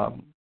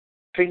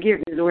forgive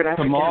me, Lord.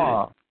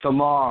 tomorrow.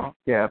 tomorrow.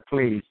 Yeah,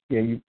 please.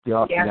 Yeah,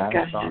 y'all got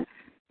it. So,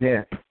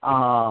 yeah.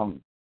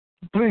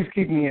 Please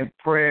keep me in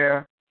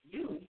prayer.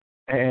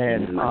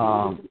 And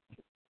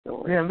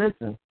yeah,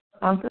 listen.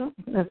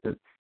 Listen.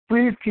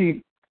 Please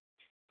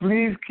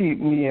keep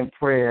me in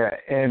prayer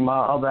and my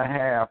other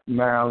half,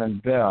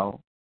 Marilyn Bell,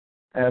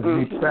 as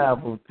we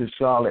travel to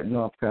Charlotte,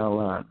 North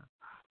Carolina.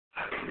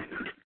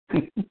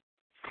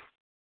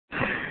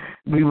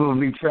 We will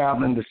be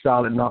traveling to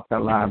Charlotte, North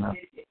Carolina,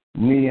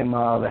 me and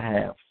my other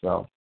half.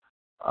 So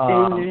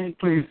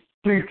please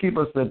keep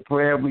us in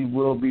prayer. We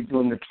will be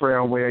doing the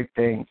trailway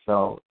thing.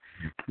 So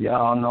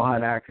y'all know how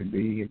that could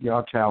be if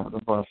y'all travel the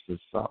buses.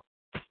 So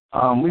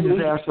we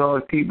just ask y'all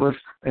to keep us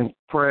in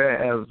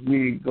prayer as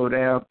we go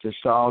down to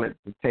Charlotte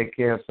to take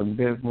care of some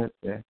business,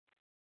 and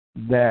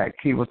that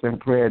keep us in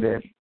prayer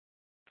that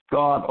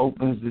God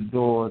opens the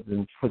doors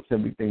and puts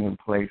everything in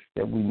place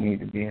that we need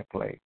to be in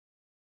place.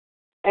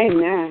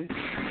 Amen.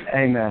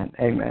 Amen.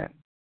 Amen.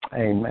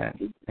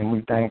 Amen. And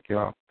we thank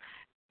y'all.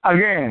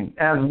 Again,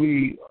 as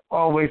we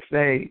always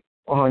say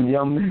on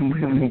Youngmen,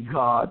 Women,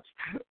 God's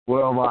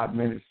Worldwide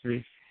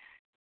Ministry,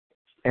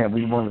 and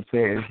we want to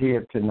say it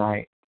here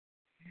tonight,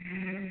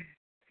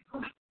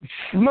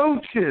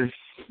 smooches,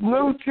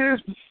 smooches,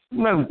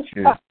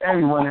 smooches.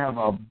 Everyone have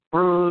a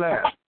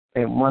blessed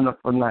and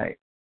wonderful night.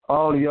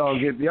 All of y'all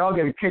get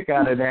a kick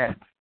out of that.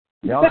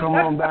 Y'all come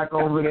on back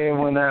over there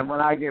when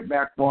I get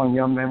back on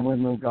Youngmen,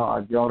 Women,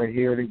 God. Y'all to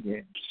hear it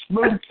again.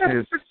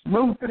 Smooches,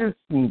 smooches,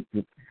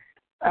 smooches.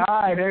 All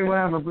right, everyone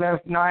have a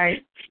blessed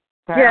night.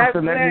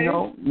 Pastor,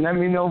 let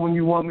me know when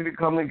you want me to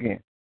come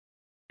again.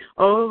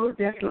 Oh,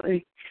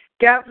 definitely.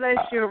 God bless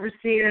you,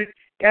 Overseer.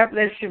 God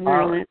bless you,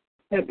 Marilyn.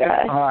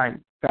 Bye-bye. All right.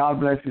 God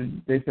bless you.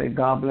 They say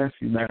God bless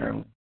you,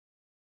 Marilyn.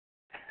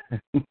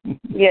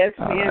 Yes,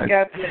 man.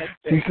 God bless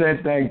you. She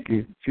said thank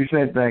you.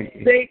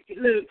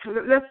 Look,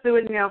 let's do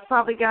it now.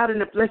 Father God, in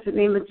the blessed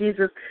name of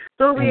Jesus,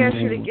 Lord, we ask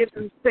you to give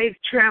them safe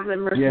traveling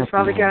mercy,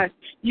 Father God.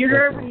 You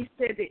heard when you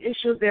said the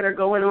issues that are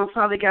going on,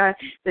 Father God,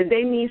 that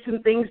they need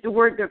some things to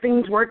work, the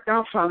things worked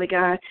out, Father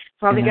God.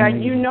 Father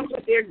God, you know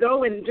what they're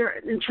going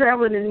and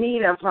traveling in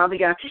need of, Father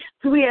God.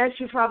 So we ask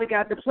you, Father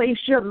God, to place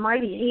your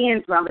mighty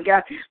hands, Father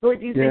God.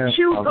 Lord Jesus, that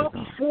you go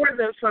before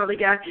them, Father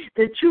God,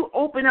 that you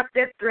open up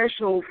that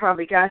threshold,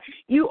 Father God.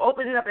 You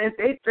open it up as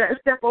they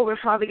step over,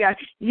 Father God.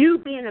 You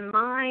be in the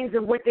minds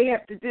of what they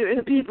have to do and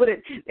the people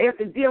that they have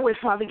to deal with,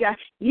 Father God.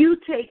 You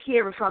take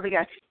care of it, Father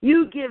God.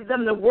 You give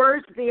them the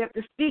words that they have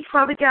to speak,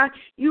 Father God.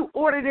 You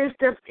order their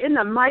steps in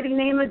the mighty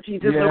name of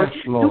Jesus, Lord.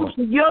 Do it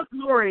for your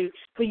glory,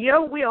 for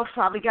your will,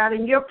 Father God,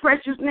 in your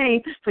precious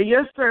name, for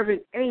your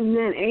servant.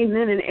 Amen,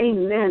 amen, and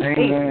amen.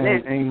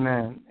 Amen,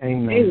 amen,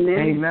 amen.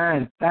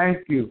 Amen.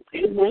 Thank you.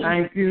 Amen.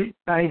 Thank you,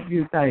 thank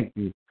you, thank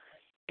you.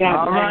 God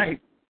All bless.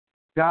 right.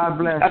 God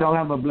bless. Y'all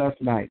have a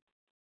blessed night.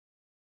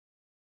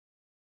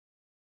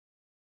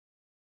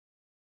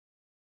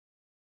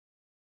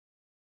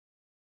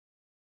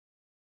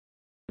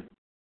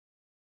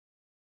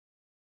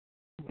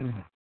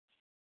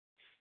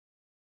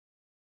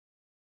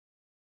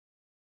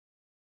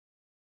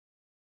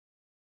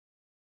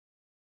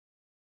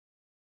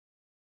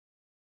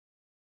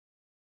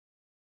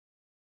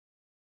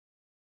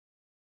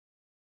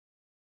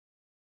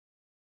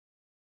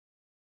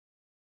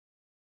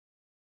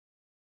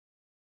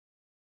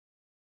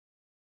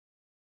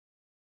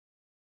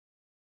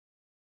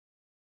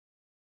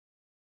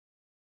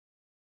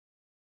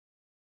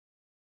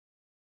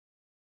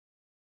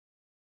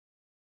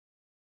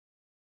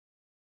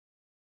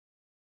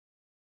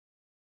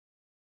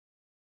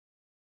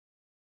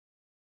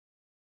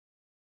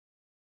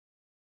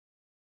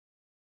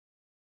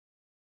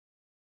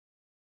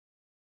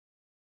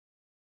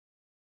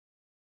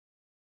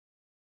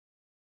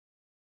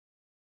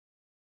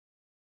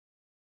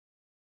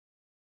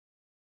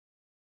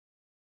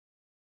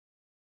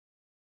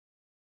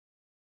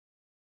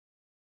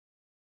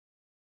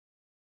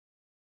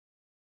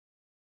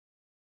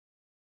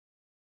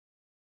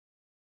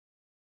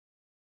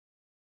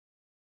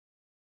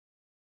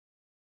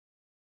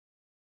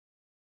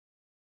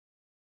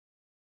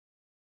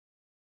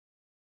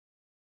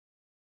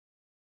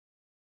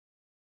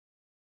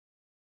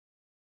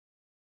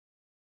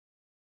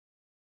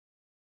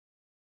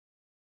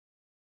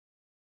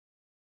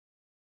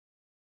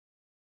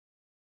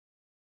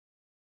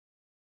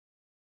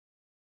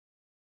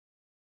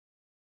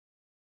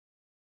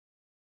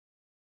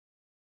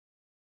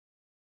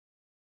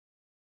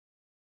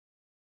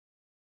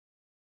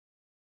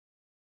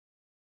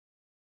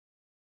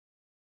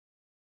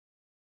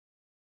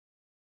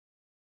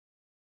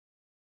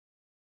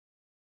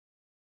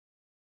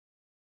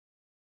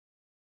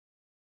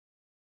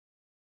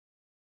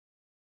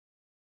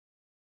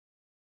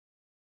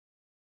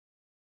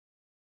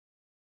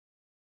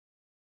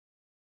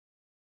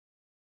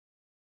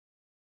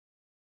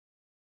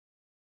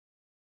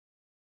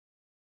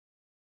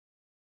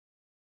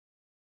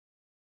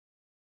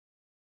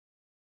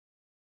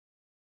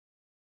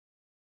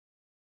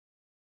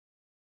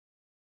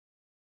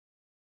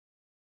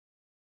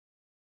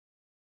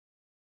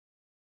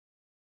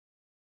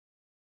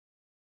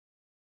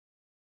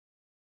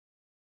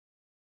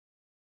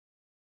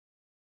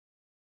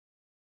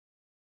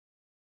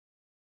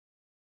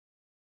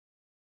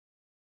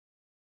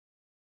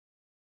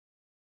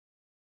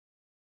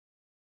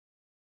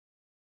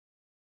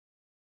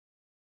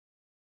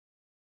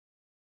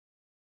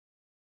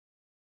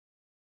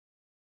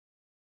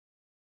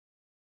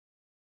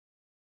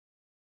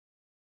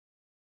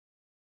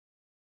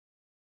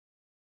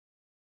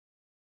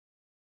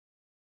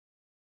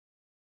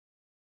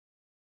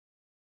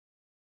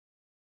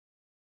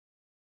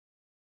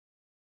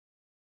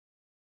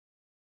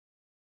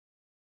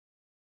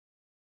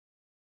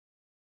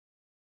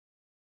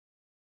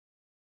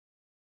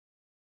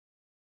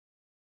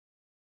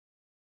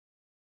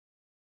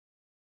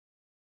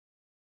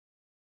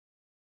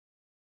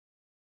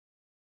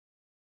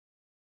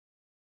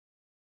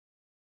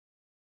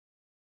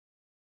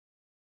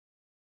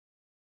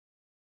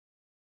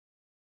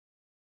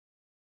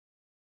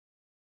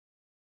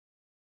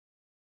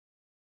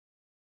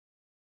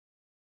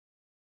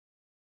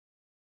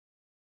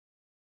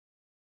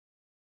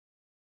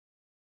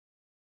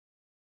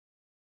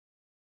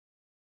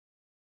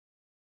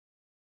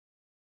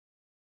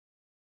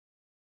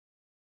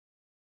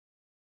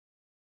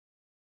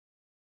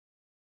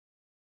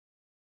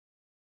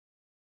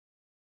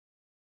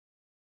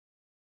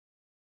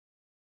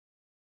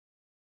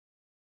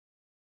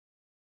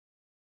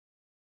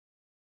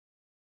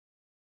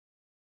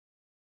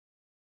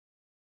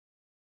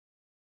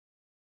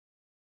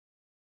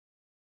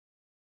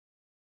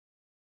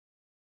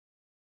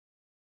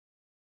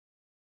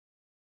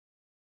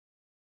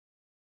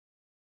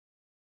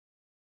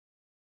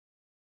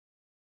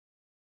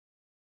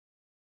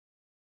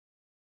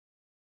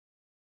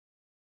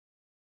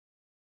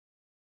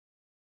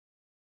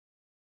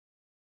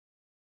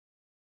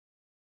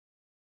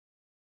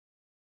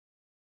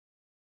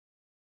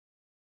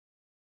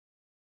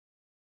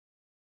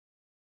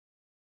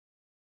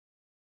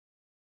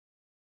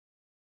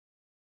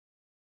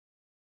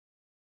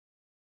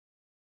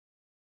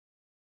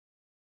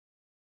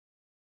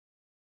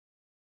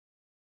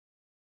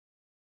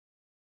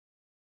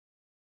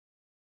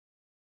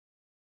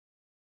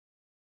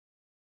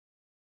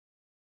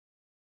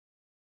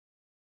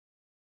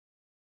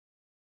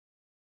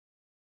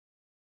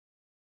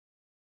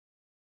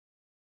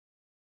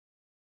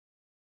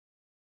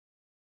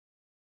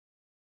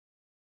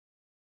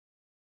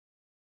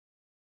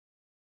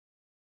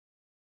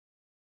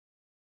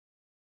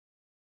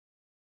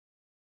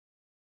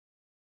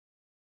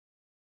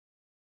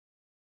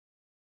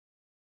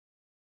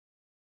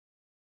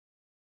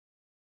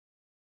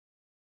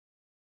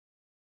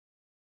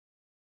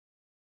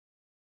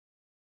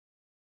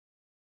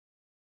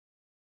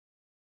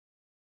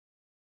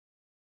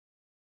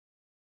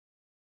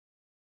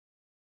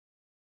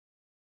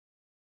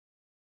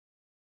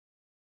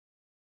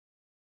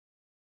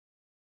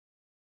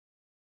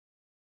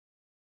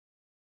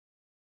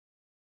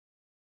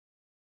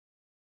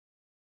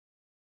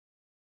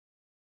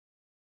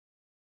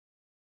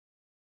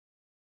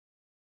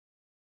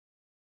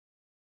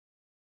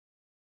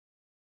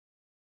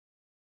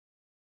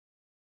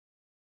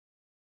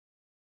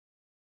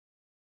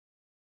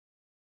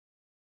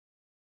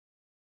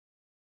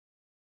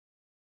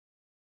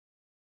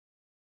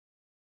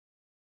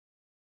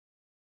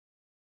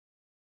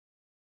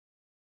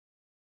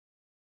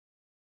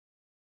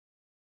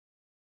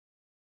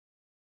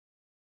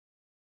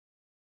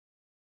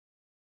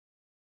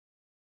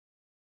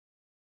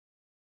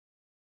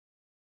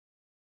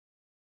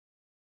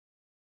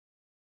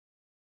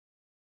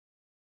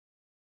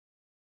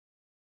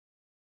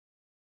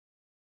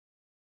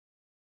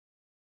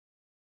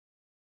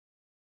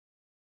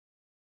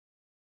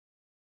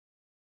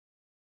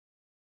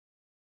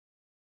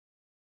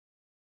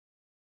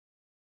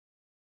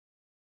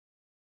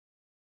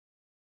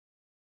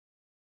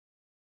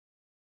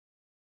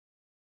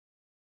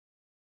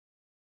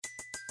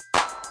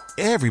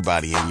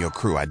 Everybody in your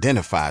crew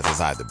identifies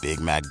as either Big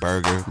Mac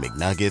Burger,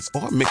 McNuggets,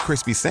 or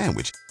McCrispy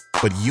Sandwich.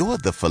 But you're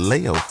the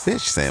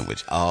Filet-O-Fish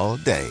Sandwich all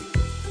day.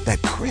 That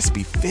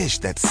crispy fish,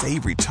 that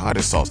savory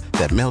tartar sauce,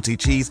 that melty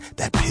cheese,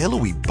 that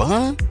pillowy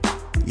bun.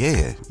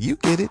 Yeah, you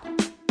get it.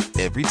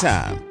 Every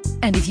time.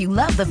 And if you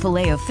love the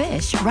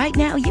Filet-O-Fish, right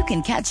now you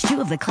can catch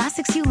two of the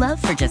classics you love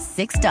for just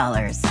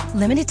 $6.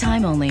 Limited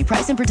time only.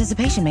 Price and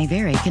participation may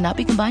vary. Cannot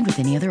be combined with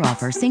any other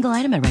offer. Single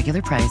item at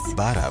regular price.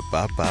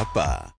 Ba-da-ba-ba-ba.